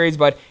in this series,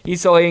 but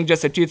he's still hitting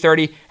just a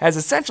 .230. Has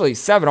essentially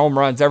 7 home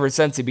runs ever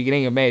since the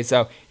beginning of May,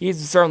 so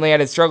he's certainly had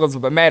his struggles.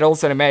 But Matt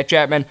Olson and Matt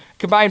Chapman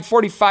combined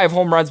 45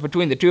 home runs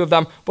between the two of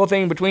them, both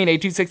hitting between a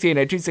 .260 and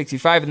a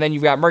 .265. And then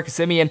you've got Marcus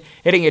Semien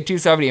hitting a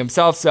 .270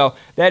 himself, so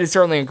that is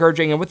certainly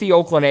encouraging. And with the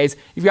Oakland A's,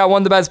 you've got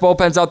one of the best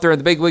bullpens out there in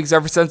the big leagues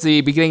ever since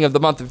the beginning of the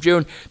month of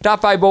June.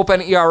 Top 5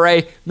 bullpen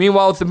ERA.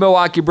 Meanwhile, with the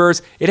Milwaukee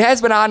Brewers, it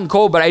has been hot and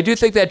cold, but I do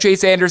think that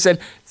Chase Anderson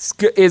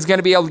is going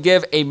to be able to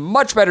give a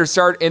much better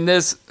start in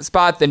this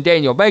spot than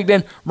Daniel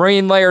Magnan.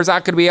 Marine Layer is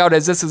not going to be out,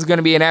 as this is going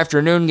to be an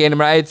afternoon game,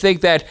 and I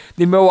think that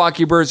the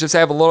Milwaukee Brewers just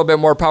have a little bit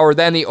more power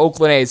than the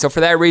Oakland A's. So for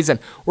that reason,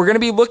 we're going to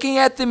be looking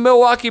at the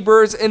Milwaukee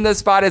Brewers in this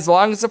spot as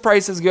long as the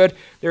price is good.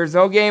 There's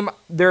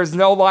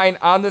no line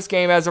on this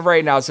game as of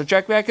right now, so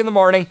check back in the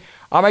morning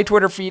on my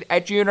Twitter feed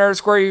at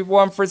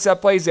 @Junior_1 for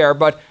set plays there.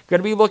 But going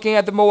to be looking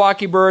at the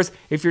Milwaukee Brewers.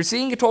 If you're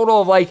seeing a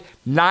total of like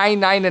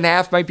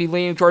 9.5, might be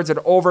leaning towards an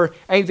over.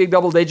 Anything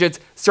double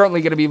digits,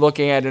 certainly going to be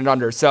looking at an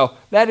under. So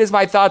that is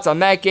my thoughts on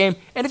that game.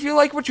 And if you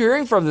like what you're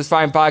hearing from this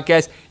fine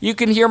podcast, you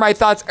can hear my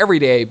thoughts every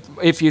day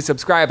if you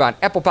subscribe on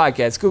Apple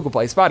Podcasts, Google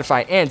Play,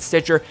 Spotify, and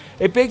Stitcher.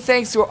 A big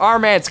thanks to our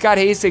man Scott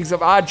Hastings of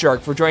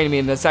Oddshark for joining me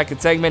in the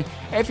second segment.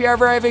 And if you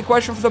ever have a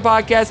question for the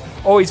podcast,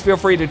 always feel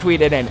free to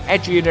tweet it in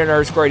at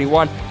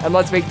 @Junior_81. And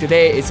let's make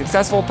today a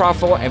successful,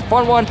 profitable, and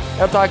fun one.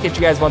 I'll talk at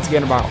you guys once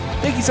again tomorrow.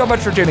 Thank you so much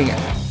for tuning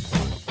in.